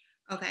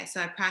 Okay, so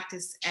I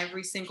practice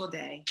every single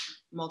day,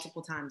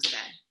 multiple times a day.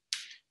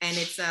 And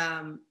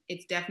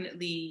it's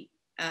definitely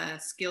a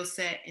skill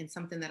set and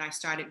something that I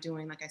started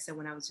doing, like I said,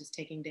 when I was just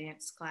taking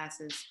dance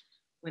classes,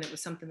 when it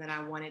was something that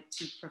I wanted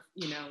to,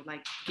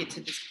 like get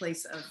to this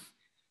place of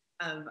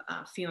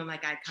feeling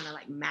like I kind of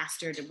like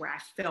mastered, where I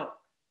felt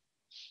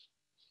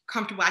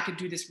comfortable I could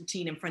do this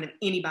routine in front of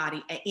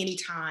anybody at any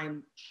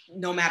time,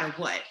 no matter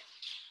what.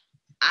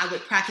 I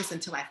would practice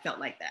until I felt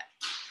like that.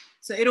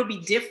 So it'll be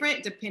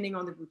different depending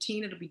on the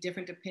routine. It'll be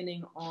different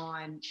depending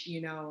on,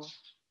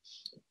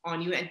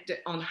 on you and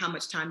on how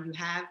much time you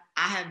have.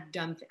 I have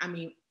done,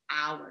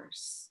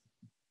 hours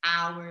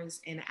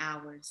and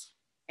hours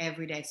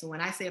every day. So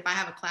when I say if I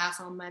have a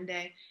class on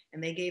Monday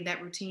and they gave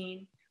that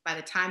routine, by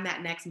the time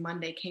that next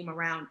Monday came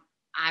around,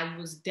 I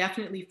was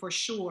definitely for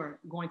sure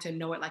going to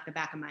know it like the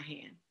back of my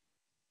hand.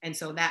 And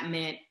so that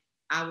meant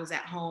I was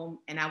at home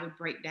and I would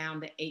break down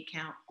the 8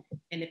 count.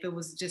 And even if it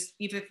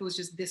was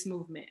just this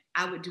movement,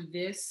 I would do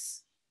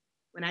this,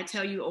 when I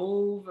tell you,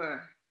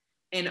 over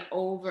and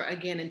over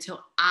again,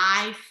 until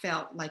I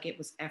felt like it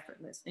was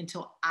effortless,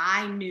 until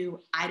I knew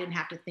I didn't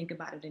have to think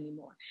about it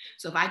anymore.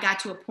 So if I got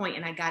to a point,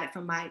 and I got it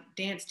from my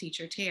dance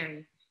teacher, Terry,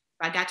 if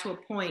I got to a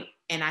point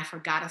and I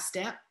forgot a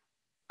step,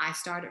 I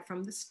started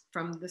from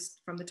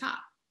the top.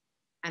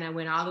 And I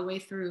went all the way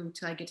through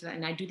till I get to that.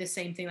 And I do the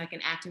same thing like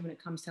in acting when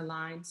it comes to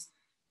lines.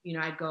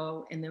 I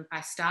go, and then if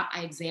I stop,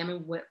 I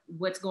examine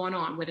what's going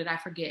on. What did I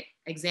forget?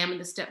 Examine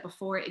the step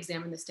before it,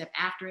 examine the step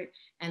after it,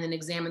 and then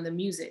examine the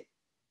music.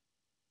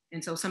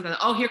 And so sometimes,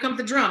 oh, here comes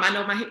the drum. I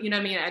know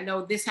I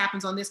know this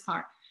happens on this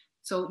part.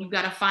 So you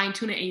got to fine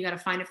tune it, and you got to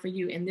find it for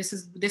you. And this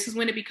is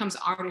when it becomes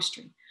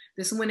artistry.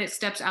 This is when it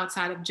steps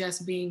outside of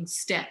just being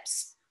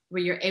steps,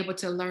 where you're able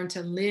to learn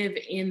to live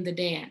in the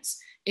dance,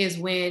 is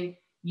when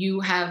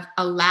you have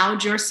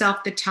allowed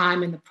yourself the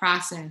time and the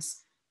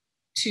process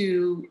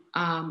to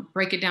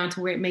break it down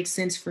to where it makes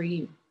sense for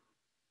you.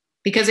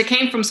 Because it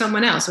came from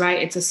someone else,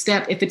 right? It's a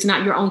step. If it's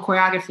not your own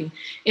choreography,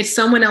 it's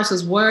someone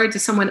else's words,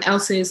 it's someone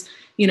else's,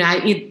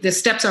 the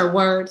steps are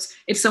words.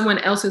 It's someone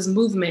else's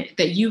movement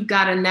that you've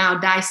got to now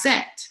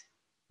dissect.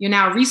 You're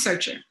now a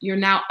researcher. You're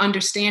now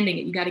understanding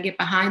it. You got to get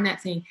behind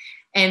that thing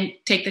and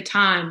take the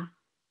time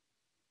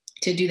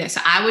to do that.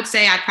 So I would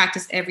say I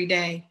practiced every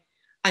day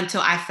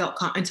until I felt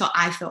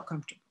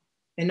comfortable.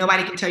 And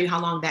nobody can tell you how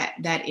long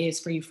that is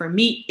for you. For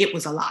me, it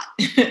was a lot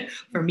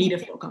for me to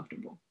feel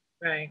comfortable.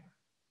 Right.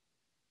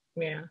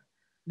 Yeah.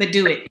 But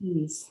do it,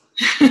 please.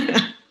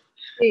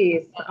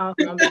 Please.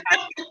 Also,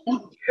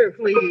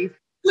 please.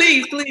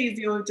 Please.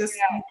 You'll just,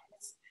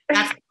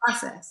 that's the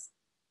process.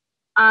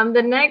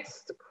 The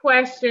next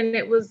question,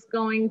 it was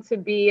going to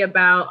be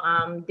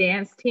about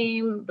dance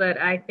team,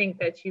 but I think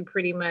that you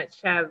pretty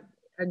much have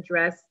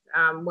addressed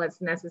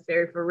what's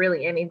necessary for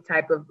really any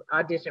type of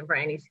audition for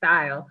any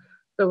style.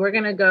 So we're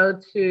going to go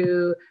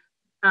to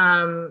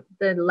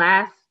the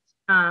last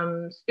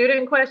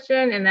student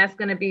question, and that's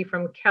going to be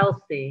from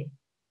Kelsey.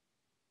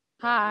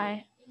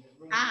 Hi.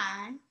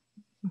 Hi.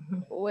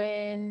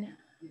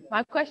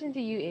 My question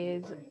to you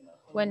is,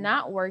 when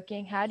not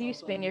working, how do you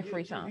spend your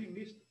free time?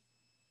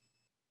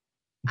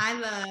 I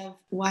love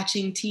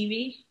watching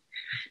TV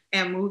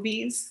and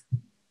movies,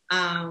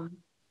 and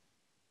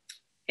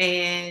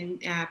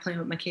playing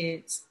with my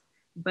kids.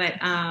 But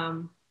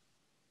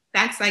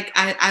that's like,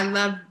 I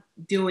love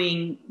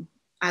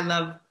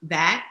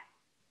that.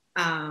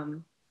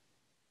 I'm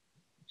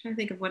trying to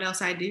think of what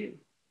else I do.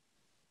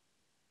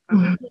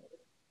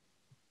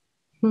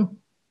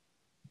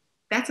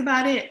 That's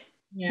about it.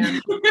 Yeah.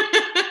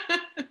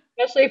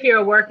 Especially if you're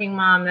a working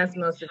mom, that's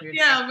most of your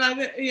time.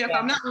 If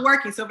I'm not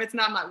working, so if it's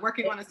not, I'm not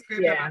working on a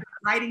script, I'm not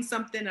writing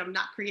something, I'm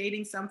not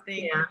creating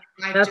something.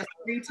 I just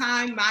free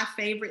time. My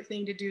favorite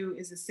thing to do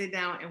is to sit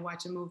down and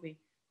watch a movie.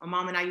 My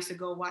mom and I used to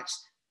go watch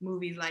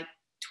movies like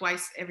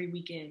twice every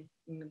weekend,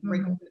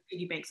 break open the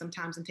piggy bank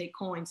sometimes and take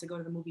coins to go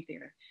to the movie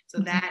theater. So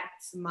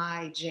that's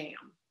my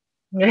jam.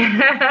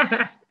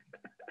 Yeah.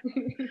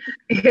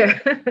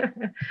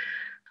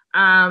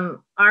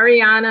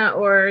 Ariana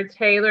or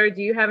Taylor,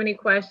 do you have any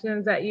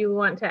questions that you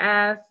want to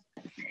ask?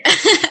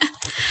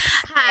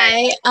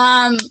 Hi.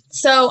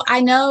 So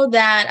I know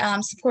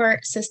that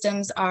support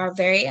systems are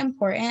very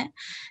important,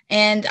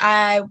 and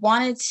I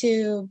wanted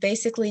to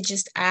basically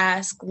just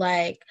ask,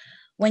 like,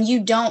 when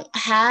you don't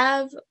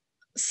have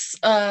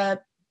a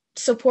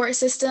support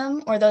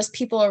system or those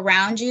people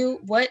around you,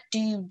 what do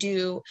you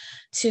do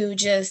to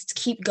just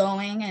keep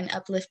going and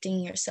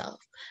uplifting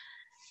yourself?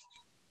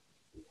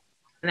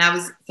 And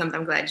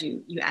I'm glad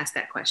you asked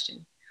that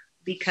question,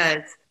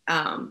 because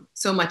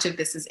so much of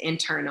this is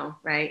internal,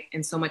 right?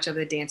 And so much of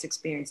the dance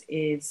experience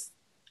is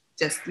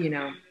just,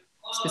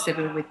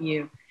 specifically with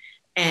you.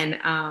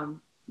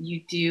 And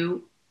you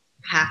do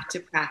have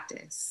to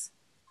practice,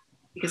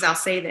 because I'll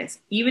say this,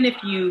 even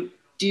if you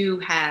do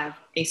have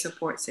a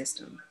support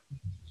system,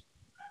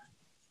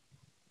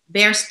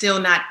 they're still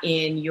not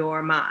in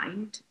your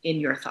mind, in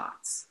your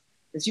thoughts.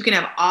 Because you can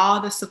have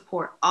all the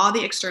support, all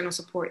the external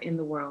support in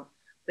the world,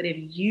 but if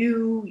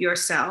you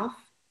yourself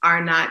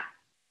are not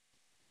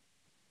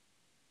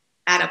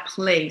at a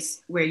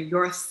place where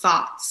your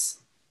thoughts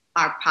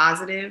are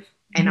positive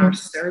and are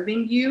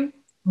serving you,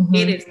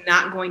 it is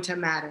not going to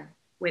matter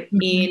what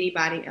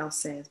anybody else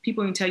says.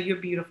 People can tell you you're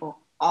beautiful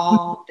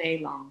all day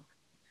long.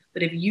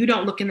 But if you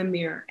don't look in the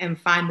mirror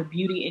and find the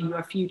beauty in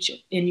your future,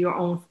 in your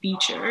own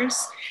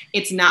features,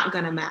 it's not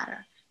going to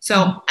matter.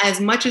 So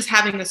as much as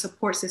having a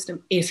support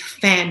system is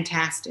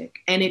fantastic,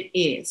 and it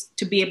is,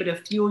 to be able to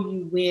fuel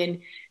you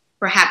when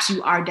perhaps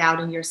you are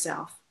doubting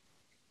yourself,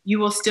 you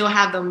will still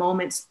have the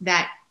moments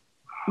that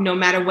no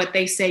matter what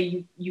they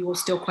say, you will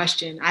still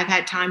question. I've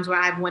had times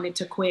where I've wanted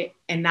to quit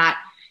and not,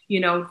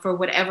 for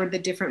whatever the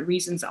different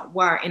reasons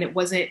were. And it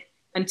wasn't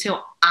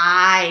until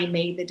I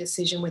made the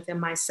decision within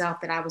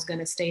myself that I was going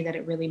to stay that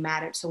it really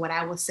mattered. So what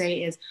I will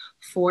say is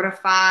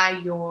fortify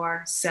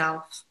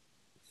yourself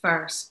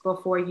first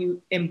before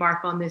you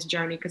embark on this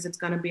journey, because it's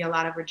going to be a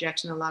lot of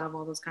rejection, a lot of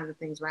all those kinds of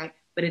things, right?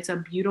 But it's a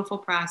beautiful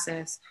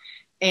process,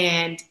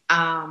 and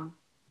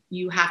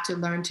you have to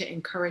learn to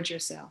encourage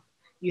yourself.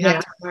 You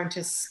have to learn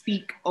to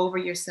speak over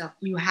yourself.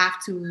 You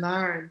have to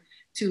learn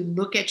to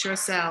look at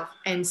yourself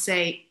and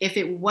say, if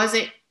it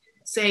wasn't,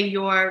 say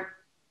your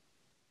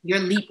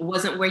leap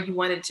wasn't where you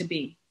wanted it to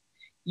be,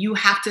 you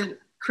have to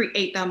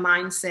create the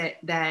mindset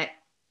that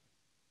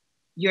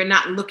you're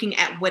not looking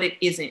at what it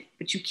isn't,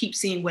 but you keep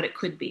seeing what it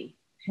could be,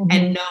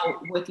 and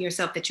know with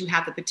yourself that you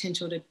have the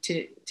potential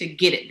to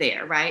get it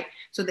there, right?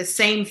 So the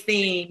same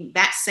thing,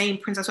 that same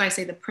principle, that's why I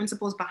say the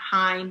principles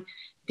behind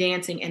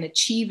dancing and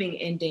achieving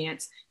in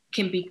dance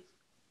can be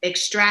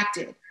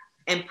extracted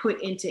and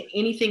put into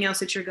anything else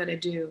that you're going to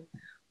do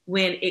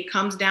when it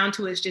comes down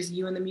to it's just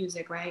you and the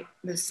music, right?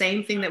 The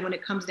same thing that when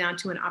it comes down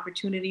to an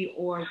opportunity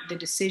or the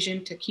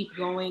decision to keep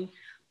going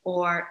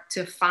or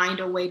to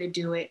find a way to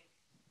do it,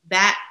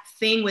 that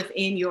thing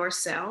within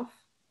yourself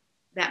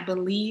that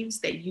believes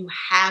that you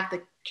have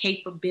the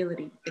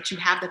capability, that you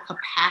have the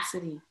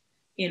capacity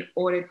in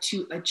order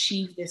to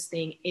achieve this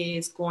thing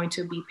is going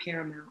to be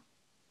paramount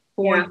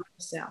for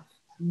yourself.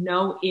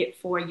 Know it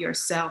for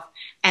yourself.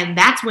 And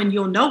that's when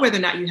you'll know whether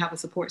or not you have a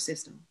support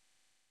system.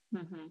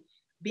 Mm-hmm.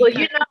 Well, you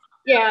know,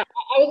 I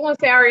was going to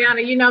say,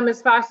 Ariana, you know,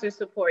 Miss Foster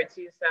supports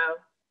you, so.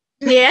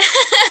 Yeah.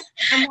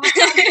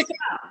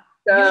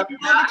 So I'll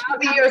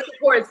be your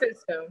support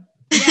system.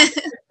 Yeah,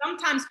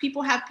 sometimes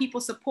people have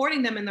people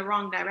supporting them in the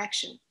wrong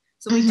direction.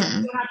 So we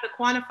have to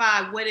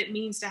quantify what it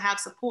means to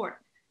have support.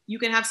 You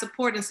can have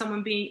support in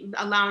someone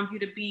allowing you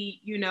to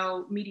be, you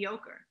know,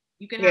 mediocre.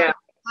 You can have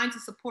all kinds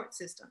of support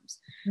systems.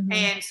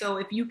 And so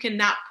if you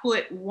cannot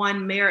put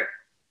one merit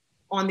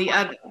on the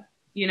other,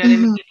 you know what I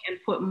mean, and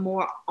put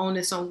more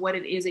onus on what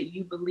it is that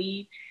you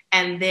believe,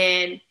 and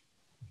then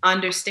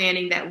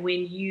understanding that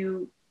when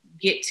you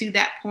get to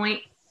that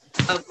point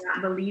of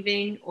not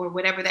believing or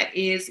whatever that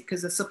is,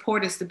 because the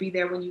support is to be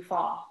there when you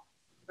fall,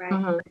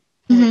 right?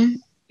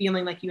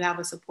 Feeling like you have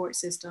a support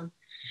system,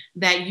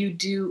 that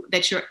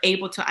you're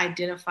able to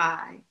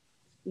identify,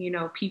 you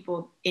know,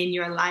 people in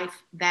your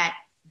life that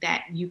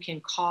you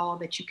can call,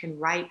 that you can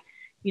write.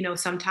 You know,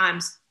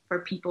 sometimes for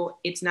people,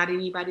 it's not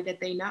anybody that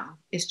they know.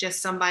 It's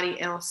just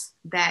somebody else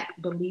that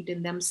believed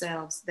in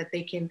themselves that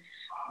they can,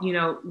 you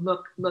know,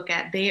 look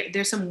at.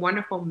 There's some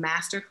wonderful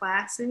master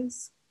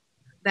classes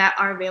that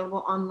are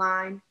available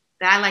online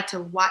that I like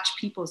to watch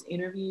people's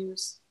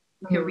interviews.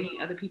 You can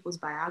read other people's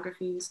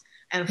biographies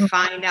and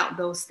find out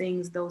those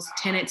things, those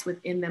tenets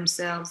within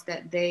themselves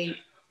that they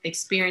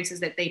experiences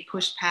that they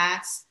push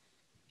past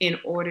in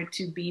order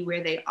to be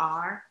where they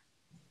are,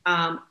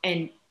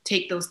 and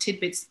take those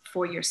tidbits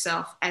for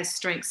yourself as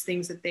strengths,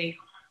 things that they've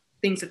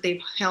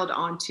held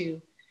on to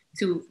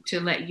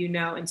let you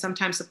know. And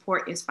sometimes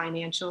support is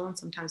financial and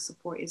sometimes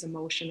support is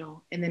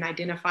emotional, and then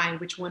identifying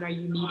which one are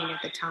you needing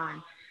at the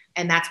time.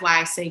 And that's why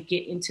I say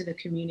get into the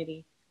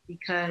community,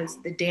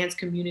 because the dance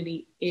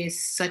community is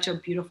such a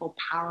beautiful,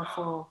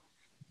 powerful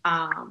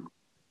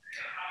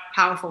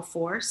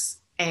force,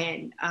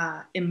 and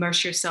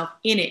immerse yourself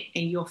in it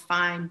and you'll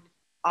find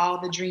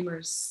all the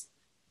dreamers,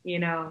 you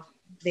know,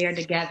 there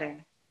together.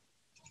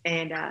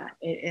 And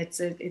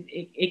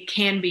it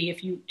can be,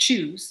 if you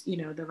choose, you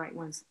know, the right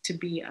ones, to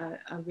be a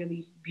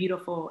really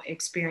beautiful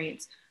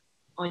experience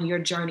on your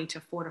journey to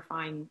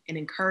fortifying and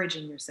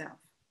encouraging yourself.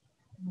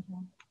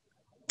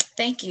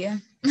 Thank you.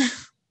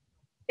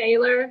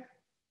 Taylor?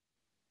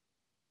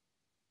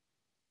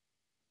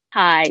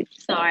 Hi,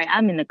 sorry,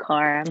 I'm in the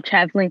car, I'm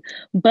traveling,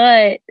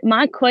 but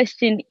my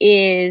question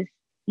is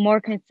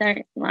more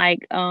concerned,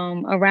 like,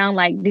 around,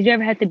 like, did you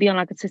ever have to be on,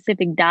 like, a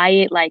specific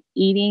diet, like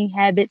eating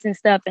habits and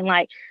stuff, and,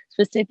 like,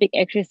 specific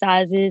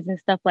exercises and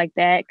stuff like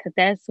that? Because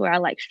that's where I,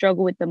 like,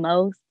 struggle with the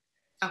most.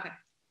 Okay.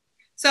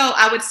 So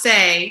I would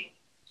say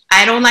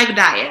I don't like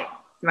diet,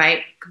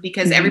 right?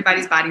 Because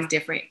everybody's body's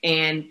different,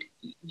 and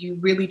you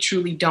really,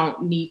 truly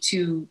don't need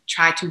to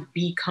try to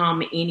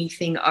become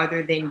anything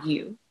other than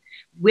you.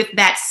 With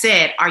that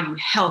said, are you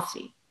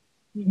healthy?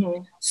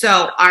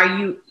 So are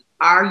you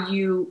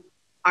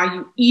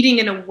eating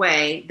in a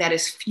way that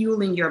is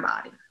fueling your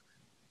body?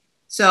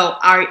 So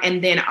are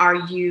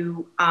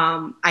you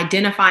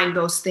identifying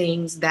those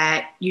things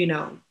that, you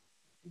know,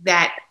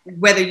 that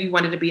whether you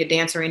wanted to be a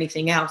dancer or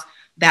anything else,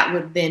 that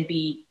would then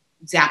be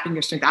zapping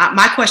your strength.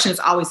 My question is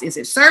always, is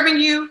it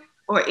serving you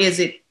or is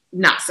it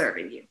not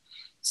serving you?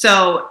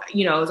 So,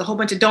 you know, is a whole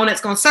bunch of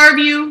donuts going to serve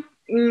you?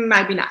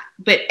 Might be not,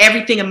 but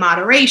everything in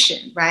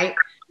moderation, right?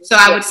 So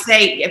I would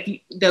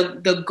say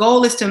the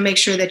goal is to make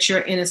sure that you're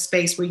in a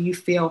space where you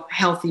feel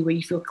healthy, where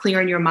you feel clear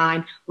in your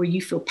mind, where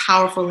you feel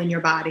powerful in your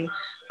body.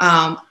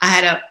 I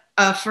had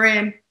a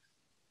friend,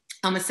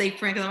 I'm gonna say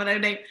friend because I'm gonna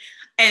name,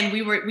 and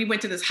we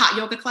went to this hot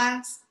yoga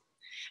class,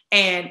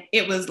 and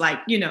it was like,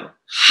 you know,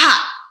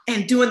 hot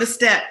and doing the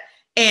step,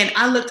 and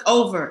I looked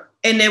over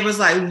and there was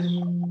like,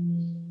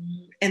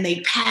 and they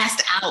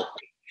passed out,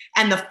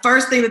 and the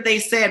first thing that they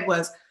said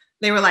was,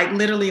 they were like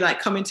literally like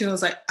coming to, I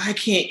was like, I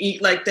can't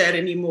eat like that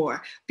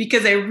anymore,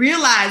 because they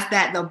realized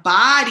that the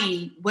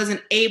body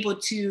wasn't able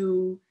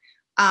to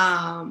be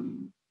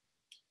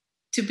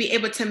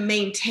able to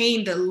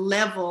maintain the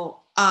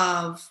level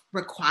of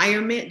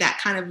requirement, that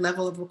kind of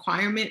level of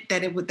requirement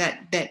that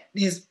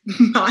his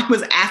mind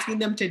was asking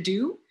them to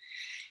do,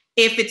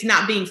 if it's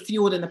not being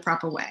fueled in the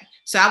proper way.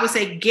 So I would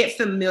say get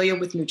familiar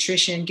with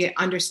nutrition, get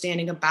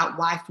understanding about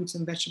why fruits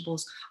and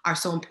vegetables are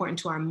so important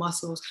to our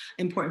muscles,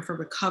 important for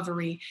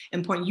recovery,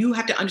 important. You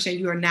have to understand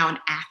you are now an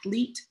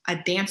athlete. A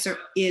dancer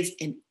is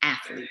an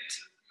athlete.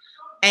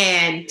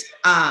 And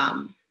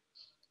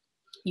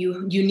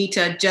you need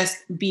to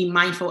just be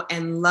mindful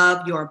and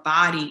love your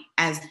body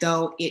as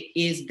though it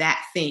is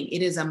that thing.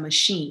 It is a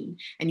machine,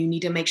 and you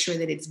need to make sure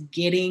that it's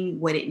getting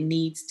what it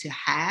needs to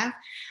have.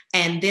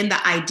 And then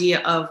the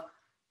idea of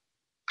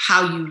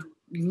how you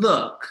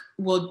look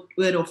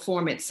it'll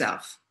form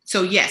itself.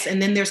 So yes,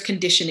 and then there's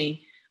conditioning.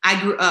 I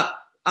grew up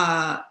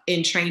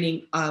in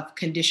training of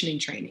conditioning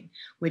training,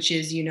 which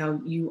is, you're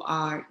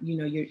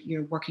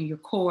working your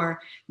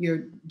core,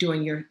 you're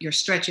doing your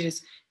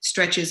stretches.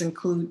 Stretches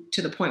include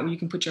to the point where you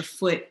can put your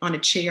foot on a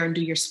chair and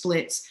do your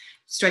splits.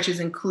 Stretches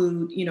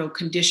include,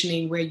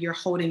 conditioning where you're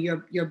holding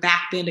your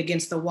back bend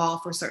against the wall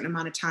for a certain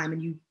amount of time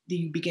and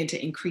you begin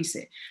to increase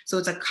it. So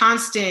it's a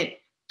constant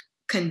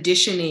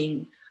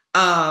conditioning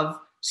of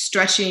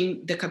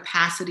stretching the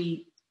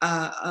capacity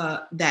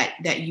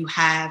that you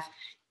have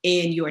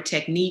in your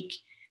technique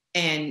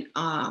and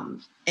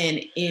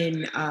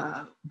in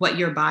what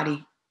your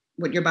body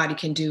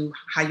can do,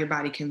 how your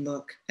body can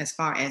look as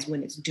far as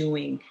when it's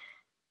doing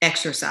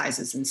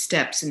exercises and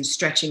steps and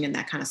stretching and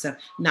that kind of stuff.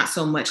 Not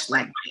so much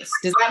like this.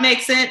 Does that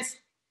make sense?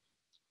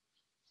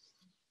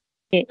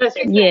 Yes,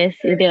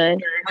 it does.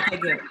 Okay,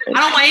 good. I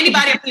don't want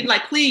anybody to be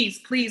like,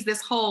 please,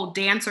 this whole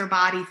dancer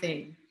body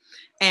thing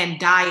and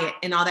diet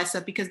and all that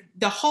stuff, because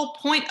the whole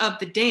point of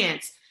the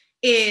dance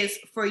is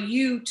for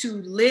you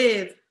to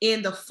live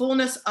in the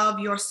fullness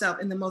of yourself,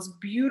 in the most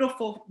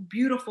beautiful,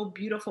 beautiful,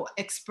 beautiful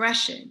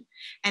expression.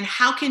 And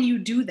how can you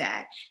do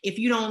that if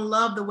you don't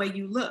love the way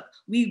you look?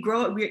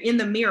 We're in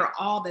the mirror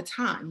all the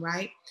time,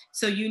 right?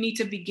 So you need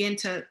to begin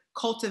to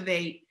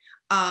cultivate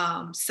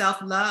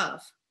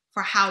self-love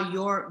for how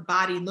your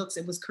body looks.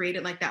 It was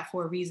created like that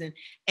for a reason.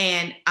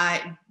 And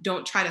I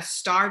don't try to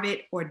starve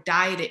it or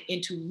diet it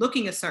into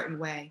looking a certain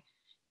way.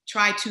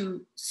 Try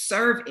to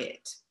serve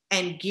it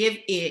and give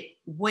it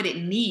what it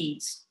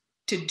needs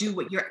to do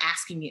what you're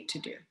asking it to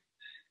do.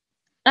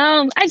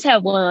 I just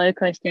have one other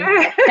question.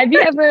 Have you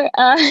ever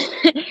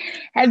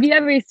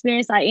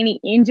experienced like any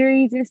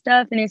injuries and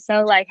stuff? And if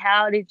so, like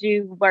how did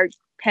you work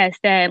past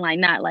that and like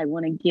not like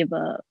want to give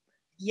up?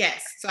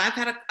 Yes. So I've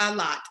had a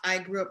lot. I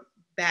grew up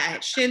bad. I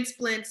had shin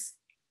splints,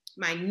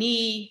 my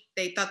knee.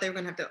 They thought they were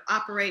going to have to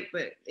operate,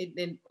 but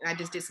then I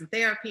just did some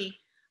therapy.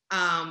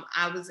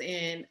 I was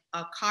in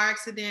a car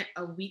accident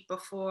a week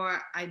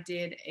before I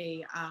did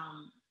a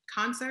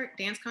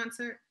dance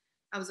concert.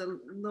 I was a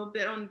little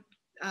bit on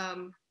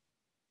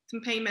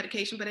some pain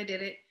medication, but I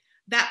did it.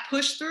 That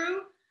pushed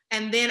through,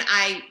 and then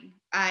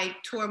I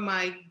tore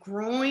my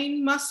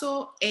groin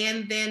muscle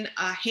and then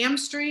a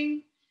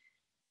hamstring.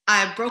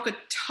 I broke a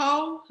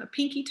toe, a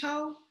pinky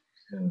toe.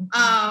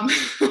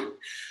 Mm-hmm.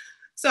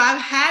 So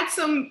I've had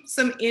some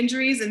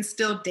injuries and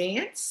still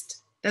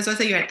danced. That's why I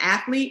say you're an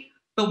athlete.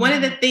 But one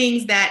of the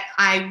things that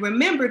I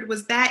remembered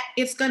was that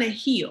it's going to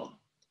heal.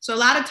 So a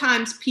lot of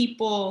times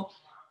people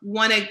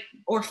want to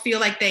or feel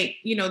like they,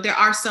 there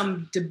are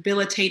some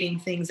debilitating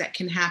things that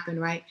can happen,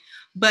 right?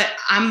 But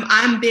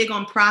I'm big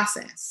on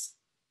process.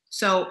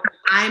 So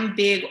I'm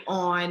big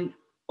on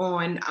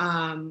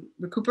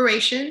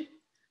recuperation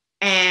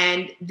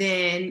and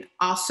then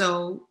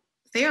also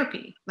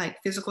therapy,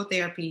 like physical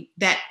therapy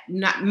that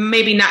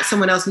maybe not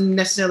someone else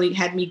necessarily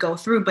had me go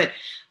through, but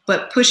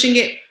pushing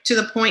it to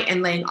the point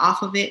and laying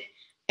off of it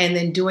and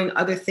then doing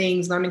other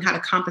things, learning how to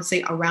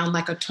compensate around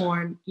like a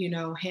torn,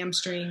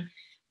 hamstring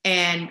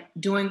and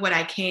doing what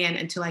I can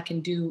until I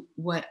can do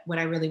what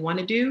I really want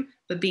to do,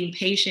 but being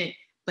patient,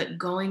 but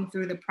going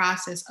through the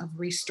process of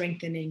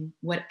re-strengthening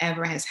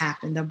whatever has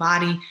happened. The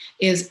body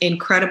is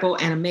incredible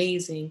and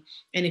amazing.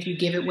 And if you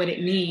give it what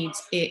it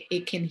needs,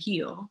 it can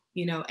heal,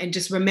 and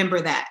just remember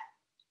that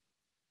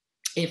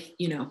if,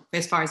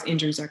 as far as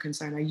injuries are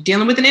concerned, are you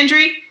dealing with an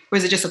injury or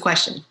is it just a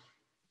question?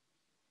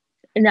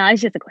 No,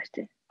 it's just a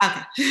question.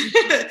 Okay.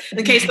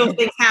 In case those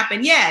things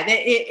happen. Yeah,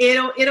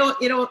 it'll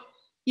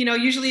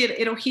usually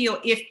it'll heal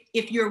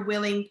if you're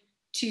willing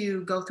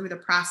to go through the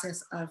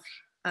process of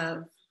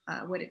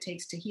what it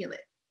takes to heal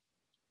it.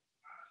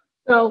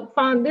 So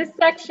Faune, this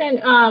section,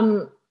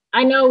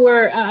 I know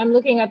I'm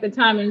looking at the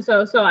time, and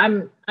so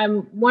I'm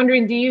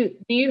wondering, do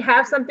you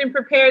have something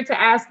prepared to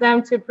ask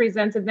them to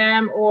present to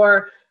them,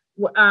 or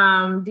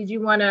did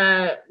you want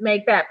to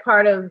make that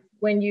part of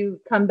when you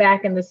come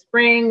back in the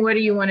spring? What do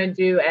you want to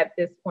do at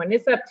this point?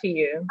 It's up to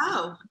you.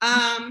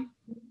 I'm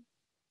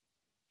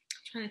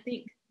trying to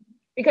think.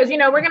 Because,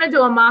 we're going to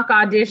do a mock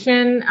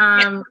audition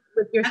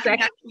with your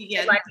section.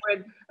 Yeah.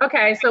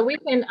 Okay, so we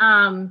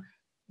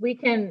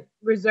can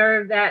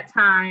reserve that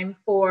time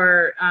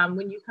for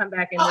when you come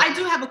back in. Oh, I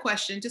do have a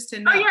question just to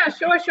know. Oh, yeah,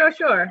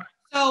 sure.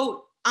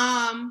 So,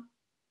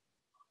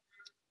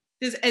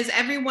 is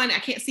everyone, I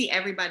can't see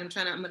everybody.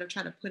 I'm going to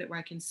try to put it where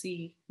I can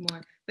see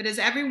more. But does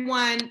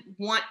everyone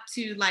want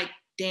to like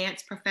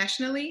dance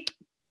professionally?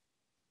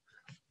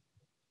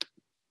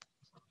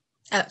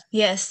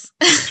 Yes.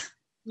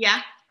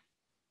 Yeah.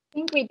 I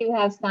think we do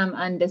have some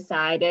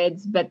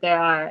undecideds, but there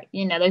are,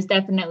 there's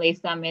definitely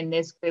some in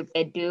this group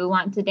that do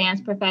want to dance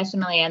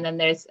professionally. And then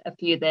there's a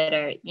few that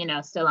are,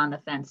 still on the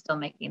fence, still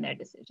making their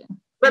decision.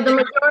 But the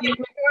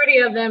majority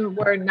of them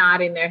were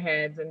nodding their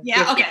heads.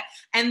 Okay.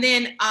 And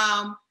then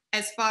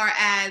as far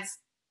as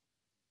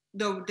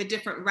the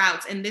different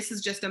routes, and this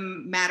is just a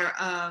matter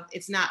of,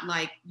 it's not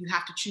like you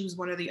have to choose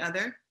one or the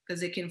other,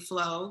 because it can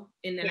flow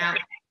in and out.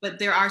 But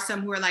there are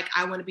some who are like,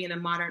 I want to be in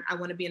I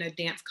want to be in a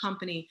dance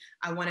company.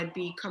 I want to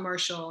be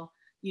commercial,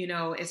 you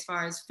know, as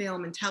far as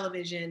film and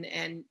television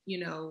and, you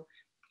know,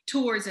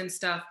 tours and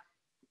stuff.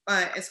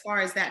 As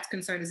far as that's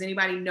concerned, does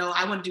anybody know,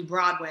 I want to do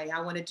Broadway.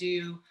 I want to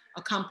do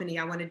a company.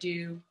 I want to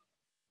do.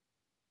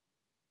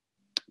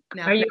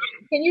 No.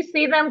 Can you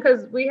see them?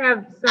 Because we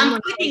have someone.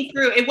 I'm clicking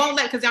through. It won't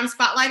let, because I'm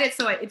spotlighted,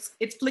 so it's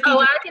flicking. Oh,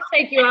 I can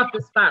take you off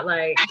the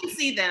spotlight. I can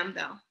see them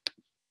though.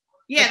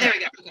 Yeah, okay. There we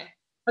go. Okay.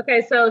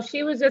 Okay, so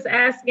she was just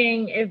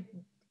asking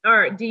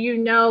do you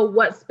know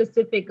what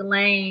specific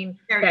lane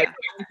that you're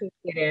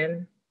interested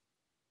in?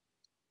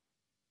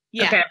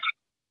 Yeah.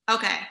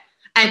 Okay.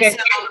 And so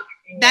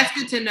that's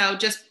good to know,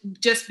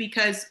 just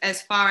because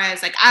as far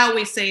as, like, I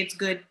always say it's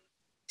good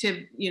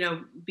to, you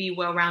know, be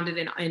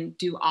well-rounded and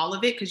do all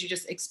of it, because you're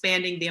just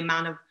expanding the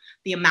amount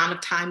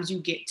of times you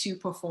get to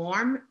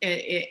perform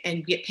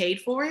and get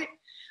paid for it.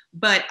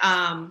 But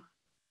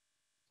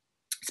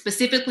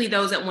specifically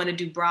those that want to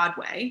do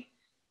Broadway,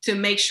 to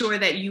make sure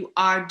that you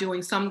are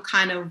doing some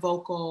kind of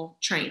vocal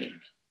training.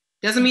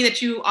 Doesn't mean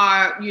that you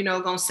are, you know,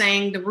 gonna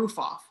sing the roof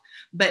off,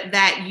 but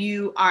that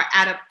you are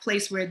at a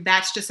place where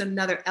that's just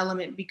another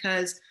element.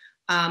 Because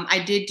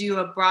I did do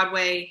a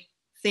Broadway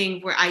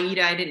thing where I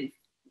didn't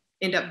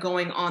end up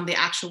going on the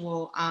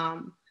actual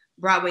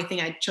Broadway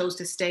thing. I chose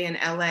to stay in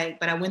LA,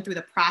 but I went through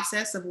the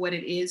process of what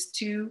it is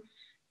to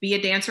be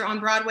a dancer on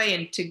Broadway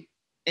and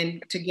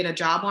to get a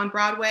job on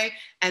Broadway.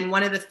 And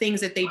one of the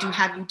things that they do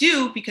have you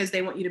do, because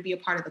they want you to be a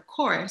part of the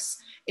chorus,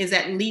 is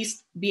at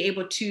least be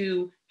able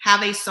to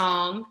have a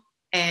song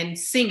and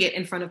sing it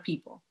in front of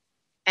people.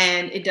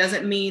 And it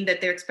doesn't mean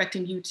that they're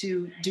expecting you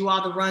to do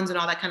all the runs and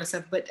all that kind of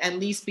stuff, but at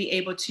least be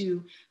able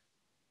to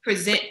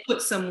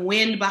put some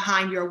wind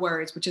behind your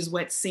words, which is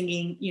what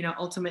singing, you know,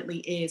 ultimately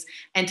is.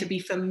 And to be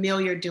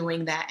familiar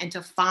doing that, and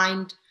to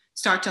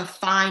start to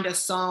find a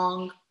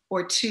song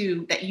or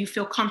two that you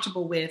feel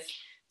comfortable with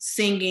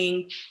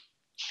singing,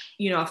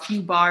 you know, a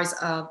few bars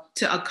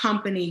to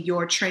accompany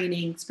your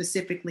training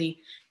specifically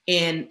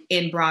in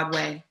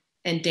Broadway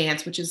and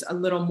dance, which is a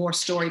little more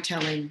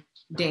storytelling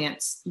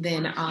dance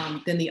than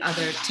the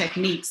other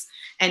techniques.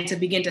 And to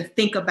begin to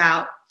think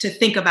about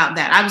that.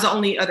 That was the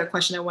only other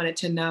question I wanted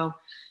to know,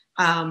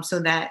 so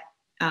that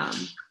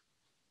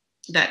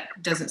that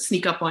doesn't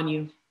sneak up on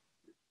you.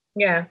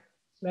 Yeah,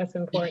 that's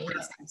important.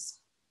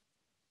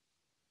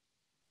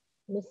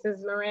 Mrs.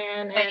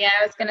 Moran. Yeah,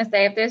 I was going to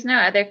say, if there's no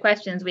other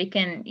questions, we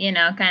can, you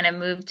know, kind of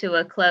move to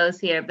a close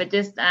here. But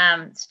just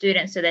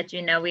students, so that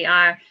you know, we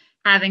are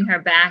having her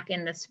back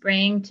in the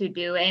spring to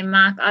do a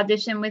mock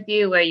audition with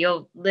you, where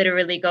you'll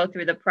literally go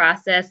through the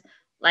process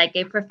like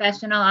a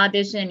professional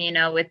audition, you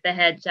know, with the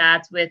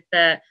headshots, with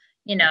the,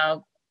 you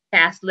know,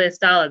 cast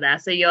list, all of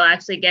that. So you'll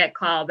actually get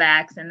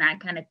callbacks and that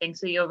kind of thing.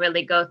 So you'll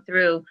really go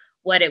through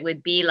what it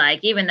would be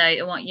like, even though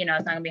it won't, you know,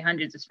 it's not gonna be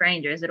hundreds of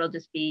strangers. It'll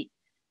just be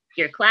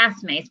your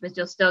classmates, but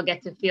you'll still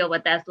get to feel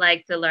what that's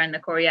like to learn the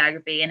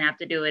choreography and have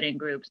to do it in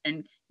groups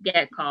and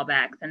get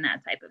callbacks and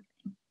that type of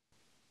thing.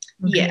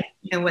 Yeah,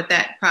 and what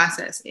that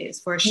process is,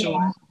 for sure.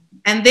 Yeah.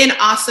 And then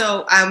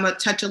also, I'm gonna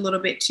touch a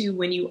little bit too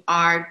when you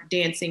are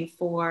dancing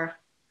for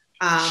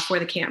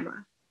the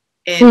camera,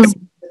 and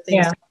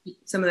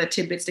some of the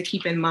tidbits to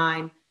keep in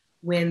mind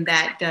when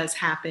that does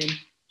happen,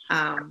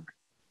 and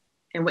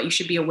what you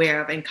should be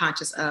aware of and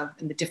conscious of,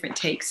 and the different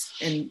takes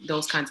and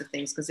those kinds of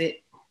things, because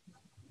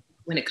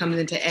when it comes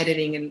into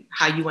editing and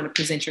how you want to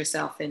present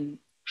yourself and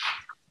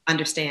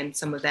understand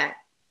some of that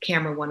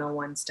camera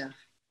 101 stuff.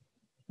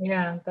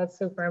 Yeah, that's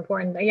super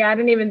important. Yeah, I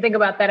didn't even think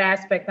about that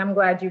aspect. I'm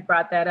glad you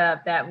brought that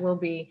up.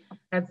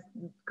 That's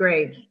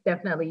great.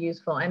 Definitely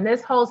useful. And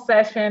this whole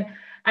session,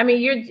 I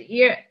mean,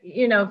 you're,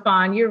 you know,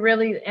 Faune, you're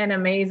really an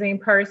amazing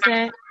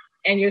person,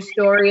 and your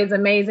story is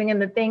amazing.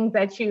 And the things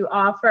that you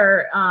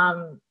offer,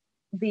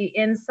 the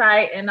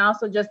insight and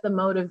also just the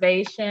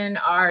motivation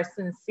are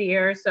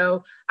sincere.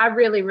 So I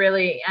really,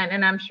 really,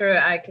 and I'm sure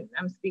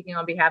I'm speaking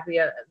on behalf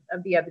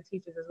of the other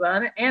teachers as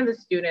well, and the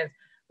students.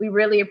 We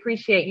really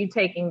appreciate you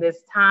taking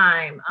this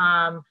time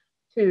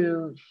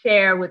to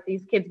share with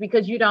these kids,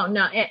 because you don't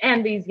know,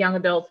 and these young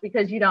adults,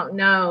 because you don't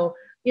know,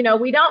 you know,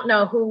 we don't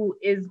know who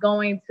is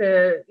going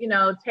to, you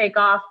know, take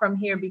off from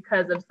here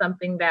because of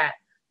something that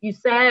you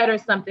said or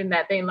something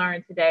that they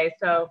learned today.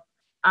 So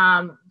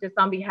just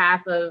on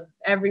behalf of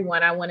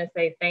everyone, I want to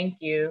say thank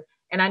you.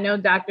 And I know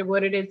Dr.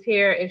 Woodard is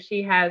here if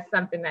she has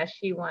something that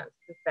she wants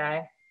to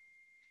say.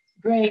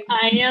 Great.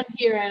 I am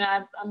here, and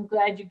I'm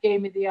glad you gave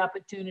me the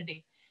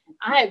opportunity.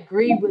 I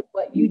agree with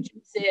what you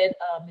just said,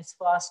 Ms.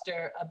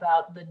 Foster,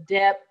 about the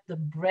depth, the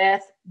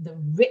breadth, the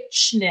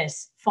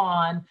richness,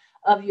 Faune,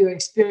 of your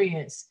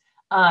experience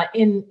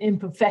in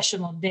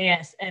professional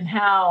dance, and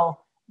how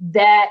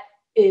that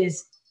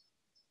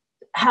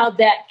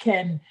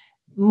can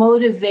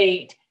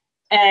motivate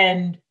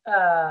and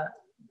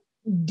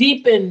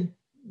deepen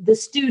the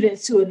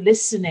students who are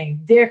listening,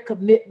 their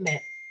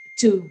commitment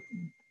to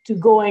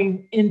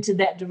going into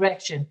that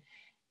direction,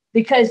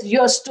 because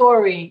your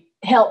story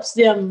helps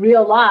them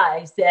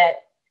realize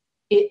that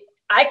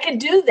I can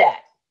do that.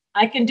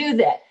 I can do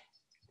that.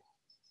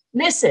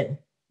 Listen,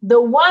 the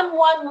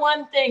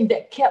one thing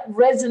that kept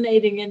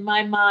resonating in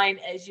my mind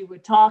as you were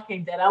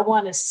talking, that I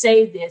want to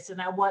say this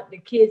and I want the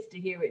kids to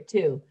hear it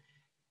too.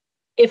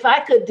 If I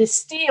could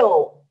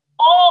distill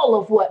all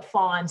of what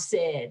Faune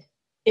said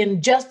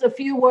in just a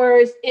few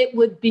words, it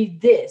would be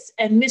this.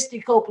 And Misty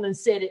Copeland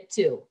said it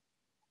too.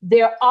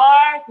 There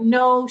are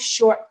no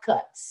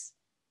shortcuts.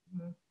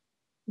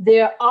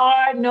 There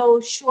are no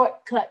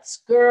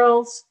shortcuts,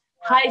 girls.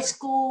 High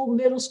school,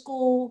 middle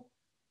school,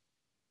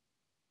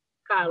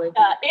 college.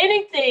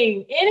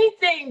 Anything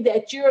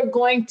that you're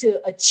going to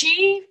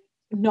achieve,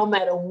 no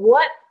matter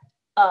what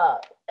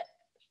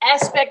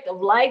aspect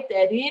of life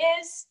that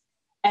is,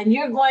 and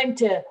you're going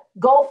to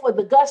go for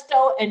the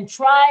gusto and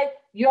try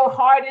your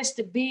hardest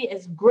to be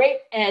as great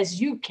as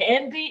you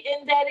can be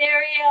in that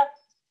area,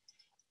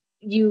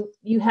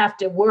 you have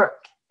to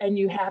work, and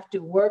you have to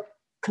work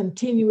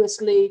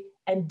continuously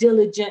and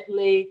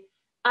diligently.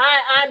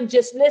 I'm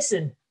just,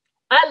 listen,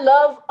 I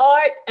love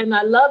art and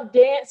I love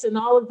dance and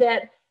all of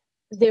that.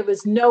 There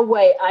was no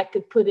way I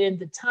could put in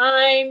the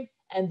time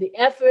and the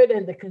effort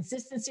and the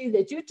consistency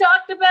that you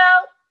talked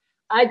about.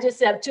 I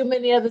just have too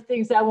many other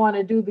things I want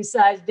to do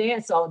besides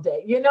dance all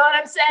day. You know what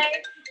I'm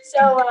saying?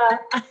 So,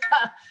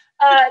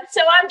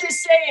 so I'm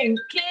just saying,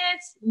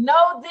 kids,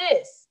 know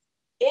this.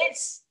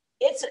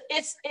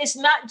 It's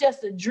not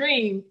just a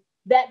dream.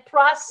 That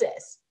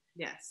process.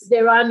 Yes.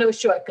 There are no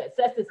shortcuts.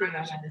 That's the thing I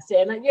want to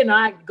say. And, you know,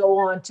 I could go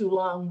on too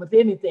long with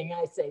anything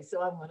I say,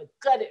 so I'm going to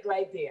cut it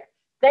right there.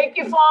 Thank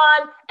you,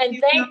 Faune, and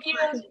thank you,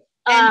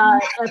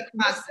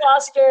 Ms.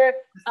 Foster,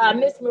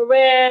 Ms.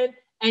 Moran,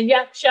 and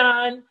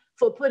Yakshan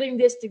for putting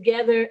this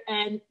together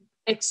and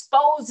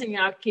exposing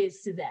our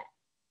kids to that,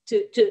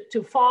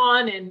 to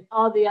Faune and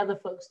all the other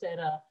folks that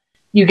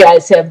you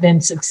guys have been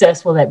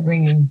successful at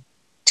bringing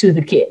to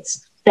the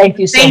kids. Thank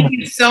you so much. Thank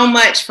you so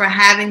much for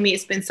having me.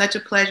 It's been such a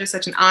pleasure,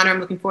 such an honor. I'm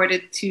looking forward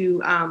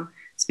to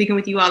speaking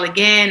with you all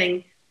again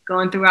and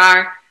going through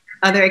our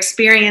other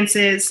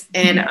experiences.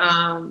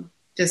 And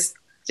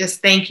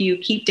just thank you.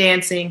 Keep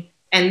dancing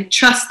and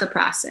trust the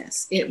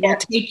process. It will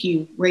take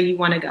you where you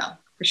want to go,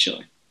 for sure.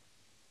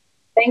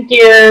 Thank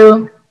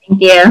you.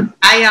 Thank you.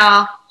 Bye,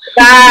 y'all.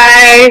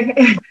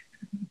 Bye.